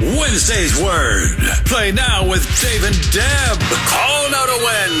game, Wednesday's Word. Play now with Dave and Deb. Call now to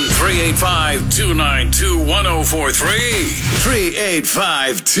win. 385-292-1043.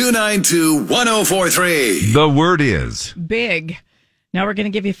 385-292-1043. The word is... Big. Now we're going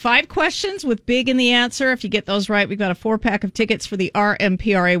to give you 5 questions with big in the answer. If you get those right, we've got a 4-pack of tickets for the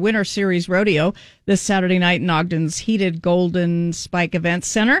RMPRA Winter Series Rodeo this Saturday night in Ogden's heated Golden Spike Events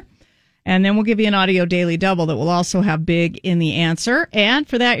Center. And then we'll give you an audio daily double that will also have big in the answer. And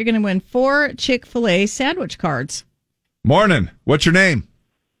for that, you're going to win 4 Chick-fil-A sandwich cards. Morning. What's your name?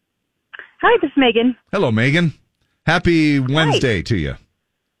 Hi, this is Megan. Hello, Megan. Happy Wednesday to you.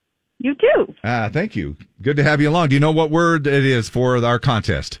 You too. Thank you. Good to have you along. Do you know what word it is for our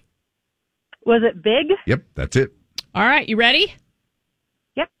contest? Was it big? Yep, that's it. All right, you ready?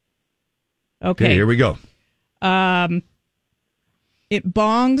 Yep. Okay. Here we go. It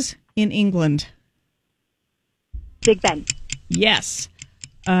bongs in England. Big Ben. Yes.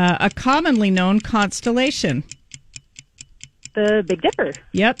 A commonly known constellation. The Big Dipper.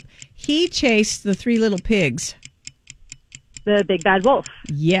 Yep. He chased the 3 little pigs. The Big Bad Wolf.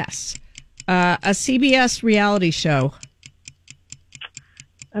 Yes. A CBS reality show.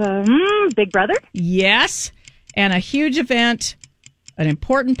 Big Brother. Yes. And a huge event, an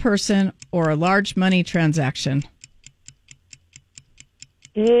important person, or a large money transaction.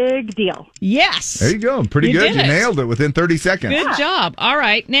 Big Deal. Yes. There you go. Pretty good. did You it. nailed it within 30 seconds. Good job. All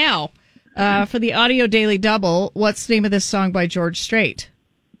right. Now, for the audio daily double, what's the name of this song by George Strait?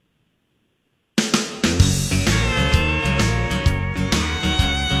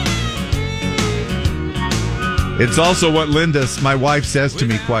 It's also what Linda, my wife, says to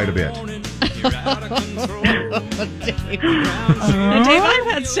me quite a bit. Dave, I've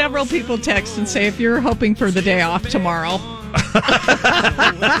had several people text and say, if you're hoping for the day off tomorrow.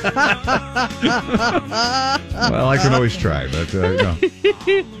 Well, I can always try, but no.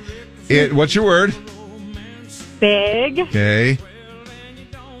 What's your word? Big. Okay.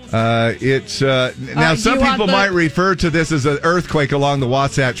 It's now some people might refer to this as an earthquake along the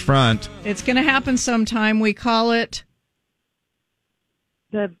Wasatch Front. It's going to happen sometime. We call it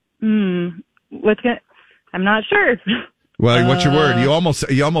What's gonna? I'm not sure. Well, what's your word? You almost.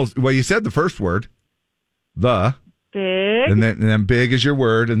 Well, you said the first word, the big, and then big is your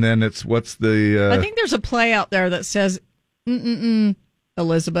word, and then it's what's the? I think there's a play out there that says,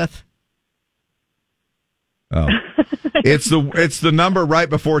 Elizabeth. Oh, it's the number right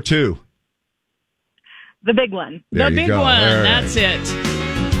before 2. The big one. There the you big go. one. There. That's it.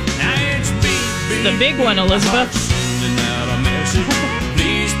 The big one, Elizabeth.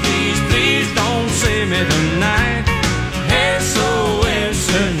 Please, please, please don't save me tonight.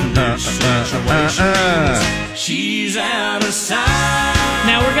 SOS in this situation. She's out of sight.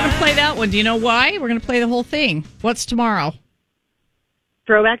 Now we're going to play that one. Do you know why? We're going to play the whole thing. What's tomorrow?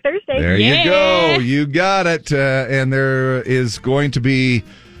 Throwback Thursday. There you go. You got it. And there is going to be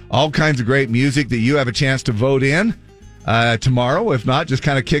all kinds of great music that you have a chance to vote in tomorrow. If not, just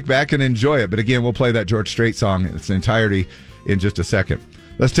kind of kick back and enjoy it. But again, we'll play that George Strait song in its entirety in just a second.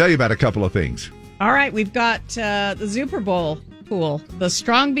 Let's tell you about a couple of things. All right, we've got the Super Bowl pool, the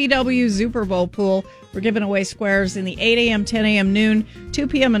Strong BW Super Bowl pool. We're giving away squares in the 8 a.m., 10 a.m., noon, 2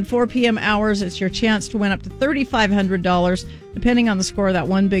 p.m., and 4 p.m. hours. It's your chance to win up to $3,500, depending on the score of that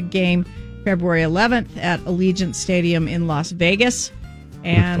one big game, February 11th at Allegiant Stadium in Las Vegas.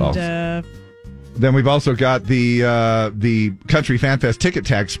 And then we've also got the Country Fan Fest ticket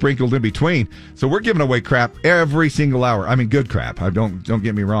tag sprinkled in between. So we're giving away crap every single hour. I mean, good crap. Don't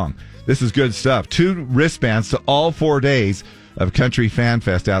get me wrong. This is good stuff. 2 wristbands to all 4 days of Country Fan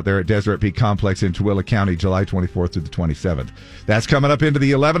Fest out there at Deseret Peak Complex in Tooele County, July 24th through the 27th. That's coming up into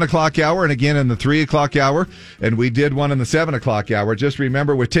the 11 o'clock hour and again in the 3 o'clock hour. And we did one in the 7 o'clock hour. Just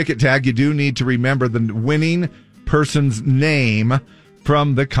remember, with ticket tag, you do need to remember the winning person's name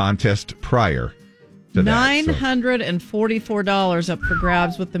from the contest prior to that. $944 up for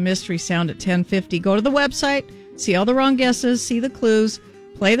grabs with the mystery sound at 10:50. Go to the website, see all the wrong guesses, see the clues,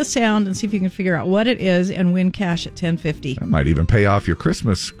 play the sound, and see if you can figure out what it is and win cash at 10:50. That might even pay off your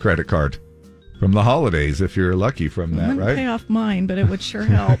Christmas credit card from the holidays if you're lucky from that, It wouldn't right? pay off mine, but it would sure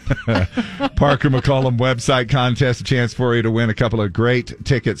help. Parker McCollum website contest, a chance for you to win a couple of great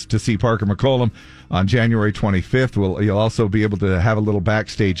tickets to see Parker McCollum on January 25th. You'll also be able to have a little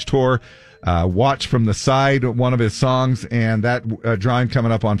backstage tour, watch from the side one of his songs, and that drawing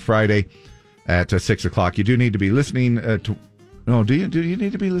coming up on Friday at 6 o'clock. You do need to be listening to... No, do you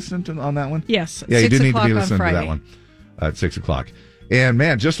need to be listening to on that one? Yes. Yeah, you do need to be on listening to Friday. that one at 6 o'clock. And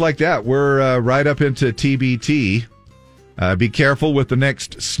man, just like that, we're right up into TBT. Be careful with the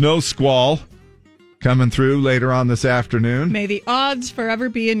next snow squall coming through later on this afternoon. May the odds forever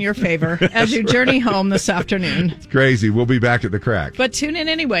be in your favor as you journey home this afternoon. It's crazy. We'll be back at the Crack. But tune in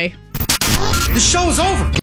anyway. The show's over.